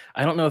this.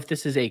 I don't know if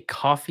this is a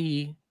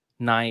coffee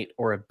night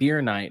or a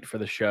beer night for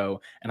the show,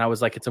 and I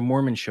was like, "It's a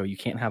Mormon show. You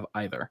can't have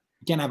either."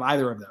 You can't have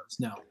either of those.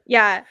 No.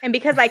 Yeah, and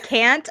because I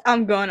can't,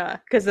 I'm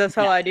gonna, because that's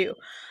how I do.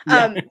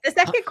 Yeah. The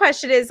second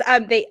question is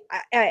they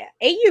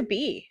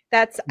AUB,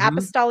 that's Mhm.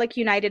 Apostolic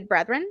United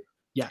Brethren.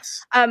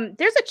 Yes.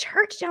 There's a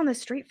church down the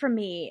street from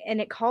me,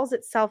 and it calls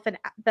itself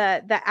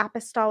the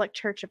Apostolic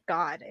Church of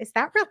God. Is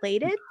that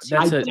related to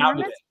That's the it.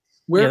 Mormons?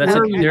 Yeah, that's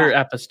where are you they're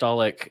at?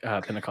 apostolic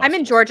Pentecostal. I'm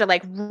in Georgia,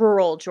 like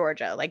rural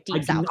Georgia, like I deep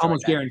can south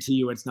almost Georgia. guarantee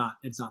you it's not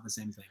the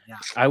same thing. Yeah.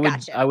 I would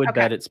Gotcha. I would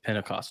Okay. bet it's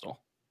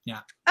Pentecostal.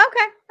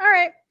 Okay, all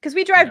right, because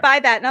we drive Yeah. by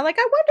that, and I'm like,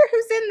 I wonder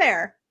who's in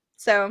there.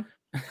 So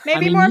maybe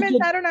mean, you Mormons.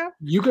 could- I don't know.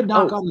 You could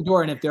knock Oh. on the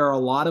door, and if there are a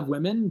lot of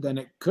women, then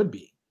it could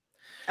be.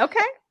 Okay,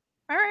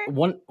 all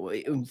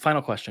right.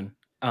 Final question.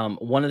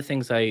 One of the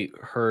things I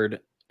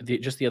heard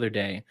just the other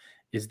day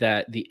is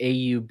that the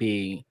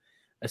AUB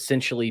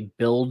essentially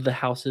build the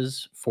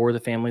houses for the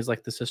families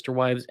like the sister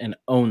wives and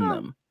own Oh.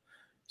 them.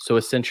 So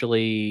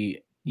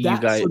essentially, you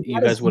That guys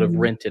is would have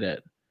rented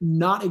it.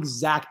 Not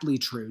exactly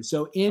true.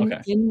 So in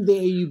Okay. in the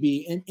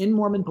AUB, in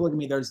Mormon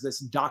polygamy, there's this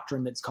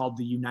doctrine that's called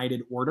the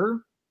United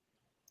Order,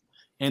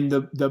 and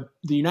the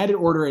United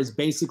Order is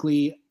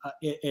basically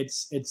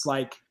it's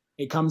like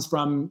it comes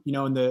from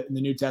in the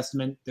New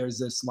Testament. There's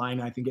this line,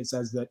 I think it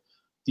says that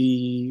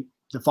the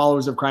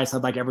followers of Christ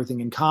have like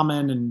everything in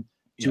common, and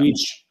to Yeah.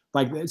 each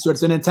so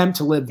it's an attempt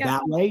to live Yeah.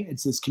 that way.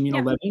 It's this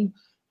communal Yeah. living.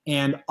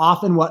 And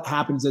often what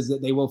happens is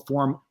that they will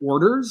form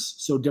orders,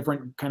 so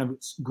different kind of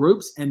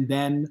groups, and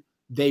then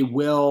they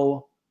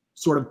will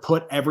sort of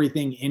put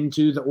everything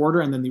into the order,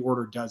 and then the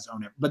order does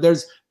own it. But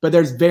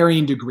there's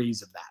varying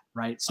degrees of that,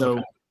 right?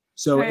 So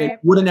it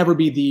wouldn't ever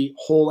be the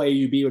whole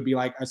AUB. It would be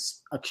like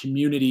a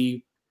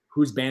community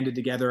who's banded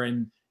together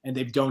and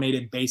they've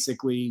donated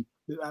basically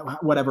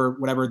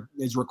whatever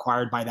is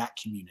required by that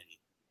community.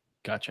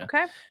 Gotcha.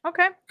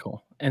 Okay.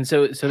 Cool. And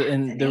so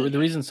the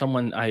reason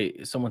someone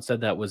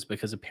said that was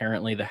because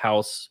apparently the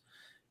house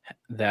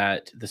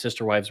that the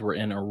sister wives were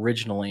in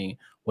originally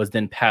was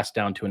then passed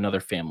down to another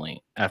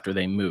family after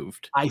they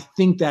moved. I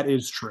think that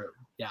is true.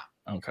 Yeah.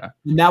 Okay.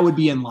 And that would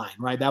be in line,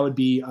 right? That would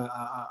be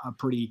a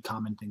pretty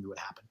common thing that would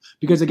happen,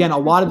 because again, a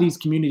lot of these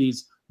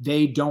communities,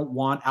 they don't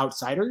want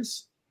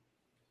outsiders.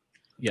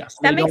 Yes.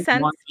 That makes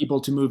sense. Want people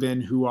to move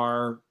in who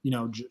are,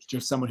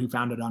 just someone who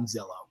found it on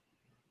Zillow.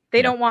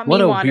 They don't want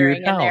me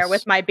wandering in there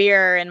with my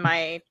beer and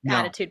my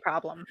attitude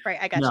problem. Right.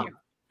 I got you.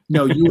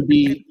 No,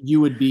 you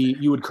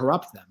would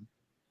corrupt them.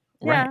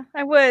 Yeah, Right.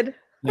 I would.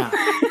 Yeah.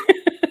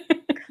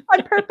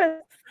 On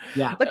purpose.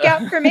 Yeah. Look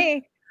out for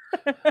me.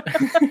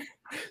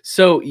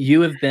 So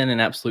you have been an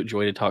absolute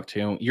joy to talk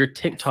to. Your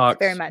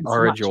TikToks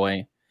are a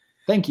joy.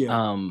 Thank you.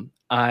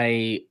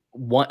 I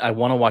want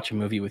to watch a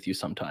movie with you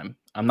sometime.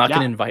 I'm not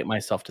going to invite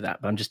myself to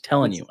that, but I'm just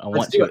telling you, I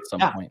want to at some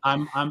point.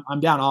 I'm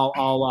down.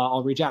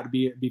 I'll reach out.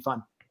 It'd be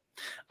fun.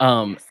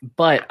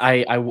 But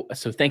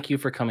so thank you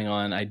for coming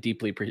on. I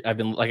deeply appreciate.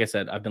 Like I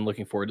said, I've been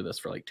looking forward to this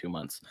for like 2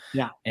 months.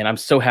 Yeah. And I'm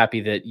so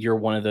happy that you're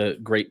one of the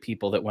great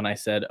people that when I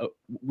said,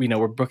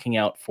 we're booking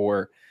out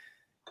for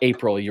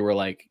April, you were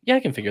like, yeah, I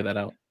can figure that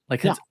out.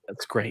 Like, that's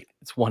great.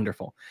 It's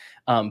wonderful.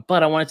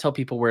 But I want to tell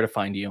people where to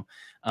find you.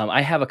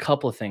 I have a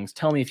couple of things.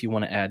 Tell me if you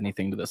want to add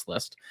anything to this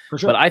list. For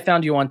sure. But I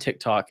found you on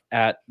TikTok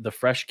at the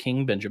Fresh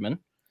King Benjamin.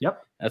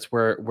 Yep. That's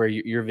where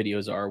your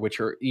videos are,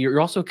 you're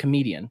also a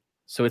comedian.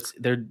 So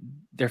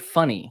they're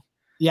funny.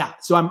 Yeah.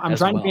 So I'm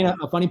trying to paint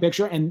a funny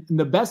picture, and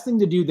the best thing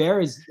to do there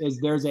is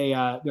there's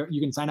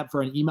you can sign up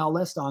for an email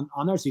list on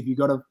there. So if you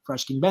go to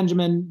Fresh King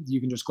Benjamin,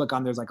 you can just click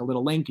on, there's like a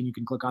little link, and you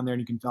can click on there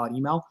and you can fill out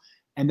email,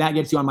 and that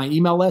gets you on my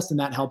email list, and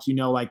that helps you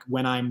know like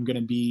when I'm going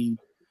to be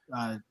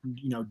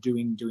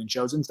doing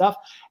shows and stuff.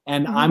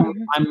 And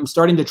I'm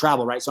starting to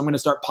travel, right? So I'm going to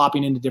start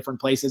popping into different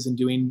places and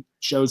doing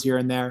shows here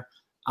and there.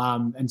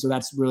 And so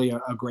that's really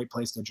a great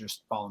place to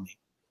just follow me.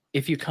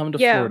 If you come to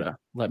Florida,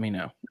 let me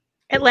know.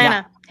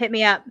 Atlanta, hit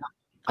me up.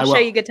 I'll show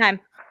you a good time.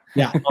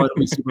 Yeah, it'll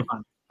be super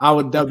fun.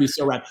 That would be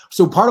so rad.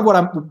 So part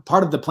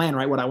of the plan,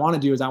 right? What I want to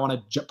do is I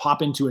want to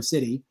pop into a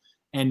city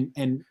and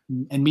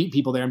meet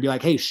people there and be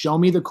like, hey, show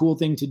me the cool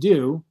thing to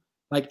do.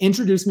 Like,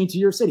 introduce me to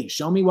your city.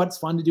 Show me what's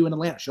fun to do in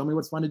Atlanta. Show me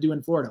what's fun to do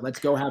in Florida. Let's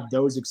go have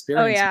those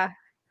experiences. Oh yeah.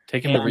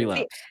 Take him to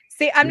relapse.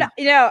 See, I'm not.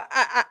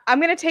 I'm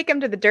gonna take him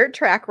to the dirt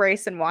track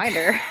race in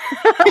Winder.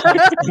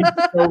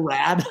 So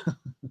rad.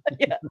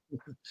 Yeah.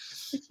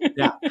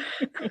 Yeah.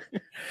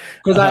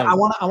 Because I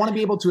want to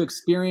be able to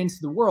experience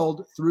the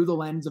world through the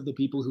lens of the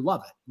people who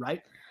love it.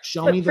 Right.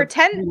 Show me what's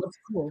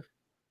cool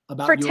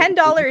about. For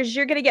 $10,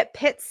 you're gonna get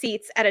pit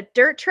seats at a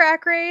dirt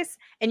track race,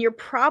 and you're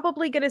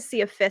probably gonna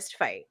see a fist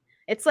fight.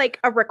 It's like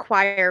a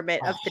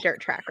requirement of the dirt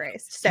track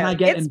race. So can I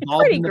get it's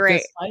involved pretty in the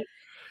great. fist fight?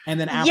 And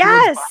then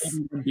afterwards, buy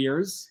some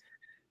beers.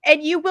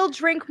 And you will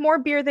drink more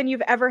beer than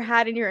you've ever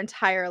had in your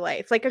entire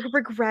life, like a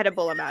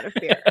regrettable amount of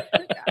beer.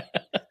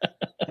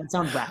 That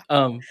sounds bad.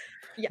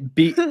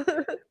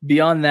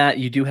 Beyond that,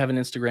 you do have an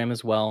Instagram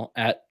as well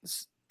at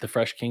the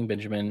Fresh King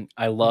Benjamin.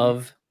 I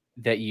love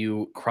that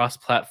you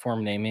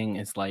cross-platform naming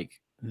is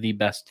like the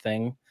best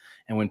thing.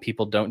 And when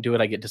people don't do it,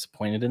 I get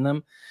disappointed in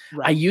them.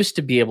 Right. I used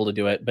to be able to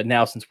do it, but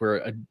now since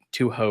we're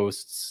two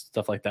hosts,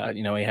 stuff like that,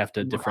 we have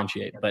to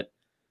differentiate. But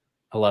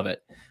I love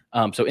it.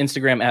 So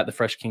Instagram at the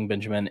Fresh King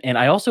Benjamin. And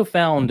I also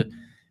found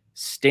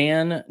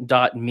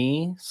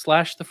stan.me/the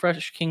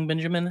Fresh King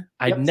Benjamin.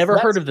 I'd never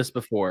heard of this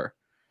before.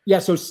 Yeah.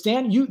 So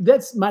Stan,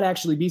 that might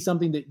actually be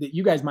something that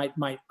you guys might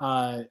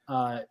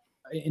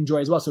enjoy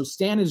as well. So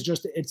Stan is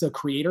it's a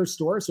creator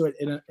store. So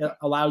it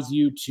allows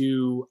you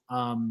to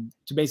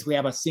basically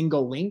have a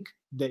single link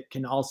that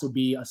can also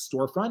be a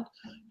storefront.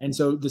 And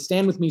so the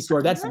Stand With Me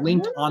store, that's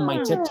linked on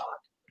my TikTok.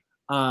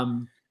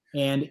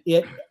 And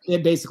it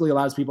basically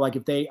allows people, like,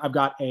 I've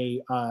got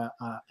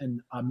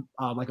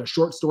like a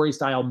short story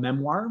style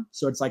memoir.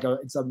 So it's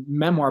a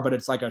memoir, but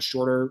it's like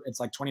it's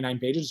like 29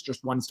 pages. It's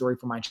just one story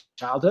from my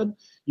childhood.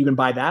 You can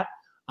buy that.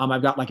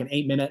 I've got like an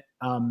 8-minute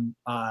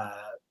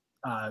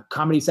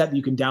comedy set that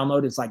you can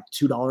download. It's like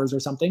 $2 or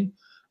something.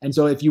 And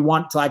so if you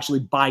want to actually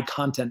buy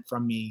content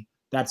from me,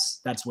 that's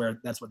what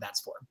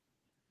that's for.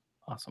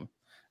 Awesome.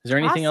 Is there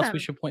anything else we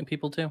should point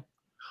people to?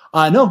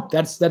 No,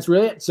 that's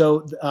really it.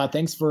 So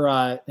thanks for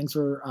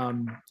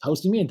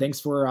hosting me, and thanks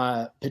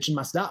for pitching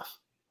my stuff.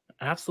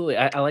 Absolutely.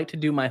 I like to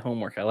do my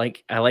homework. I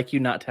like you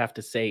not to have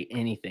to say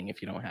anything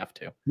if you don't have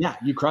to. Yeah,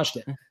 you crushed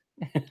it.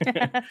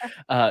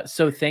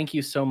 So thank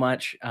you so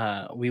much.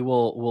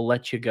 We'll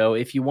let you go.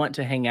 If you want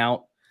to hang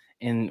out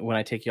when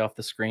I take you off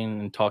the screen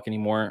and talk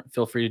anymore,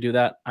 feel free to do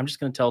that. I'm just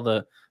going to tell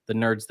the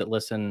nerds that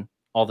listen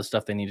all the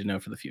stuff they need to know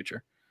for the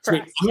future.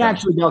 Sweet. I'm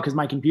actually go because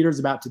my computer's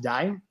about to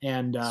die.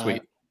 And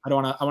sweet. I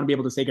want to be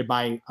able to say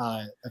goodbye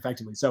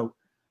effectively. So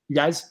you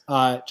guys,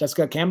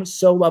 Jessica, Cam,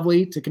 so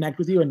lovely to connect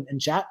with you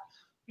and chat.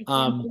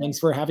 Thanks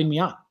for having me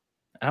on.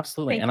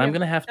 Absolutely. Thank and I'm you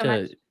going to have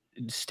so to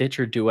stitch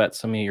or duet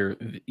some of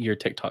your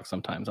TikTok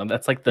sometimes.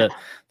 That's like the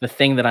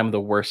thing that I'm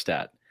the worst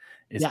at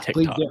is TikTok.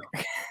 Please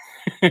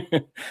do.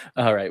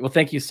 All right. Well,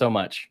 thank you so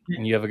much.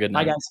 And you have a good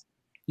night. Bye, guys.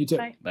 You too.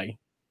 Bye. Bye.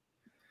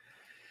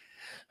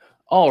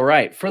 All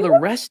right. For the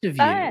rest of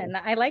you.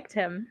 I liked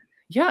him.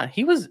 Yeah,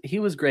 he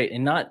was great.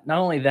 And not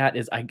only that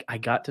is I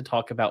got to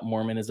talk about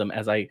Mormonism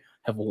as I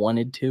have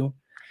wanted to.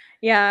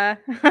 Yeah.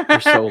 For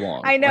so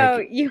long. I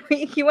know.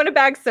 Like, you want to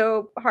bag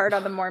so hard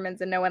on the Mormons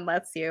and no one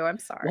lets you. I'm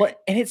sorry. Well,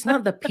 and it's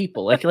not the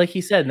people. Like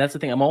he said, and that's the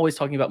thing. I'm always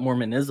talking about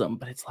Mormonism,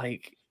 but it's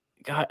like,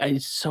 God,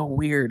 it's so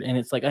weird. And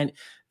it's like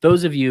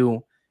those of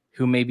you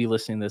who may be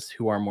listening to this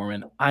who are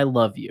Mormon, I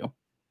love you.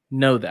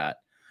 Know that.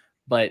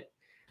 But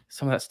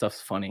some of that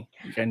stuff's funny.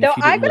 No,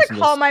 I'm going to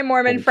call my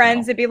Mormon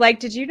friends and be like,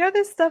 did you know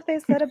this stuff they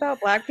said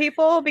about black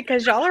people?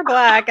 Because y'all are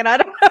black and I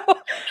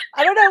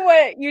don't know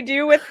what you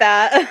do with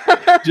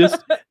that.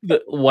 Just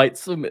the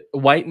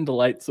white and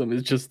delightsome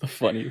is just the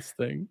funniest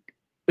thing.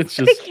 It's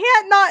just they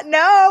can't not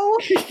know.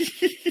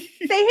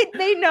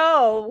 they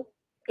know.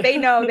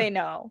 They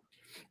know.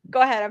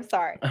 Go ahead. I'm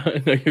sorry.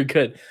 No, you're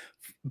good.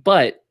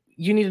 But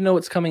you need to know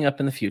what's coming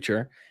up in the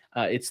future.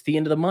 It's the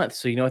end of the month.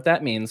 So you know what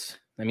that means.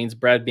 That means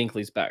Brad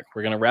Binkley's back.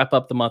 We're going to wrap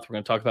up the month. We're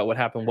going to talk about what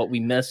happened, what we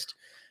missed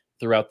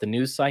throughout the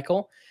news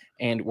cycle.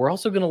 And we're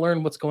also going to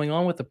learn what's going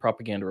on with the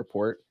propaganda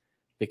report,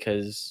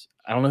 because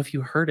I don't know if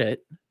you heard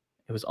it.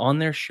 It was on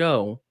their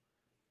show.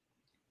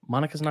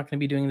 Monica's not going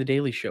to be doing the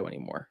Daily Show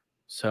anymore.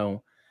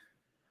 So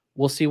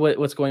we'll see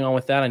what's going on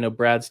with that. I know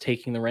Brad's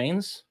taking the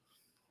reins.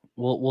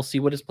 We'll see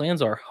what his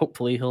plans are.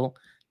 Hopefully he'll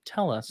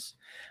tell us.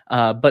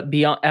 But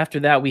after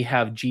that, we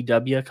have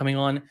GW coming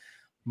on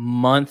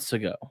months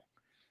ago.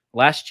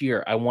 Last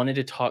year, I wanted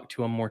to talk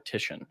to a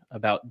mortician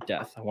about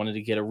death. I wanted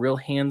to get a real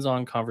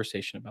hands-on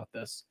conversation about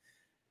this.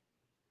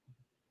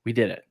 We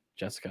did it,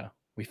 Jessica.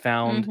 We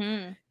found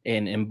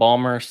an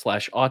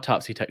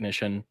embalmer/autopsy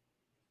technician.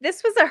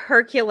 This was a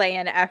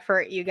Herculean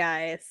effort, you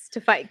guys,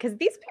 to fight, because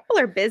these people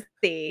are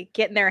busy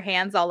getting their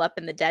hands all up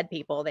in the dead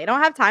people. They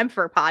don't have time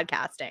for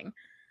podcasting.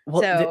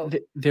 Well, so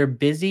they're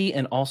busy,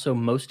 and also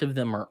most of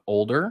them are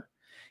older.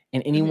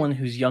 And anyone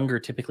who's younger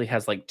typically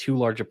has like too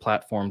large a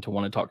platform to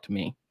want to talk to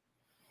me.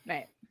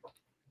 Right.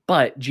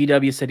 But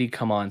GW said he'd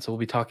come on, so we'll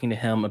be talking to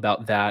him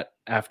about that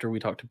after we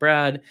talk to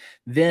Brad.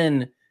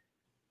 Then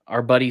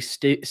our buddy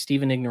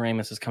Stephen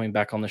Ignoramus is coming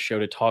back on the show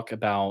to talk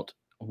about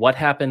what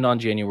happened on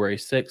January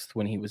 6th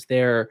when he was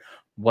there,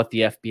 what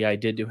the FBI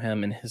did to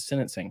him, and his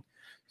sentencing.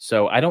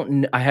 So I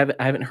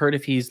haven't heard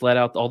if he's let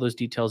out all those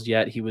details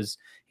yet. He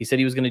said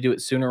he was going to do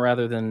it sooner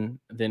rather than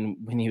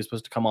when he was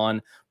supposed to come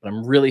on. But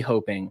I'm really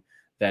hoping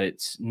that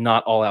it's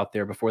not all out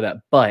there before that.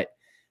 But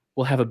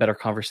we'll have a better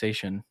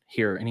conversation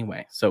here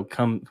anyway. So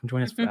come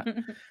join us for that.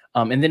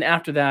 And then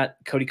after that,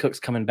 Cody Cook's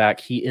coming back.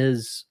 He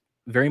is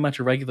very much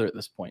a regular at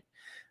this point.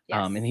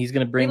 Yes. And he's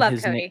going to bring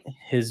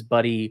his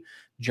buddy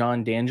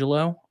John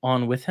D'Angelo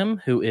on with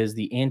him, who is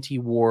the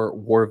anti-war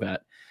war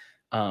vet.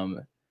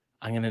 I'm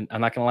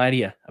not gonna lie to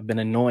you. I've been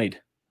annoyed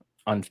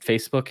on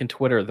Facebook and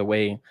Twitter the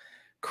way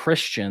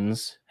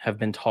Christians have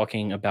been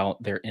talking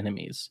about their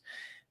enemies,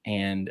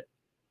 and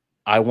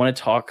I want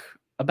to talk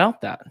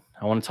about that.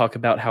 I want to talk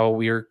about how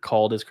we are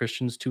called as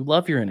Christians to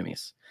love your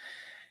enemies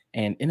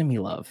and enemy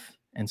love.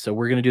 And so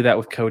we're going to do that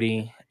with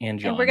Cody and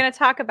John. And we're going to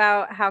talk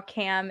about how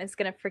Cam is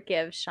going to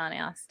forgive Sean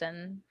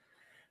Astin.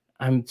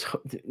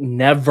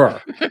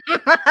 Never.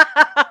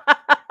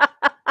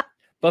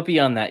 But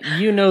beyond that,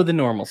 you know the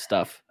normal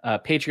stuff.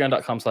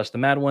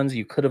 Patreon.com/theMadOnes.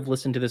 You could have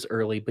listened to this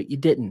early, but you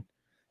didn't.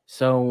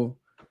 So,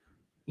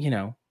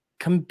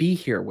 come be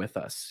here with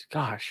us.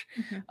 Gosh.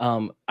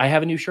 I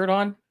have a new shirt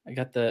on. I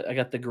got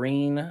the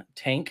green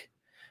tank.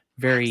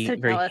 Very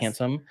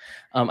handsome.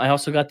 I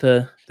also got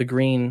the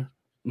green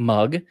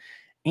mug,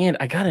 and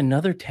I got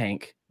another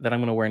tank that I'm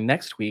going to wear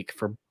next week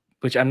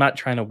which I'm not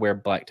trying to wear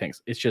black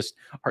tanks. It's just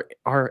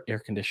our air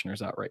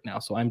conditioner's out right now,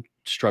 so I'm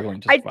struggling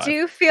to survive. I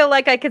do feel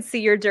like I could see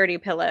your dirty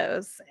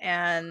pillows,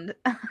 and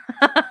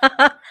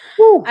I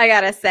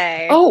gotta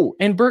say. Oh,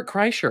 and Bert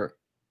Kreischer.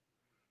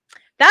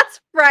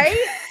 That's right.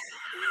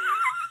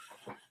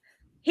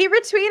 He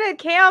retweeted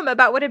Cam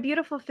about what a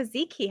beautiful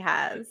physique he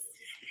has.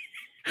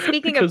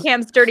 Speaking of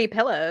Cam's dirty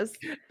pillows.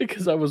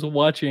 Because I was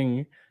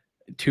watching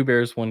Two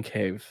Bears, One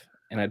Cave,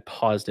 and I'd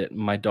paused it. And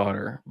my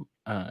daughter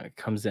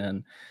comes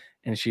in,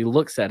 and she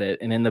looks at it,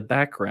 and in the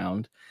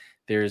background,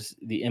 there's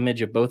the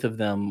image of both of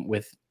them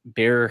with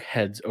bare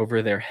heads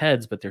over their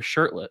heads, but they're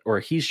shirtless,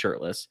 or he's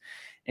shirtless.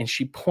 And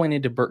she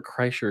pointed to Bert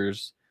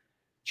Kreischer's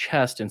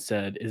chest and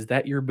said, "Is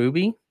that your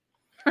boobie?"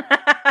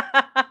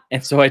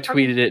 And so I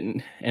tweeted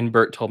it, and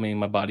Bert told me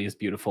my body is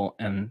beautiful,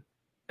 and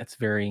it's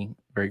very,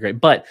 very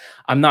great. But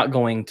I'm not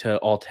going to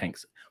all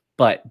tanks.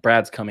 But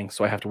Brad's coming,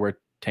 so I have to wear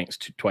tanks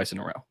twice in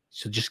a row.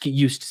 So just get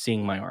used to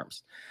seeing my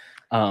arms.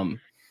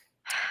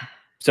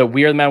 So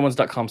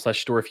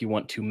wearethemadOnes.com/store if you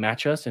want to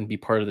match us and be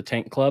part of the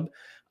tank club.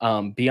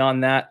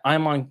 Beyond that,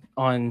 I'm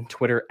on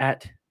Twitter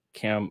at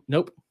Cam.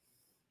 Nope,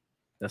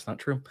 that's not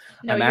true.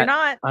 No, you're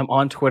not. I'm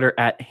on Twitter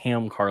at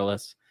Ham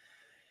Carlos.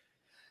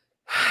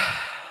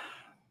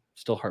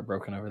 Still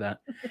heartbroken over that.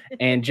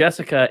 And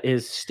Jessica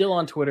is still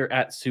on Twitter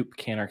at Soup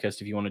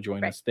Canarchist if you want to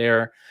join us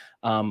there.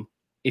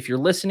 If you're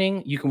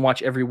listening, you can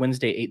watch every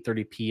Wednesday,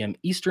 8:30 p.m.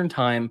 Eastern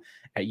time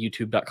at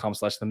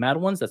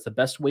youtube.com/themad1s. That's the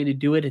best way to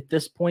do it at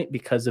this point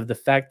because of the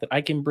fact that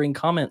I can bring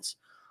comments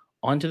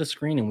onto the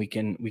screen and we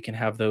can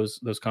have those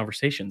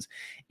conversations.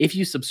 If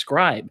you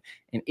subscribe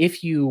and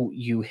if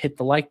you hit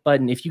the like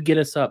button, if you get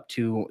us up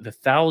to the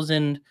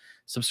 1,000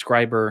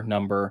 subscriber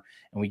number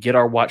and we get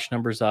our watch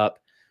numbers up,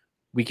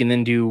 we can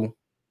then do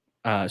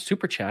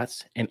super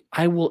chats, and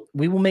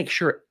we will make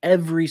sure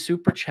every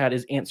super chat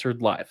is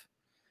answered live.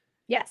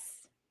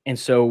 Yes. And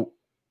so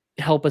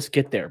help us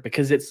get there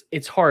because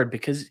it's hard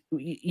because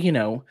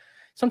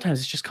sometimes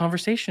it's just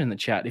conversation in the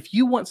chat. If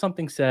you want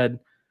something said,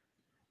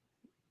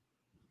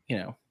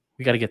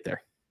 we got to get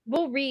there.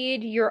 We'll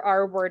read your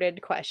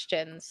R-worded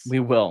questions. We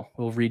will.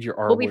 We'll read your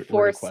R-worded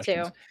questions. We'll be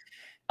forced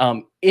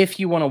to. If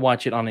you want to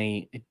watch it on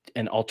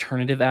an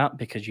alternative app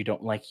because you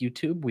don't like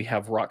YouTube, we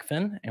have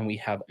Rockfin and we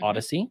have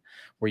Odyssey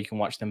where you can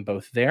watch them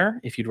both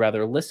there. If you'd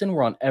rather listen,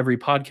 we're on every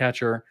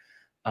podcatcher.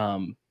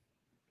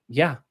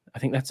 Yeah, I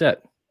think that's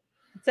it.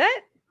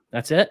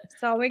 That's it.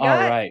 That's all we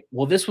got. All right.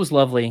 Well, this was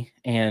lovely.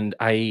 And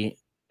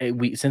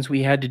since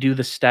we had to do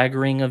the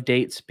staggering of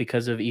dates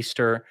because of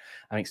Easter,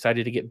 I'm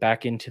excited to get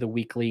back into the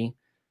weekly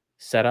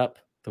setup,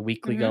 the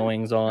weekly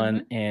goings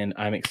on, and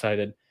I'm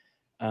excited.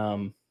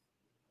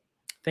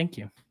 Thank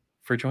you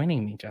for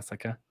joining me,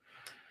 Jessica.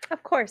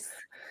 Of course.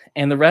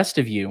 And the rest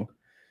of you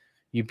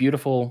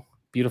beautiful,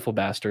 beautiful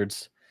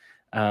bastards.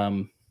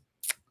 You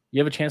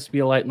have a chance to be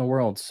a light in the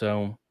world,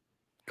 so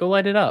go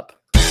light it up.